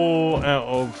 4 out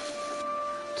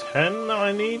of 10 that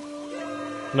I need?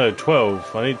 No,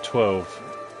 12. I need 12.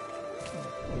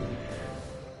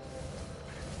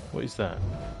 What is that?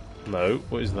 No,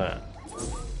 what is that?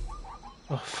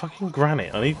 Oh, fucking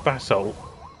granite. I need basalt.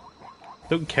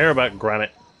 Don't care about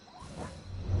granite.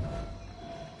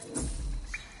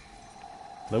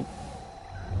 Nope.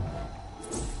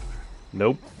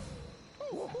 Nope.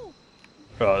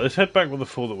 Right, let's head back with the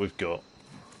 4 that we've got.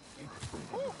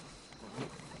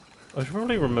 I should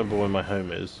probably remember where my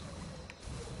home is.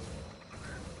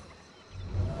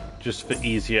 Just for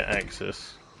easier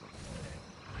access.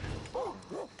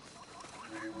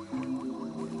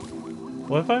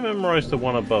 Why have I memorised the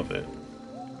one above it?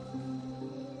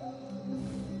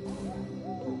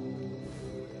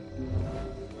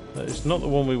 It's not the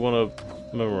one we want to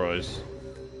memorise.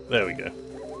 There we go.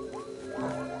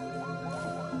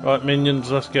 Right,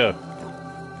 minions, let's go.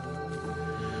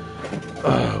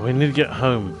 Oh, we need to get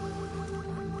home.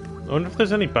 I wonder if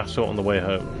there's any basalt on the way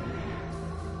home.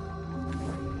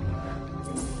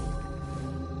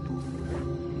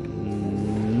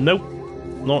 Nope,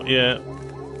 not yet.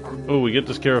 Oh, we get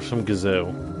to scare off some gazelle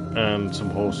and some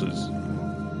horses.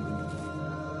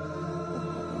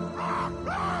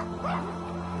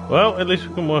 Well, at least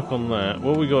we can work on that.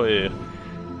 What we got here?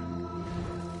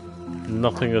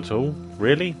 Nothing at all?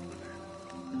 Really?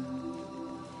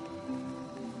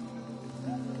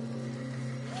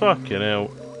 Fucking hell.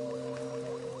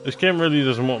 This game really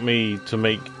doesn't want me to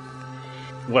make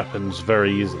weapons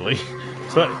very easily.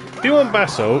 So, if you want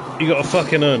basalt, you gotta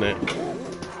fucking earn it.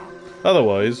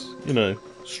 Otherwise, you know,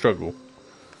 struggle.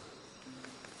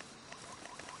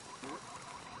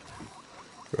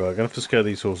 Right, I'm gonna have to scare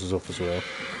these horses off as well.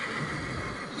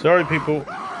 Sorry, people.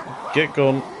 Get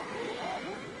gone.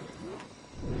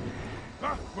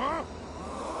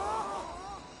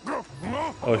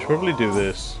 Oh, I should probably do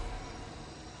this.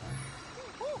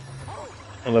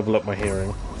 I'll level up my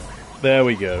hearing. There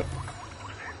we go.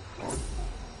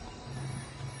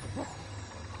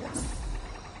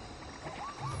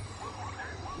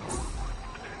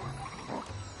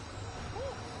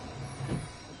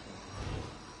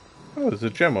 Oh, there's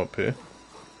a gem up here.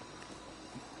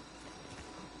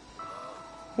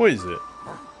 What is it?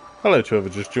 Hello to whoever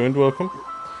just joined, welcome.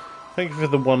 Thank you for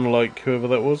the 1 like, whoever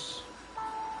that was.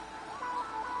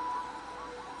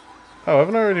 Oh,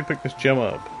 haven't I already picked this gem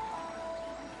up?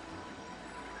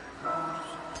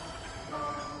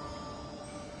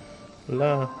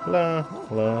 La, la,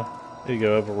 la. Here you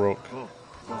go, have a rock.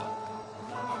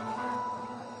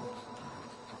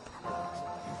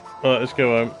 Alright, let's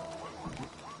go home.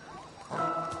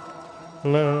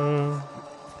 La,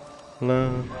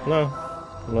 la, la,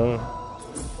 la.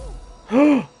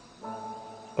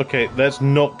 Okay, let's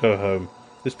not go home.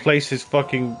 This place is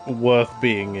fucking worth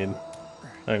being in.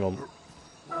 Hang on.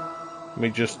 Let me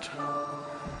just...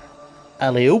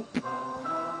 Alley-oop.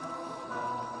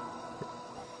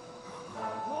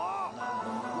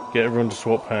 Get everyone to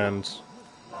swap hands.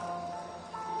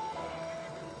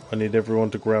 I need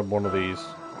everyone to grab one of these.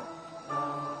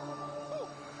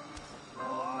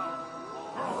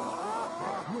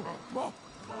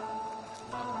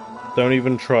 Don't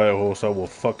even try it, horse. I will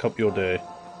fuck up your day.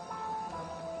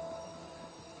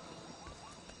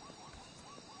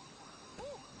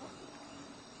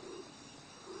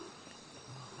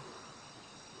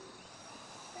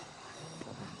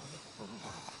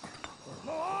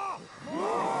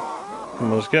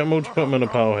 Come on, let's get them all to put them in a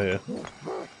pile here.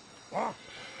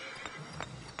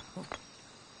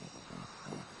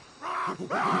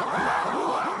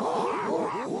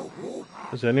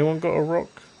 Has anyone got a rock?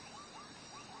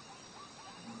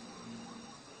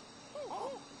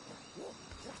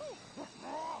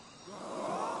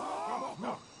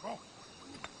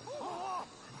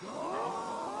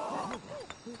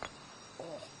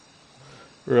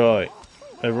 Right,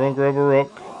 everyone grab a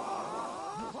rock.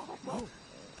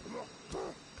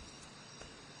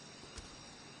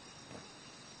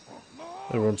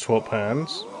 Everyone swap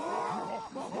hands.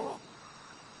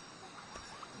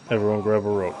 Everyone grab a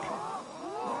rock.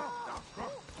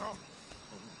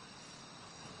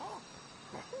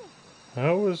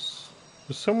 How was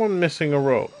someone missing a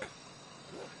rock?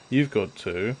 You've got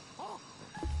 2. How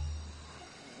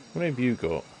many have you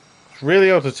got? It's really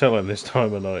hard to tell in this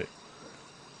time of night.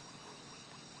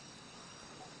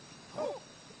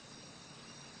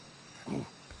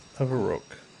 Have a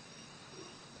rock.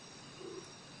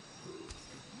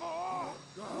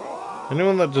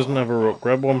 Anyone that doesn't have a rock,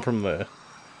 grab one from there.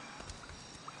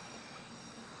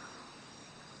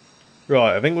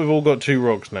 Right, I think we've all got 2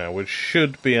 rocks now, which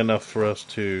should be enough for us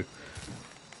to...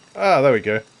 Ah, there we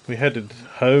go. We headed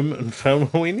home and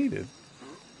found what we needed.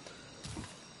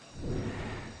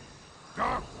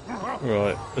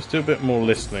 Right, let's do a bit more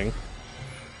listening.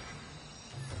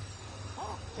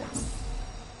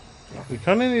 We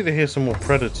kind of need to hear some more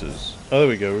predators. Oh, there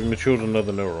we go. We matured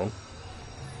another neuron.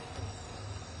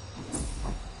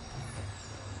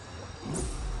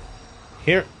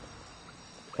 Here.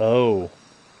 Oh.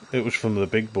 It was from the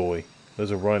big boy.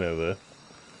 There's a rhino there.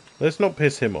 Let's not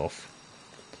piss him off.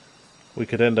 We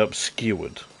could end up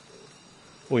skewered.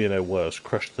 Or, you know, worse,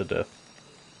 crushed to death.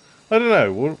 I don't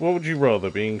know. What would you rather?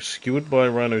 Being skewered by a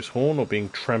rhino's horn or being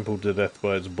trampled to death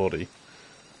by its body?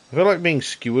 I feel like being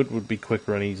skewered would be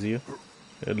quicker and easier.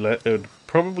 It would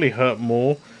probably hurt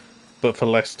more, but for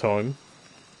less time.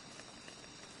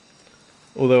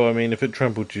 Although, I mean, if it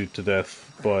trampled you to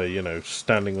death by, you know,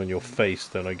 standing on your face,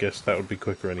 then I guess that would be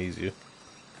quicker and easier.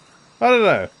 I don't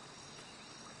know.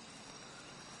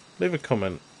 Leave a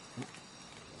comment.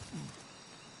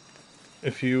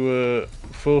 If you were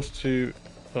forced to...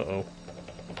 Uh-oh.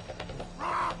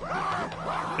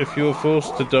 If you were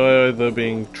forced to die either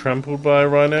being trampled by a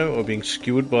rhino or being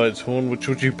skewered by its horn, which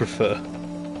would you prefer?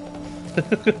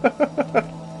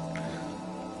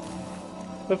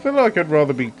 I feel like I'd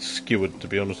rather be skewered, to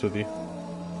be honest with you.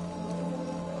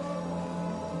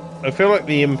 I feel like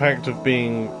the impact of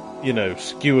being, you know,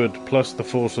 skewered plus the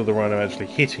force of the rhino actually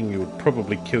hitting you would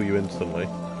probably kill you instantly.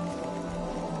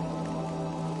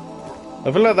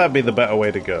 I feel like that'd be the better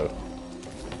way to go.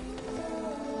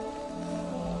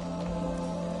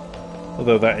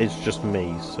 Although that is just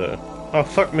me, so... Oh,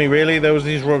 fuck me, really? There was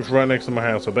these rocks right next to my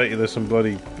house. I bet you there's some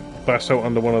bloody basalt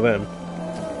under one of them.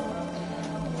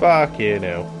 Fuck you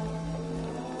now.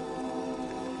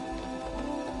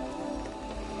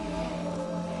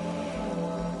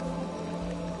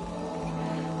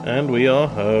 And we are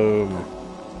home.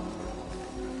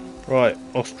 Right,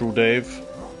 Austral Dave.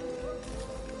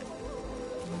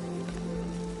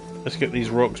 Let's get these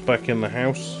rocks back in the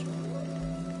house.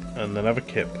 And then have a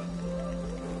kip.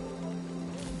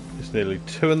 It's nearly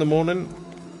 2 in the morning.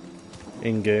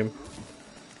 In-game.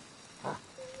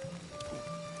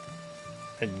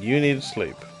 And you need to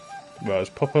sleep. Right,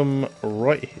 let's pop them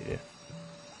right here.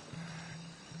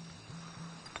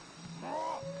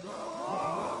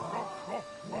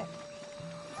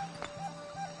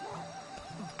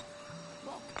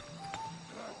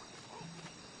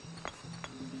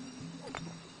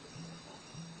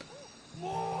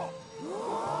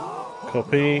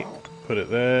 Copy, put it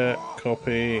there,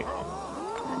 copy.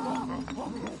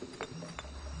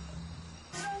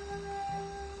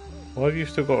 Why have you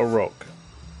still got a rock?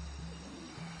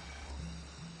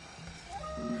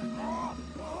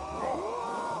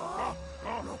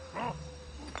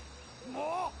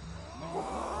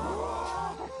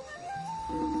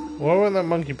 Why won't that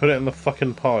monkey put it in the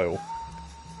fucking pile?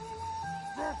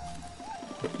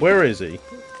 Where is he?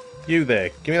 You there,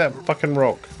 give me that fucking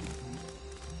rock.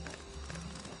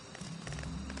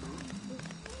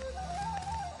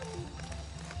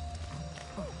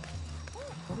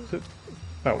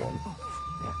 That one.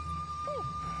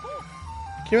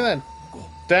 Give me that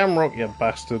damn rock, you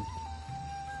bastard.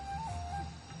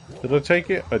 Did I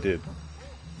take it? I did.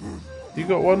 You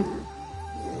got one?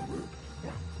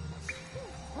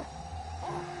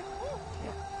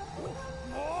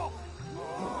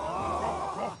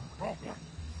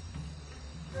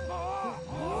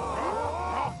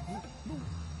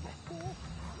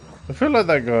 I feel like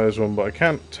that guy has one, but I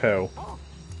can't tell.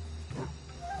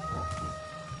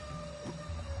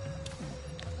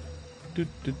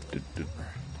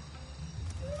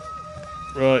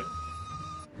 Right,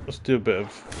 let's do a bit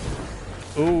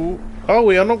of... Ooh. Oh,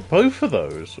 we unlocked both of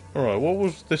those. Alright, what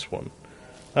was this one?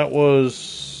 That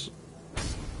was...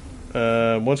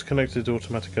 once connected,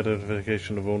 automatic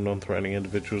identification of all non-threatening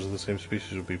individuals of the same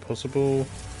species will be possible.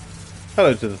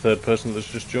 Hello to the third person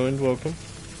that's just joined, welcome.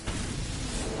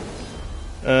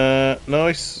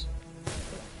 Nice.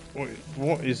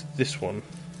 What is this one?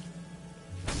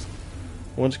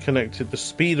 Once connected, the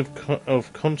speed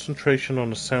of concentration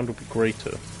on a sound will be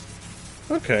greater.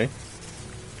 Okay.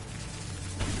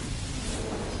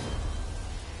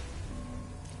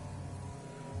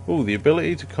 Oh, the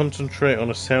ability to concentrate on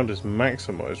a sound is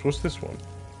maximized. What's this one?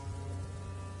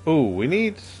 Oh, we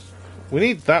need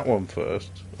that one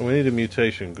first. And we need a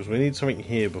mutation, because we need something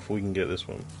here before we can get this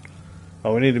one.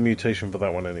 Oh, we need a mutation for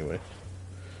that one anyway.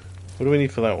 What do we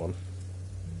need for that one?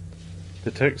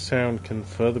 Detect sound can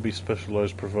further be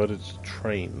specialized provided it's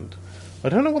trained. I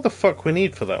don't know what the fuck we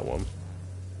need for that one.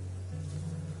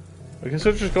 I guess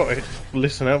I've just got to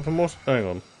listen out for more... Hang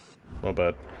on. Not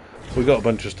bad. We got a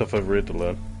bunch of stuff over here to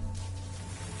learn.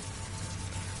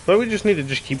 But we just need to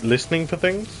just keep listening for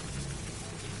things.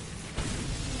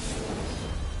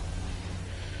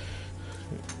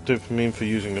 Dopamine for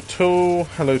using a tool.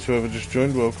 Hello to whoever just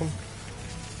joined, welcome.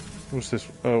 What's this?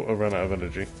 Oh, I ran out of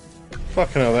energy.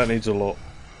 Fucking hell, that needs a lot.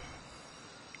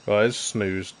 Right, it's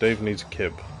snooze. Dave needs a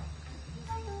kib.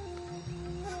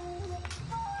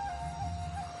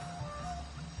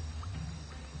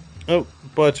 Oh,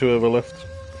 bye to whoever left.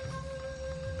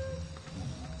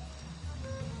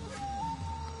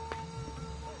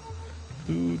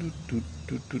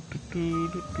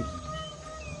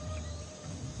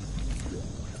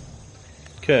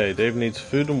 Okay, Dave needs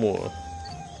food and water.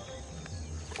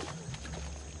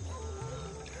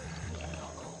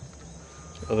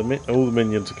 All the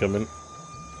minions are coming.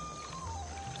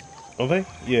 Are they?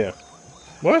 Yeah.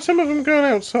 Why are some of them going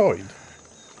outside?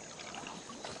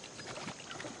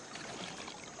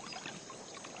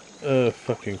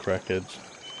 Fucking crackheads.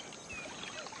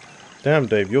 Damn,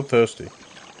 Dave, you're thirsty.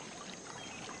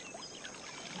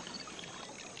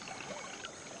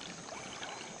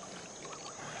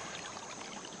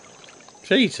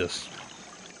 Jesus.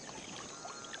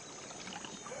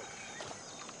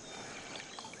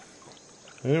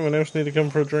 Anyone else need to come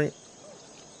for a drink?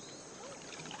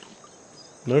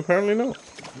 No, apparently not.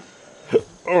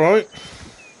 Alright.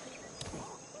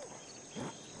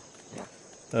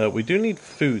 We do need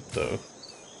food, though.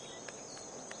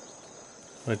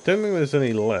 I don't think there's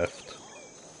any left.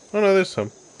 Oh no, there's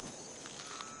some.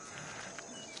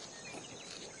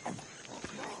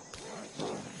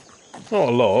 Not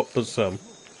a lot, but some.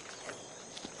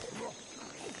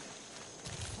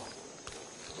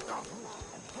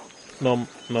 Nom,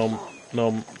 nom,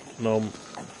 nom, nom.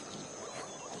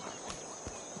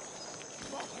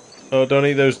 Oh, don't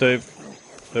eat those, Dave.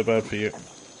 They're bad for you.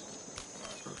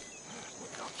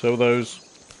 So those.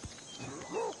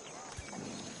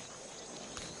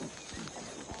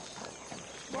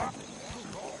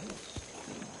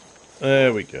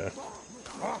 There we go.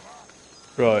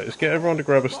 Right, let's get everyone to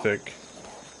grab a stick.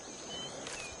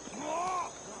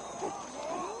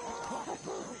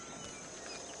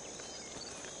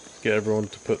 Get everyone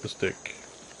to put the stick.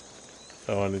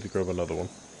 Oh, I need to grab another one.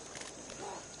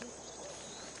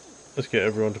 Let's get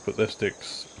everyone to put their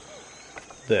sticks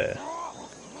there.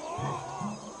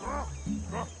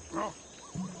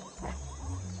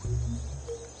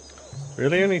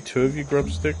 Really? Only 2 of you grab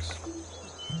sticks?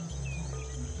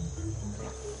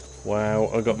 Wow,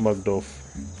 I got mugged off.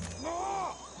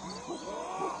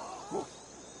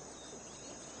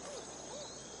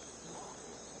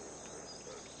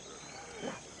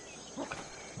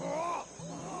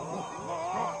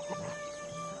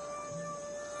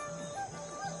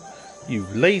 You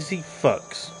lazy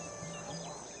fucks.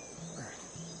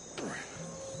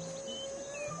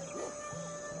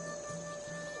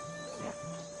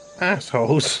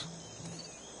 Assholes.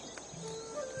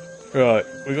 Right,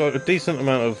 we got a decent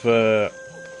amount of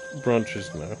branches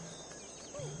now.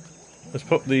 Let's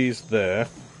pop these there.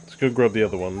 Let's go grab the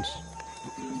other ones.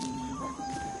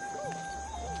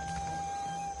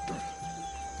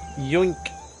 Yoink.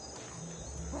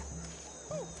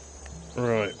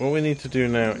 Right, what we need to do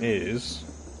now is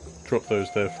drop those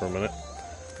there for a minute.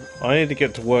 I need to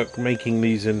get to work making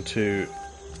these into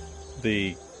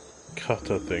the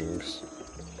cutter things.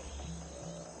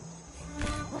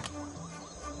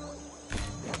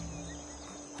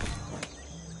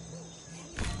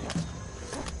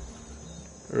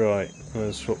 Right,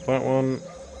 let's swap that one.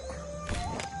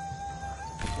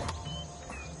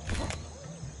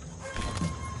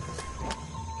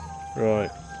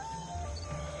 Right.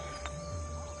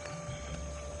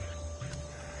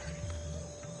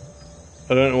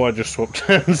 I don't know why I just swapped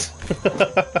hands.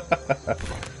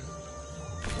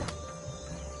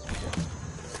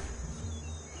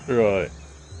 Right.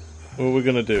 What we're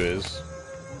gonna do is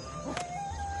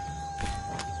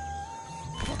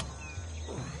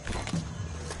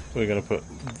we're gonna put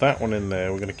that one in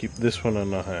there, we're gonna keep this one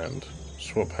in our hand.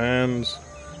 Swap hands.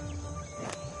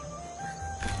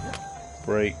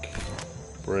 Break.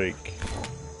 Break.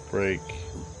 Break.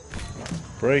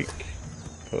 Break.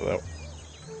 Put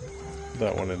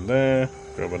that one in there.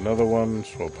 Grab another one,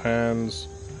 swap hands.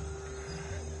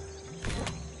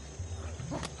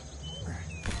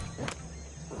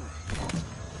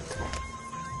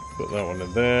 Put that one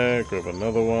in there, grab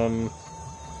another one.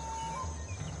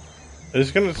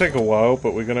 It's going to take a while,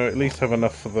 but we're going to at least have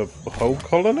enough for the whole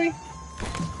colony?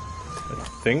 I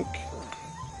think.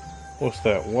 What's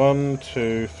that? 1,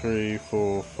 2, 3,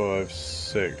 4, 5,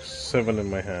 6, 7 in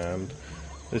my hand.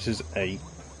 This is 8.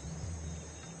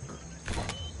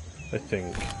 I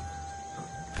think.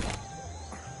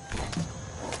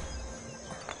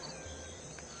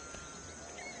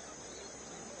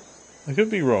 I could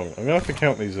be wrong. I'm going to have to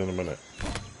count these in a minute.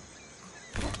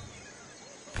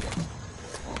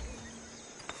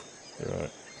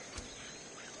 Right.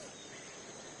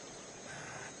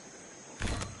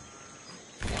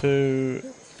 Two,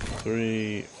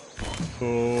 3,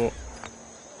 4.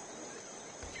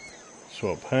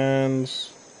 Swap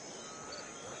hands.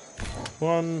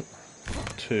 1,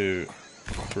 2,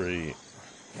 3,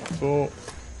 4.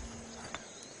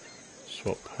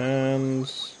 Swap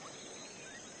hands.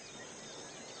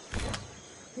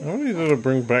 How many did I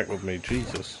bring back with me?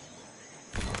 Jesus.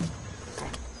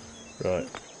 Right.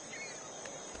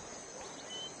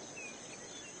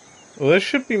 Well, there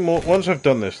should be more. Once I've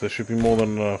done this, there should be more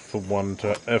than enough for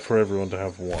for everyone to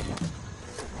have one.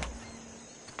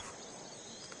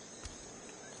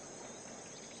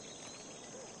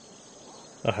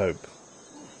 I hope.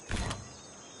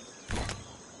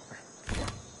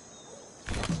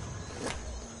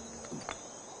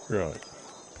 Right.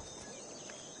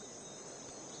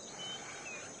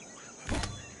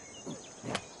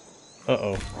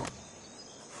 Uh-oh.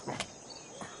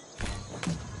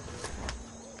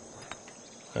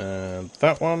 And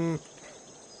that one.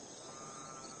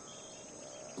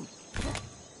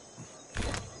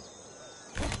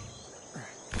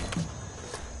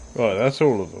 Right, that's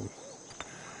all of them.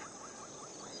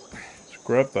 Let's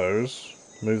grab those,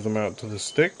 move them out to the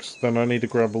sticks, then I need to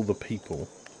grab all the people.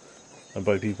 And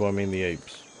by people I mean the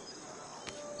apes.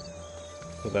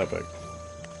 Put that back.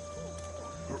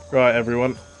 Right,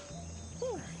 everyone.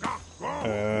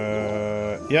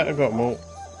 Yeah, I've got them all.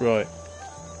 Right.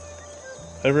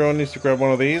 Everyone needs to grab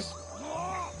one of these.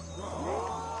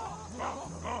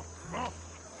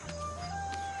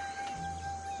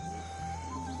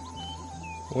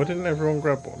 Why didn't everyone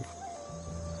grab one?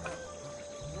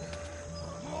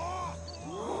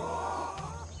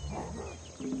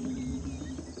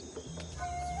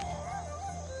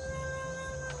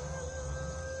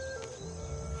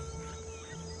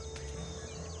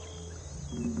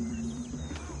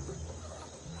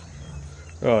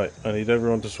 Right, I need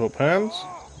everyone to swap hands.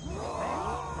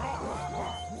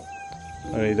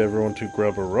 I need everyone to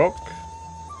grab a rock.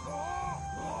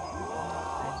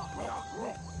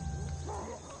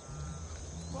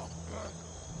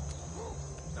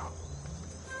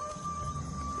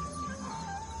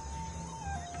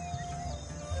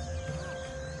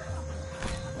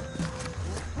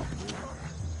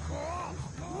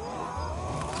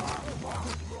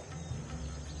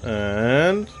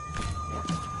 And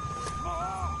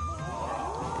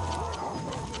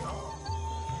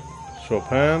swap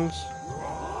hands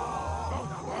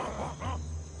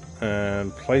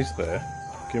and place there.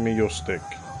 Give me your stick.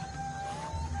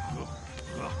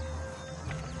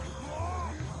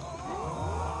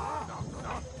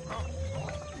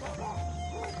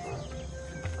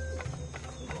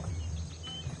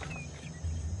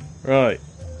 Right,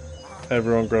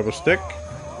 everyone grab a stick.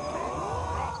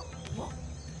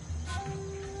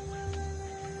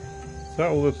 Is that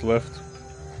all that's left?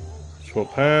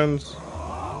 Swap hands.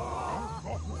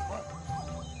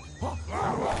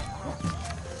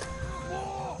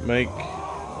 Make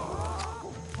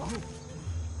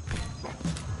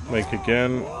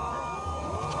again.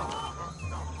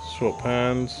 Swap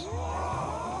hands.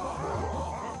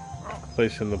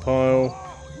 Place in the pile.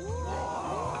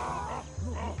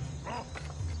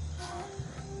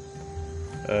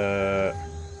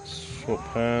 Swap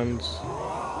hands.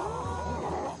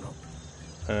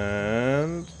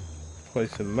 And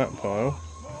place in that pile.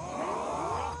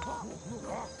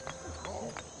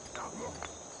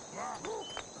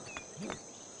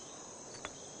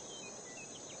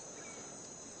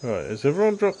 Right, has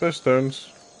everyone dropped their stones?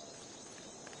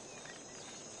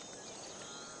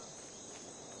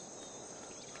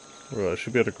 Right, I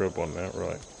should be able to grab one now,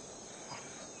 right.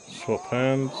 Swap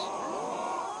hands.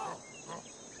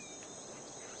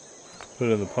 Put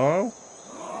it in the pile.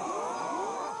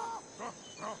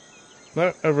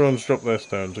 No, everyone's dropped their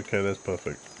stones. Okay, that's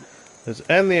perfect. Let's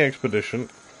end the expedition.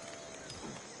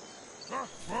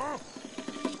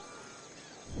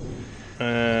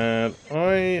 And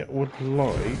I would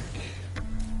like...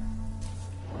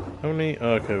 How many?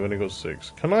 Oh, okay, we've only got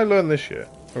 6. Can I learn this yet?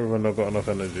 Or have I not got enough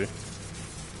energy?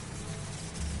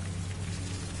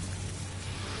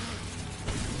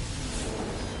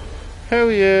 Hell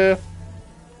yeah!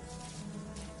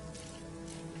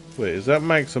 Wait, is that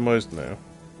maximized now?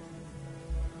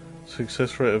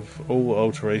 Success rate of all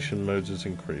alteration modes is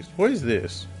increased. What is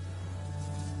this?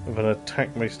 If an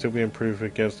attack may still be improved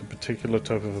against a particular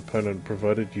type of opponent,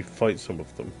 provided you fight some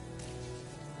of them.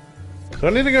 So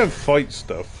I need to go and fight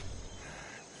stuff.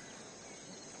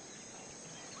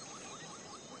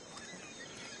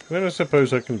 Then I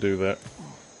suppose I can do that.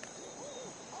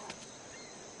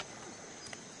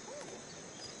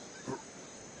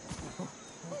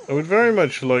 I would very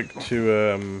much like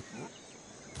to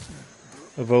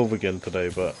evolve again today,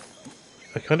 but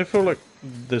I kind of feel like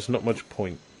there's not much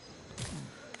point.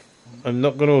 I'm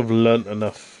not going to have learnt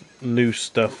enough new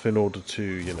stuff in order to,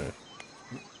 you know,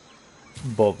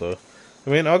 bother. I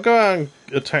mean, I'll go out and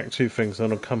attack 2 things,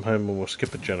 then I'll come home and we'll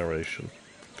skip a generation.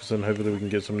 Because then hopefully we can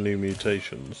get some new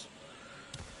mutations.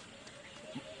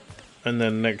 And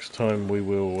then next time we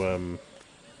will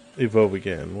evolve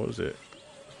again. What is it?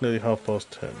 It's nearly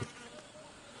 10:30.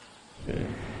 Okay.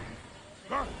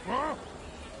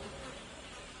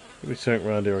 Give me something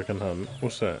around here I can hunt.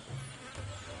 What's that?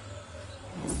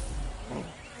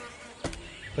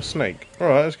 A snake.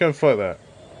 Alright, let's go and fight that.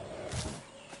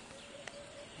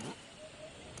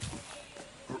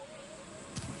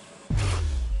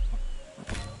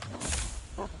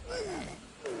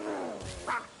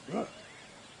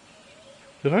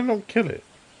 Did I not kill it?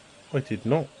 I did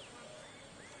not.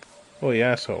 Oh, you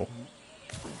asshole.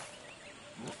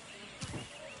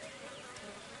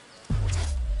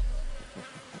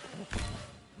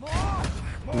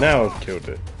 Now I've killed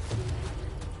it.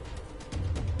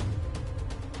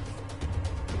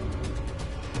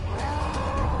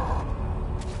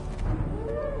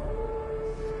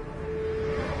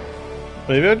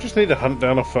 Maybe I just need to hunt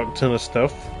down a fuck ton of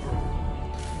stuff.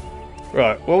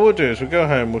 Right, what we'll do is we'll go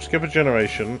home, we'll skip a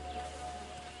generation.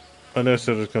 I know I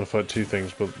said I was going to fight 2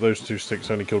 things, but those 2 sticks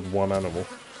only killed 1 animal.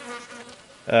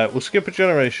 We'll skip a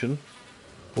generation.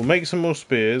 We'll make some more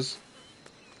spears.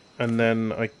 And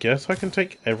then I guess I can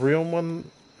take everyone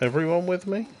with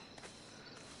me.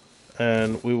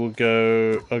 And we will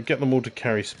go... I'll get them all to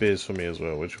carry spears for me as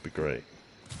well, which would be great.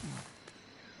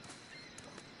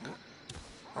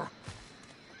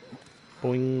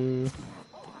 Boing.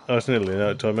 Oh, it's nearly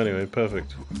night time anyway,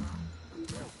 perfect.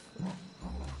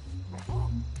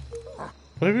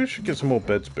 Maybe we should get some more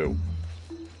beds built.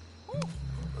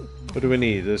 What do we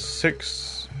need? There's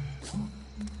 6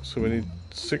 So we need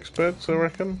 6 beds, I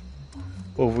reckon.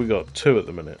 Or have we got 2 at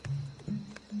the minute?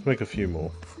 Let's make a few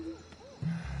more.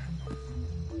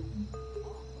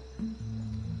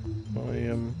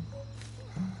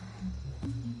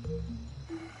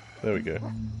 There we go.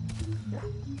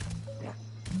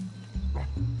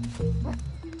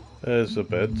 There's a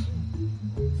bed.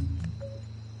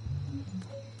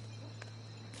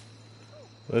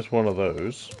 There's one of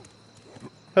those.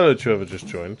 Hello to whoever just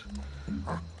joined.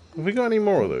 Have we got any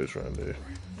more of those around here?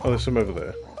 Oh, there's some over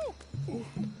there.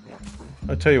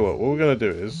 I tell you what we're going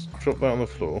to do is drop that on the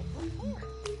floor.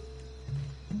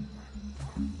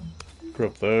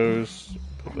 Grab those,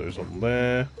 put those on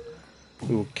there.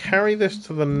 We will carry this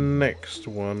to the next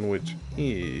one, which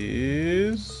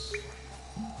is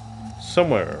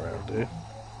somewhere around here.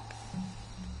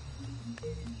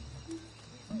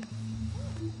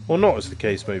 Or not, as the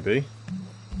case may be.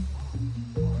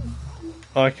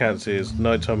 I can't see, it's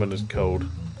nighttime and it's cold.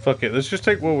 Fuck it, let's just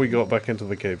take what we got back into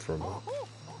the cave for a minute.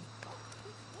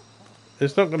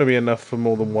 It's not going to be enough for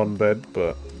more than one bed,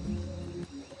 but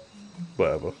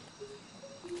whatever.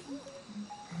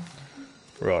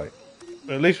 Right.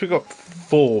 At least we got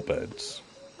 4 beds.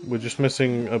 We're just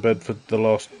missing a bed for the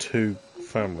last 2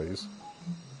 families.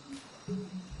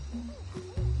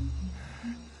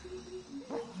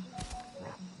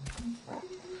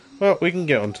 Well, we can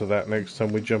get onto that next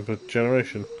time we jump a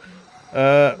generation.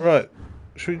 Right.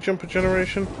 Should we jump a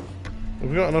generation? Have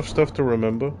we got enough stuff to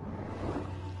remember?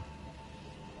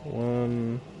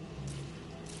 1...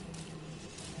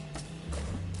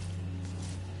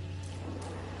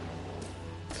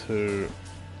 2,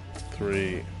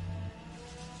 3.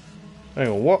 Hang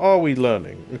on, what are we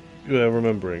learning?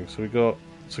 Remembering. So we got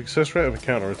success rate of a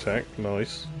counterattack,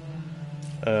 nice.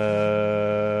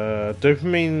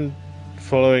 Dopamine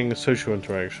following a social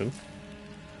interaction.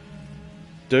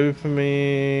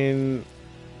 Dopamine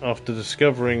after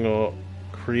discovering or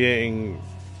creating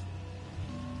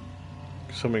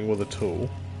something with a tool.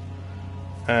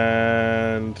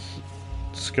 And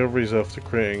discoveries after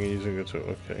creating and using a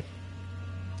tool. Okay.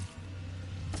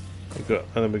 And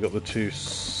then we got the 2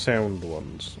 sound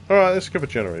ones. Alright, let's skip a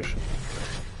generation.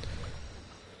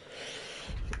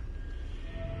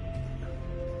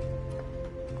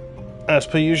 As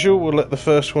per usual, we'll let the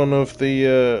first one of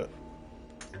the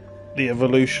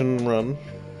evolution run.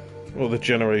 Or the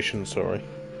generation, sorry.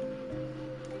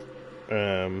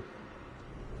 Well,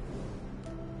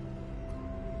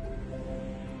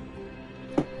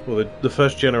 the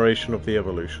first generation of the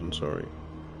evolution, sorry.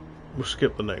 We'll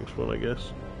skip the next one, I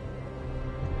guess.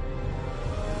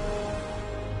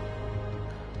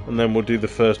 And then we'll do the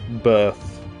first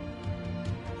birth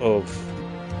of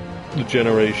the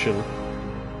generation.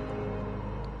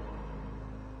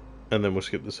 And then we'll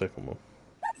skip the second one.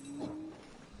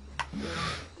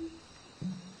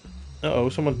 Uh-oh,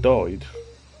 someone died.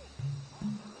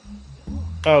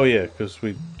 Oh yeah, because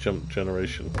we jumped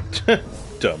generation.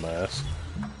 Dumbass.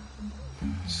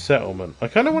 Settlement. I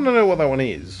kind of want to know what that one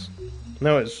is.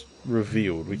 Now it's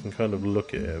revealed, we can kind of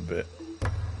look at it a bit.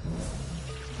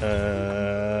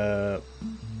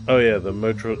 Oh yeah, the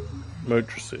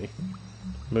Motricity.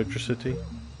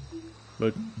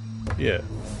 Yeah.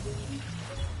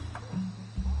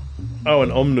 Oh,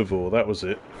 an omnivore, that was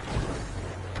it.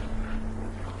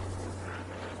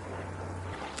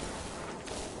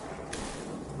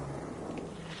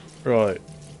 Right.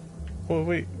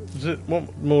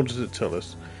 What more does it tell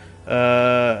us?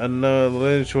 And the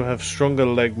lineage will have stronger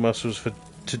leg muscles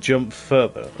to jump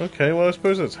further. Okay, well I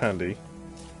suppose that's handy.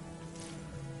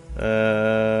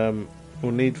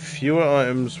 We'll need fewer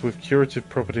items with curative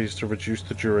properties to reduce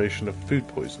the duration of food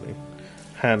poisoning.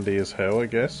 Handy as hell, I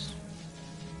guess.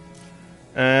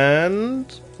 And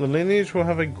the lineage will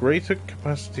have a greater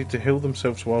capacity to heal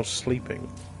themselves while sleeping.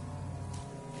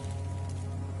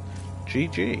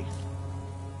 GG.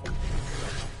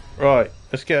 Right,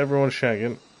 let's get everyone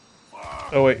shagging.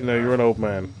 Oh wait, no, you're an old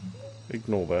man.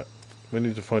 Ignore that. We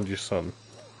need to find your son.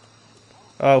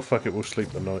 Oh fuck it, we'll sleep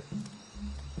the night.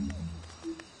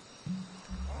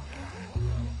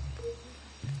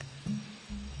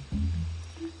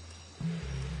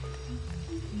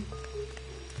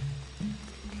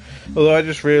 Although I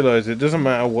just realised it doesn't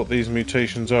matter what these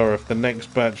mutations are if the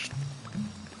next batch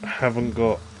haven't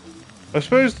got... I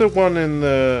suppose the one in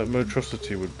the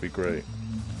Motricity would be great.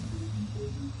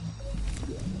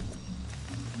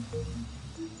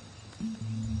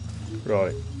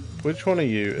 Right. Which one of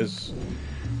you is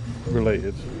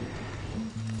related?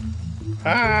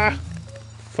 Ah!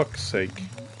 Fuck's sake.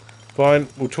 Fine,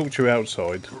 we'll talk to you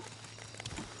outside.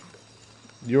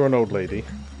 You're an old lady.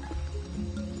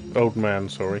 Old man,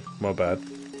 sorry. My bad.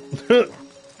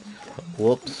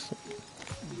 Whoops.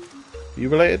 You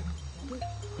related?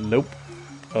 Nope.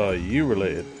 Are you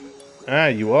related? Ah,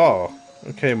 you are.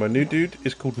 Okay, my new dude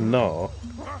is called Nar.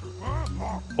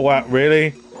 Wow,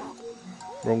 really?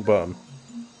 Wrong button.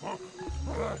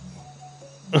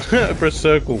 I pressed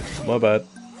circle. My bad.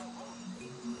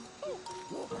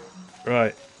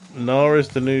 Right. Nar is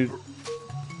the new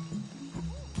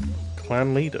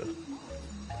clan leader.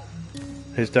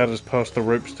 His dad has passed the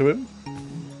ropes to him.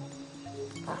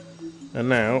 And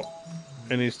now,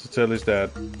 he needs to tell his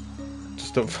dad to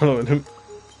stop following him.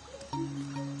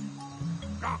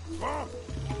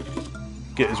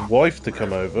 Get his wife to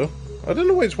come over. I don't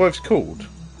know what his wife's called.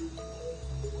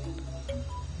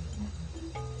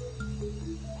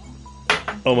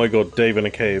 Oh my god, Dave in a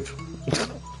cave.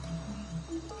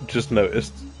 Just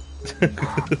noticed.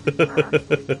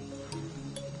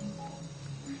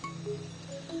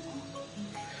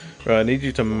 Right, I need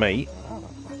you to mate.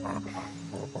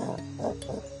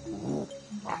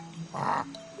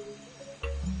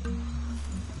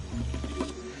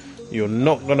 You're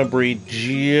not going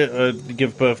to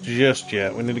give birth just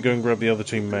yet. We need to go and grab the other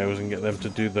two males and get them to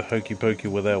do the hokey pokey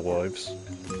with their wives.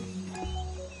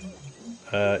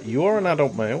 You are an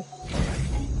adult male.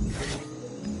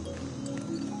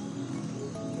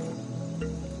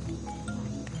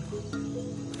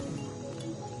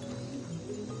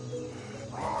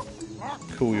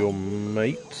 Call your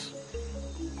mate.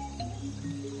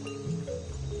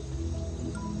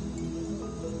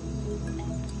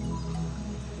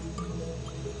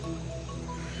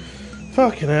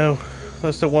 Fucking hell.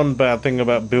 That's the one bad thing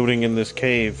about building in this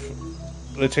cave.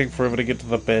 They take forever to get to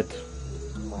the bed.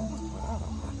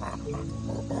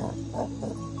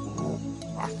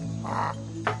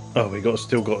 Oh,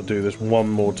 still got to do this one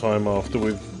more time after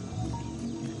we've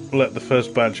let the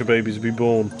first batch of babies be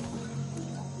born.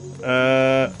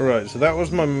 Right, so that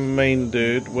was my main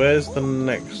dude. Where's the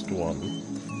next one?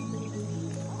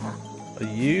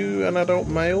 Are you an adult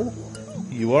male?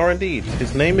 You are indeed.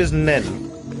 His name is Nen.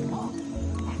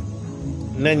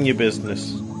 Nen your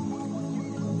business.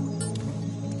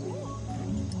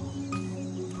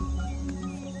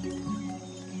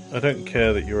 I don't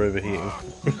care that you're overheating.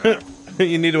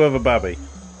 You need to have a babby.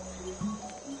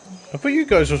 I thought you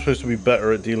guys were supposed to be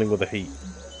better at dealing with the heat.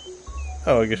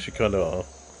 Oh, I guess you kind of are.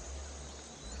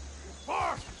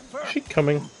 Is she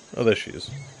coming? Oh, there she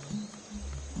is.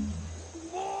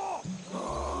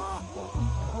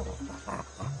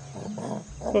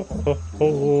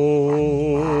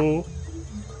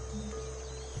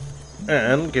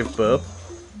 And give birth.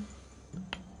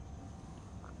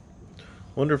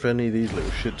 Wonder if any of these little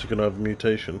shits are gonna have a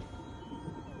mutation.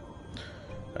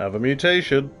 Have a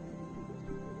mutation.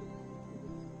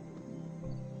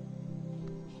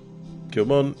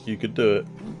 Come on, you can do it.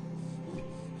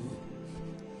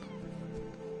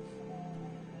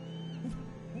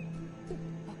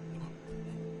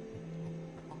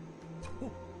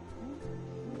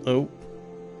 Oh,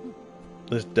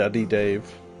 there's Daddy Dave.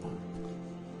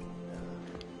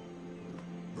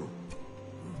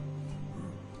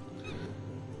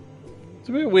 It's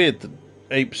a bit weird that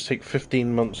apes take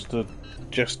 15 months to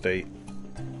gestate,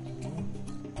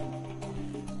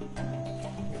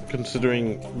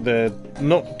 considering they're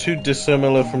not too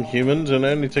dissimilar from humans, and it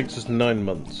only takes us 9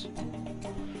 months.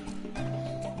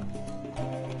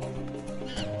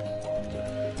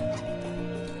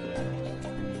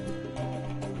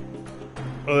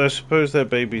 Well, I suppose their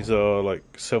babies are like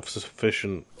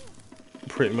self-sufficient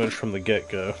pretty much from the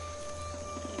get-go.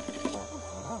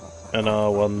 And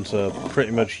our ones are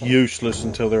pretty much useless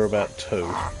until they're about 2.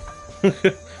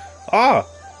 Ah!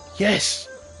 Yes!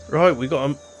 Right, we got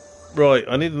them. Right,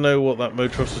 I need to know what that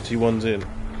Motrocity one's in.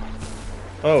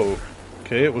 Oh,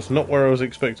 okay, it was not where I was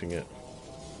expecting it.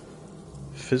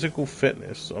 Physical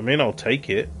fitness. I mean, I'll take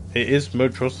it. It is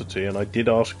Motrocity, and I did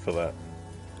ask for that.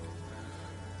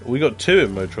 We got 2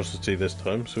 in Motrocity this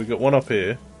time, so we got one up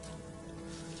here,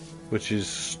 which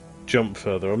is jump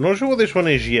further. I'm not sure what this one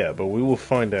is yet, but we will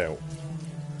find out.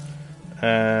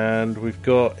 And we've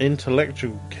got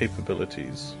intellectual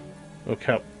capabilities, or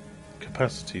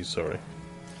capacities, sorry.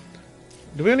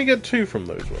 Did we only get 2 from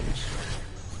those ones?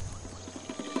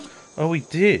 Oh, we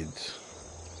did.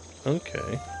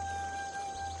 Okay.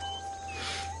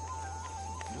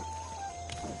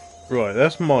 Right,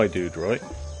 that's my dude, right?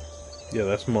 Yeah,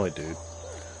 that's my dude.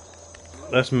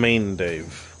 That's main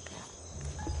Dave.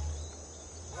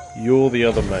 You're the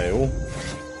other male.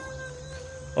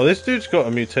 Oh, this dude's got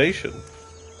a mutation.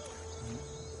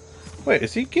 Wait,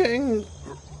 is he getting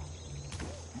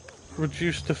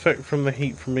reduced effect from the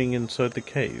heat from being inside the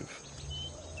cave?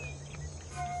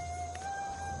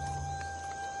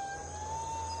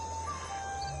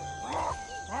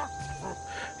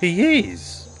 He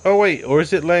is! Oh wait, or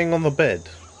is it laying on the bed?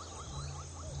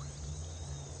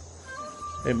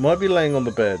 It might be laying on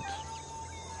the bed.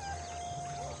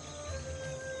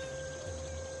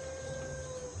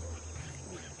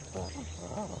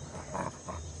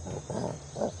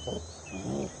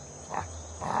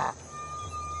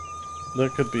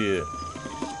 That could be it.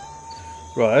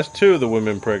 Right, that's 2 of the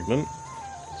women pregnant.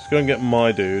 Let's go and get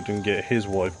my dude and get his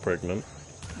wife pregnant.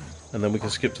 And then we can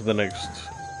skip to the next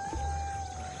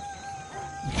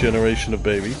generation of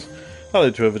babies. Hello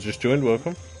to whoever just joined,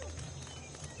 welcome.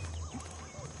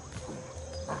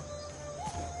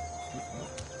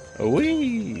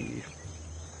 Wee!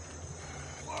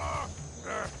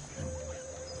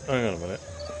 Hang on a minute.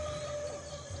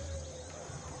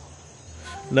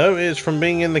 No, it's from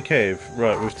being in the cave.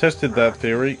 Right, we've tested that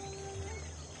theory.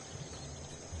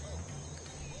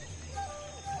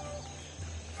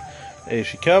 Here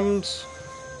she comes.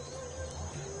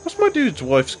 What's my dude's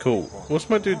wife's called? What's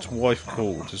my dude's wife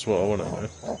called is what I want to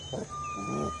know.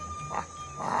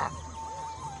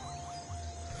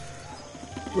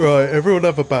 Right, everyone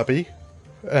have a babby.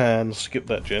 And skip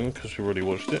that gen, because we already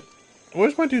watched it.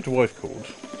 What's my dude's wife called?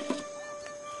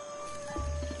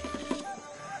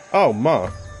 Oh, Ma.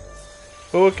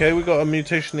 Oh, okay, we got a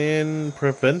mutation in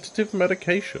preventative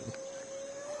medication.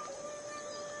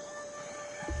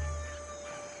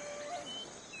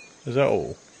 Is that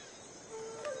all?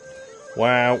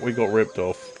 Wow, we got ripped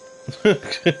off.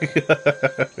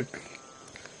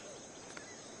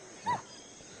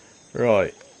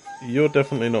 Right, you're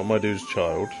definitely not my dude's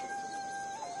child.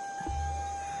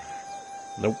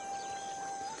 Nope.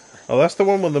 Oh, that's the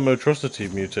one with the motricity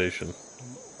mutation.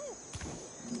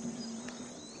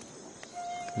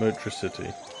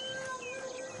 Motricity.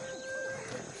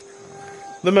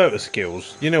 The motor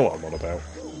skills. You know what I'm on about.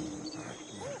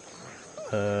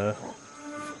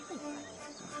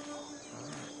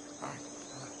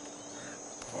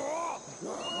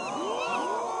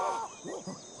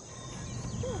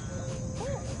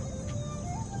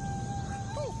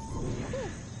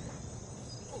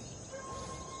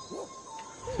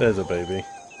 There's a baby.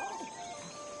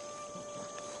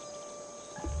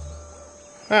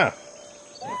 Ah!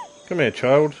 Come here,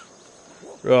 child.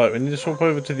 Right, we need to swap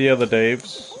over to the other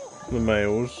Daves. The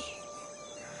males.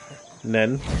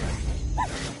 Nen.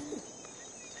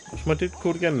 What's my dude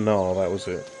called again? No, that was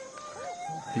it.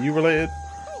 Are you related?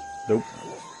 Nope.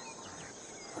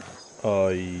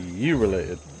 Are you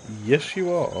related? Yes,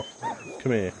 you are.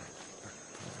 Come here.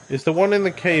 Is the one in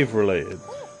the cave related?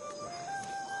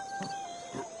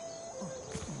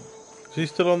 Is he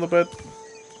still on the bed?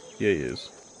 Yeah, he is.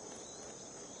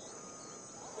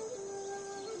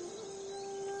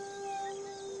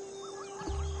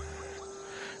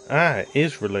 Ah, it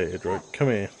is related, right? Come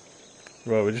here.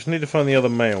 Right, we just need to find the other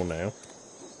male now.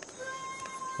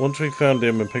 Once we found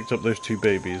him and picked up those 2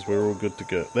 babies, we're all good to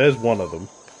go. There's one of them.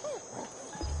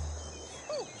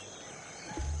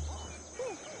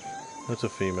 That's a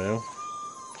female.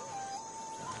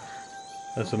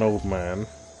 That's an old man.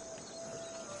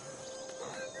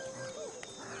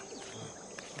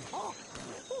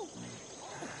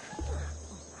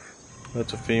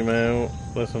 That's a female.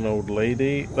 That's an old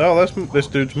lady. Oh, that's this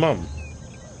dude's mum.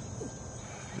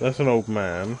 That's an old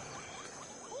man.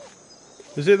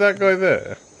 Is it that guy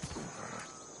there?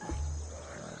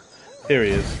 Here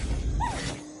he is.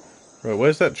 Right,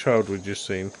 where's that child we just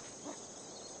seen?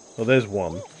 Oh, there's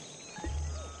one.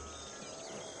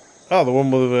 Oh, the one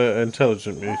with the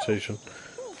intelligent mutation.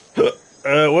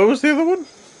 Where was the other one?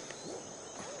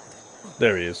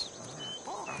 There he is.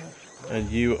 And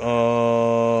you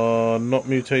are not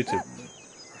mutated.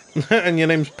 And your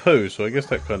name's Poe, so I guess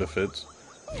that kind of fits.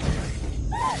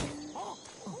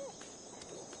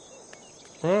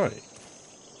 Right.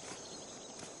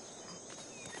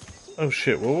 Oh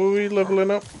shit, what were we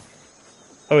leveling up?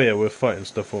 Oh yeah, we're fighting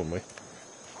stuff, weren't we?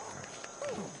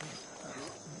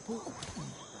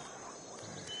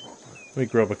 Let me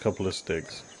grab a couple of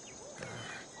sticks.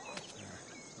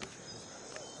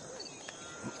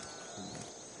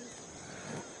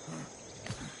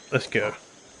 Let's go.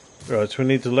 Right, so we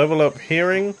need to level up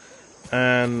hearing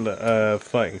and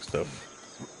fighting stuff.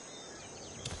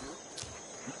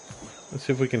 Let's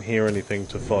see if we can hear anything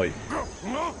to fight.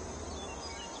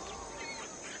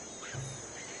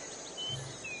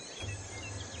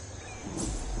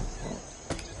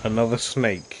 Another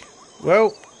snake.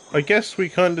 Well, I guess we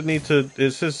kind of need to...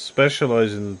 It says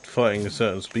specialise in fighting a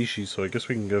certain species, so I guess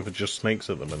we can go for just snakes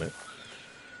at the minute.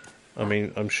 I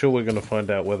mean, I'm sure we're going to find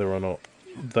out whether or not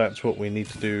that's what we need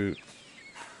to do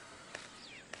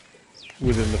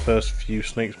within the first few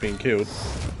snakes being killed.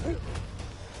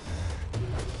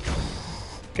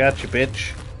 Gotcha,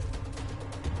 bitch.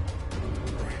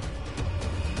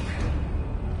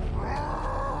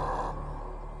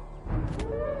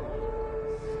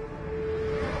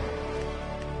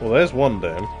 Well, there's one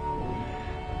down.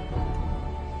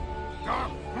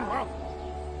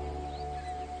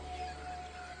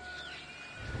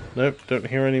 Nope, don't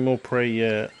hear any more prey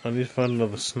yet. I need to find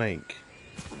another snake.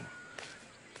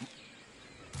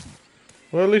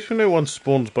 Well, at least we know one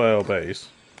spawns by our base.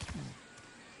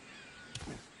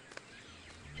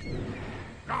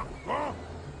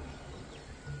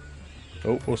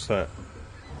 Oh, what's that?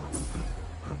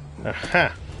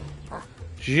 Aha!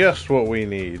 Just what we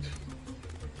need.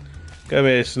 Come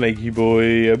here, snaky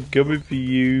boy. I'm coming for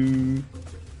you.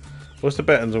 What's the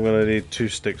buttons? I'm going to need 2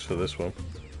 sticks for this one.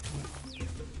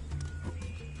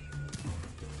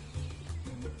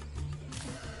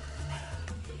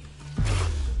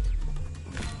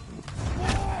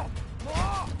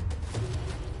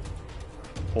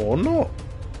 Or not.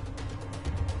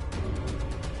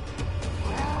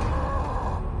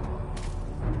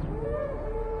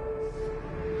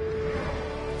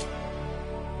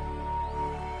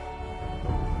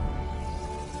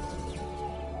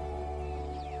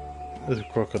 There's a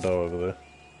crocodile over there.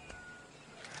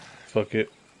 Fuck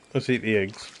it. Let's eat the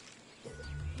eggs.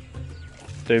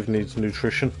 Dave needs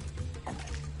nutrition.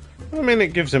 I mean,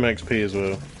 it gives him XP as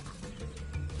well.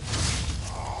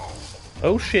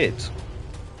 Oh shit.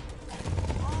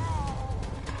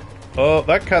 Oh,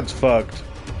 that cat's fucked.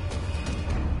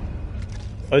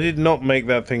 I did not make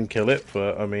that thing kill it,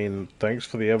 but I mean, thanks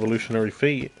for the evolutionary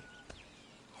feat.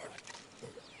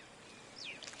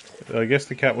 I guess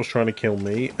the cat was trying to kill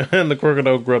me, and the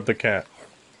crocodile grabbed the cat.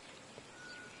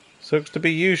 Sucks to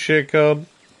be you, shitcard.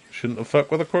 Shouldn't have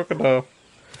fucked with a crocodile.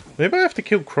 Maybe I have to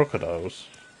kill crocodiles.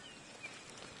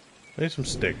 I need some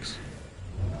sticks.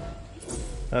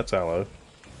 That's aloe.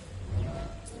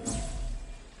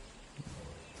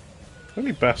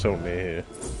 Any basalt near here?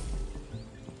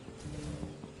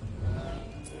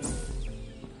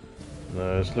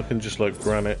 No, it's looking just like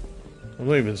granite. I'm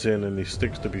not even seeing any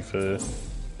sticks, to be fair.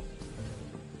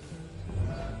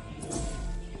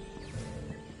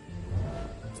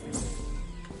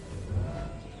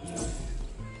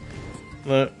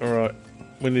 No, alright.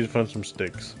 We need to find some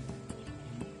sticks.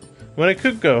 Well, I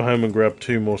could go home and grab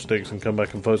 2 more sticks and come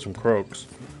back and find some crocs.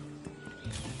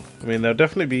 I mean, they'll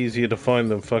definitely be easier to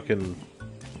find than fucking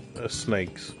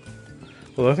snakes.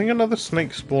 Well, I think another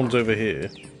snake spawns over here.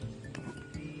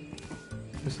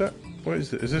 Is that... what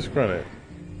is it? Is this granite?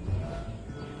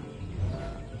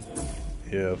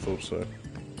 Yeah, I thought so.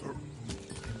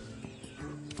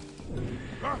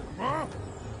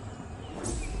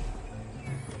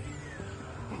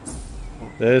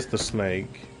 There's the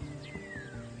snake.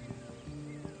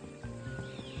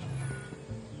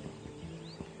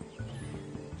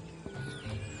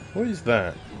 What is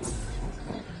that?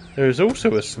 There is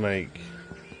also a snake.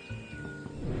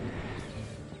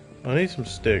 I need some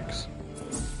sticks.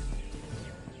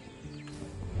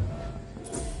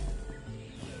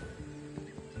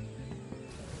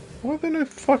 Why are there no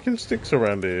fucking sticks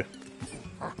around here?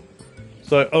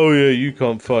 It's like, oh yeah, you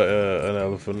can't fight an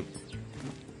elephant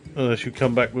unless you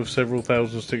come back with several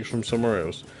thousand sticks from somewhere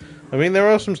else. I mean, there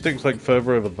are some sticks like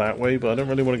further over that way, but I don't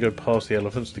really want to go past the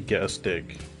elephants to get a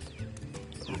stick.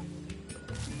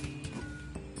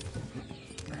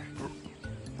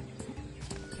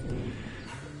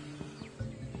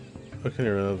 I can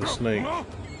hear another snake.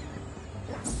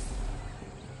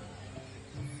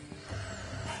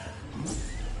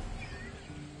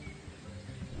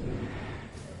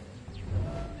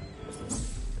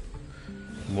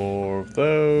 More of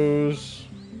those.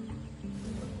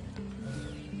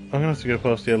 I'm gonna have to go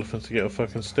past the elephants to get a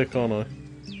fucking stick, aren't I?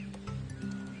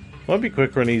 Might be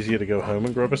quicker and easier to go home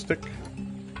and grab a stick.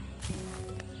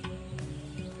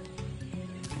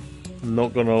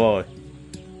 Not gonna lie.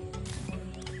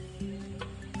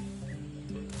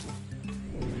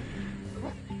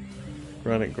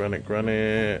 Granite, granite,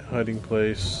 granite. Hiding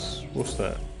place. What's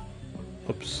that?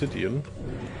 Obsidian.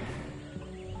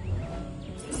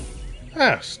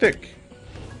 Ah, stick.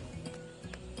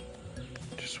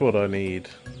 Just what I need.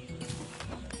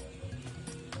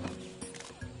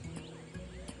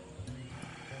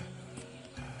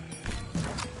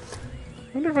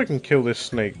 I wonder if I can kill this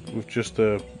snake with just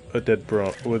a dead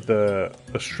branch, with a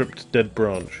stripped dead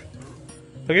branch.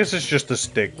 I guess it's just a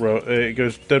stick, right? It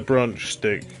goes dead branch,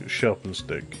 stick, sharpened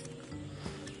stick.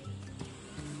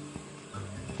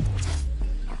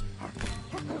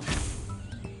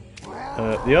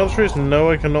 The answer is no,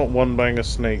 I cannot one-bang a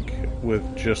snake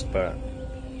with just that.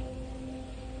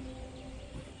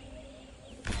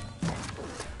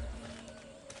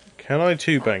 Can I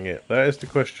two-bang it? That is the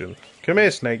question. Come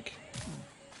here, snake.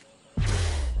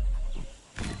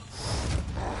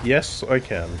 Yes, I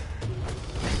can.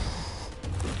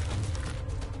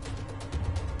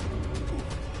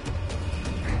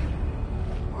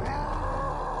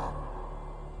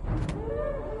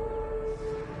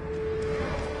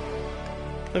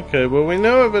 Okay, well we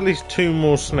know of at least 2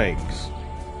 more snakes.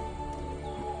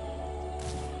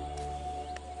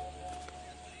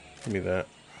 Give me that.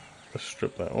 Let's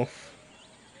strip that off.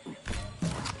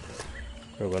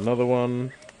 Grab another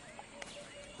one.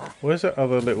 Where's that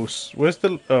other little... Where's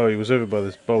the... Oh, he was over by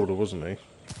this boulder, wasn't he?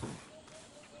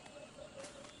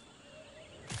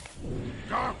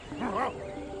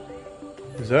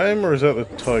 Is that him or is that the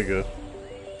tiger?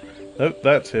 Nope,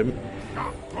 that's him.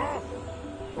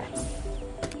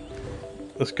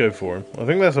 Let's go for him. I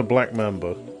think that's a black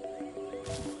mamba.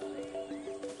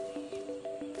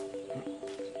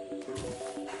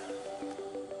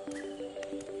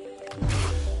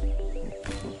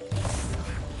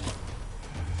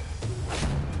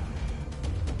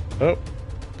 Oh,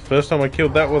 first time I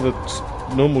killed that with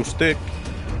a normal stick.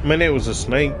 I mean, it was a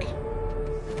snake.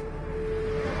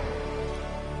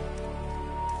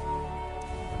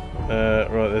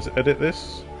 Right, let's edit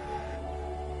this.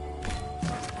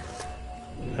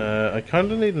 I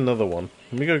kind of need another one.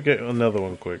 Let me go get another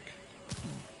one quick.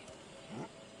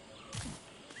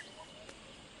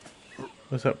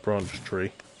 Where's that branch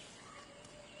tree?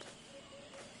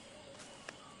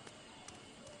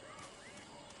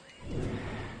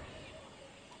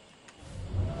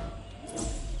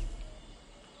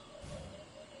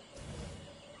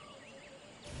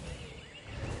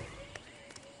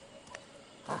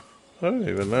 I don't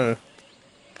even know.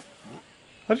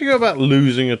 How do you go about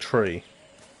losing a tree?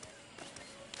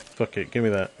 Fuck it, give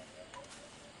me that.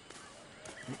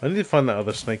 I need to find that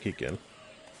other snake again.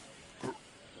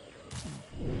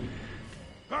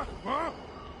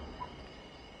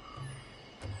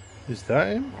 Is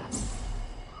that him?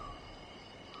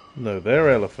 No,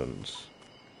 they're elephants.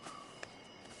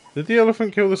 Did the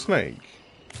elephant kill the snake?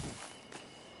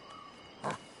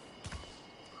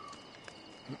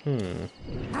 I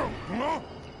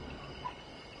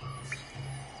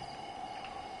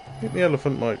think the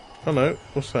elephant might... Oh no,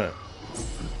 what's that?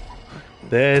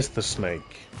 There's the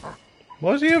snake.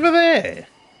 Why is he over there?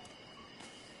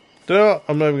 Do you know what?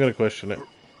 I'm not even going to question it.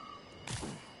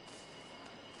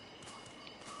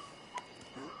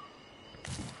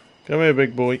 Come here,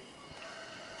 big boy.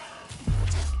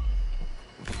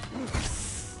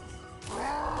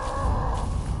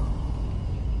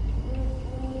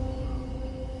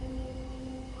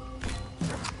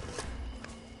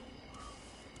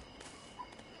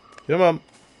 Come on.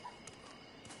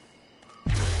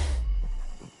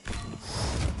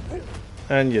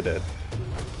 And you're dead.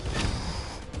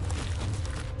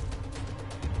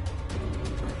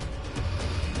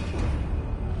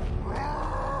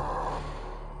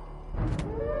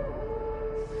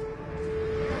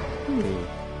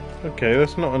 Okay,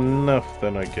 that's not enough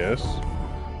then, I guess.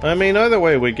 I mean, either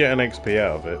way, we're getting XP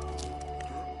out of it.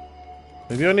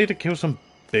 Maybe I need to kill some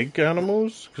big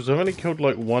animals? Because I've only killed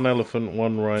like 1 elephant,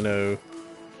 1 rhino.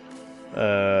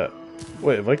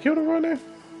 Wait, have I killed a rhino?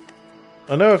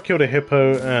 I know I've killed a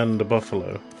hippo and a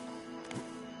buffalo.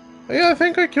 Yeah, I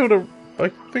think I killed a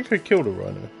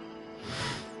rhino.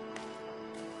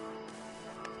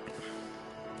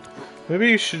 Maybe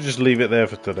you should just leave it there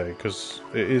for today, because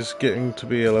it is getting to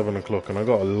be 11 o'clock and I've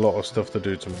got a lot of stuff to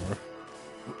do tomorrow.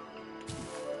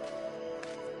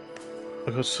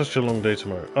 I've got such a long day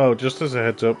tomorrow. Oh, just as a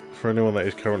heads up for anyone that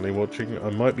is currently watching, I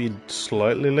might be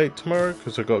slightly late tomorrow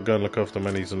because I've got to go and look after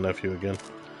my niece and nephew again.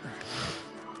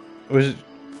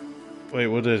 Wait,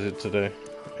 what is it today?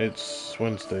 It's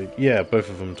Wednesday. Yeah, both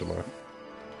of them tomorrow.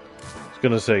 I was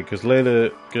going to say, because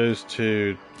Layla goes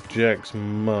to Jack's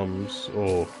mum's,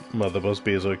 or Mother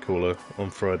Busby as I call her, on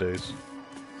Fridays.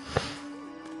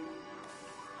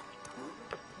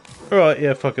 Alright,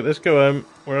 yeah, fuck it. Let's go home.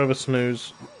 We'll have a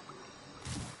snooze.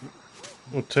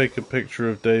 We'll take a picture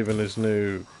of Dave in his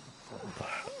new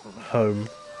home,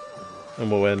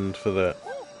 and we'll end for that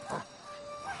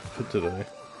for today.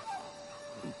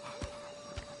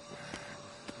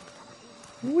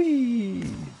 Whee!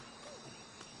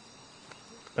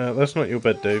 That's not your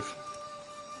bed, Dave.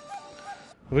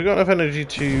 Have we got enough energy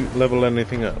to level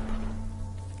anything up?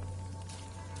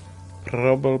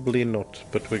 Probably not,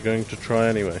 but we're going to try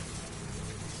anyway.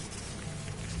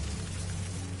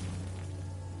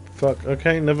 Fuck,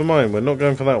 okay, never mind, we're not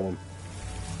going for that one.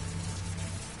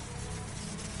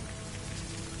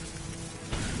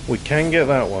 We can get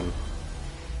that one.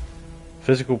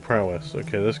 Physical prowess,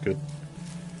 okay, that's good.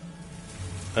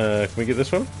 Can we get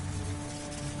this one?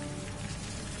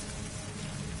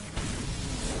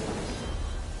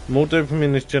 More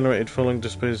dopamine is generated following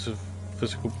displays of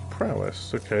physical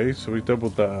prowess. Okay, so we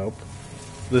doubled that up.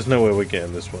 There's no way we're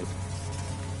getting this one.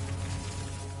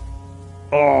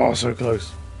 Oh, so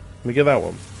close. Let me get that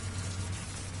one.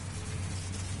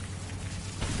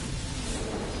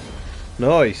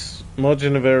 Nice!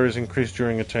 Margin of error is increased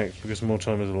during attacks because more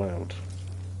time is allowed.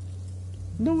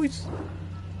 Nice!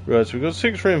 Right, so we've got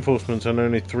 6 reinforcements and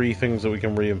only 3 things that we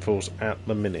can reinforce at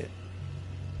the minute.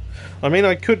 I mean,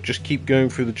 I could just keep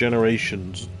going through the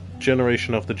generations,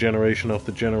 generation after generation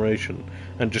after generation,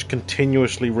 and just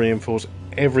continuously reinforce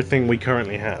everything we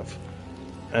currently have.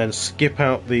 And skip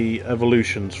out the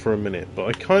evolutions for a minute. But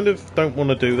I kind of don't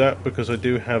want to do that because I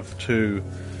do have two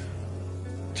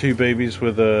babies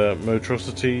with a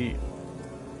motrocity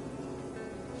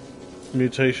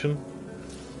mutation.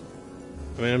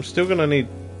 I mean, I'm still going to need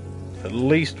at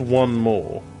least one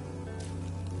more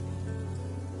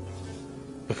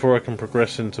before I can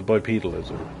progress into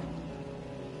bipedalism.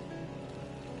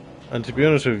 And to be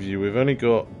honest with you, we've only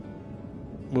got...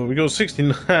 Well, we got 69.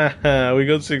 We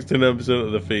got 69%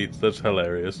 of the feats. That's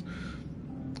hilarious.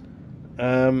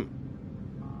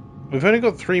 We've only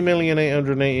got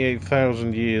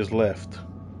 3,888,000 years left.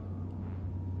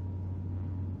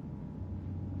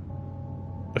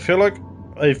 I feel like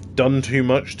I've done too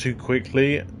much too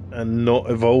quickly and not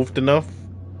evolved enough.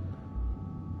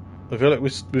 I feel like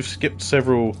we've skipped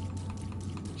several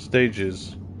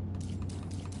stages.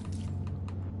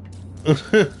 I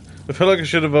feel like I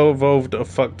should have evolved a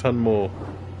fuck ton more.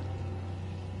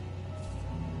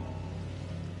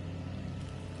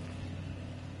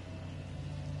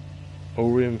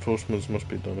 All reinforcements must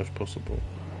be done if possible.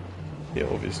 Yeah,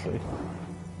 obviously.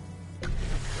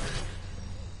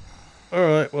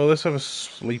 Alright, well, let's have a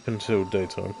sleep until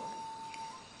daytime.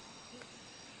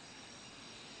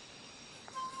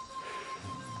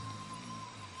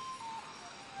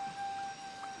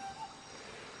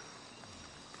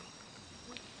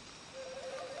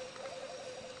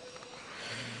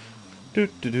 Do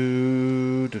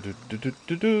do do do do do do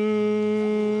do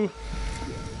do.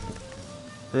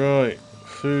 Right,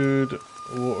 food,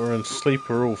 water, and sleep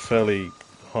are all fairly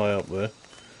high up there.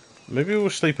 Maybe we'll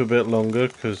sleep a bit longer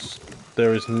because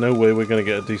there is no way we're going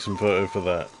to get a decent photo for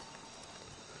that.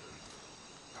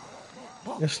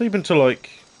 Yeah, sleep until like,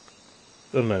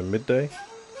 I don't know, midday.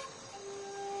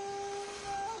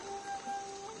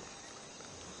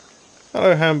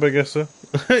 Hello, hamburgesser.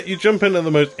 You jump in at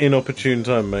the most inopportune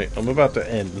time, mate. I'm about to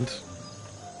end.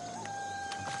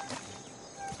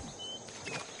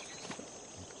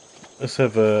 Let's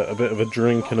have a bit of a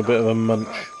drink and a bit of a munch.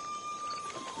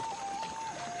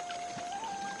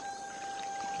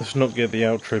 Let's not get the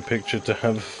outro picture to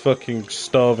have fucking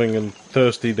starving and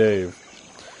thirsty Dave.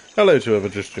 Hello to whoever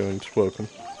just joined. Welcome.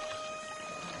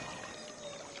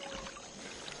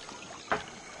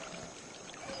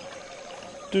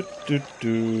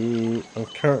 I'm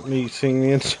currently seeing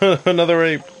the inside of another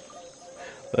ape.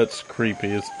 That's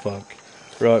creepy as fuck.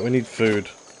 Right, we need food.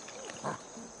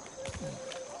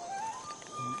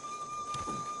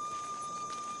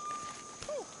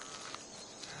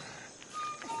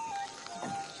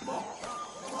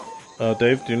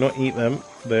 Dave, do not eat them.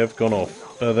 They have gone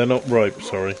off. They're not ripe,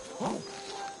 sorry.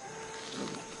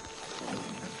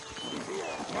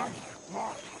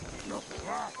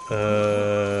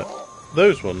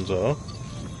 Those ones are.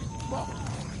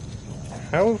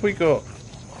 How have we got...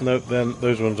 No, then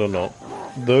those ones are not.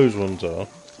 Those ones are.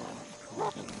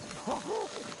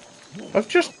 I've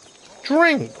just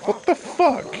drank! What the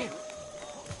fuck?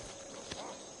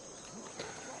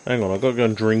 Hang on, I've got to go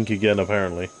and drink again,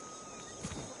 apparently.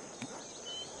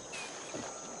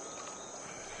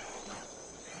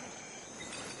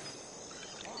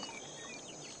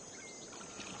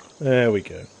 There we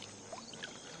go.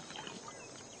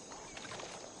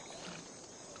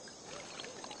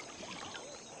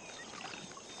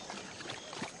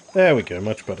 There we go,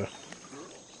 much better.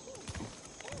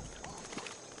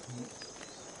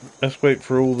 Let's wait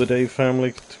for all the Dave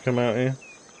family to come out here.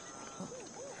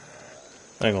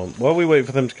 Hang on, while we wait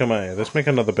for them to come out here, let's make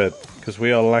another bed, because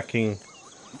we are lacking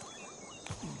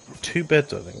 2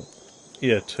 beds, I think.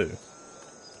 Yeah, 2.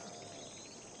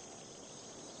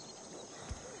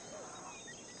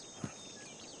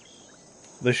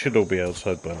 They should all be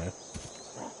outside by now.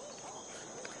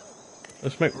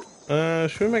 Let's make...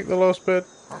 should we make the last bed?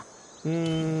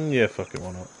 Yeah, fuck it,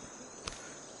 why not?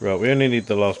 Right, we only need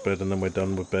the last bed and then we're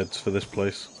done with beds for this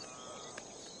place.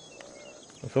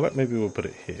 I feel like maybe we'll put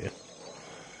it here.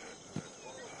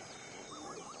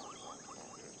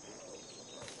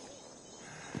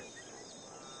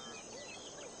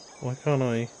 Why can't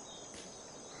I...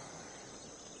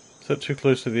 Is that too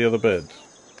close to the other bed?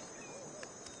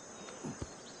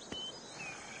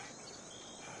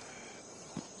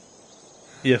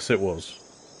 Yes, it was.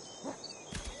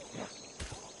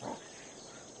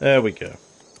 There we go.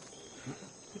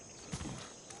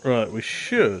 Right, we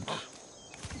should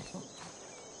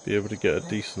be able to get a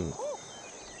decent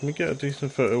Can we get a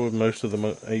decent photo with most of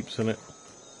the apes in it?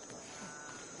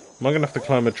 Am I going to have to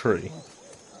climb a tree?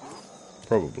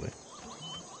 Probably.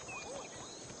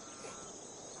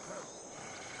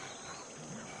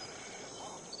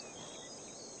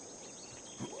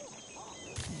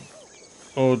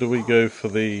 Or do we go for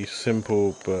the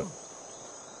simple but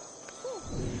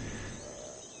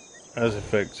as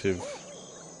effective?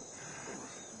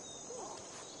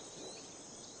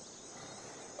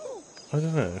 I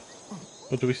don't know.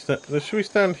 Or do we stand? Should we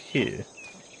stand here?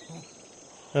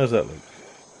 How's that look?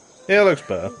 Yeah, it looks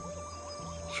better.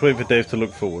 Just wait for Dave to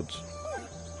look forwards.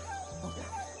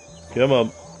 Come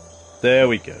on. There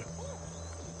we go.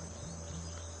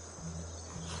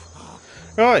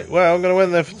 Right, well, I'm going to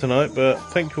end there for tonight, but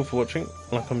thank you all for watching.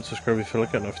 Like, comment, subscribe if you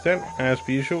like it, and if you don't, as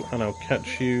per usual, and I'll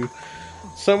catch you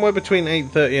somewhere between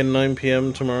 8:30 and 9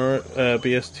 PM tomorrow,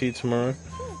 BST tomorrow,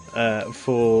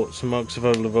 for some Mark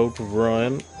Survival Evolved with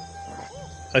Ryan.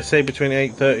 I say between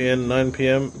 8:30 and 9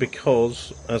 PM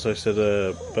because, as I said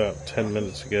about 10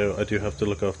 minutes ago, I do have to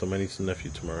look after my niece and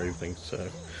nephew tomorrow evening, so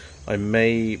I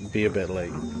may be a bit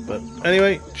late. But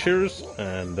anyway, cheers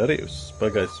and adios. Bye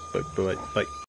guys. Bye.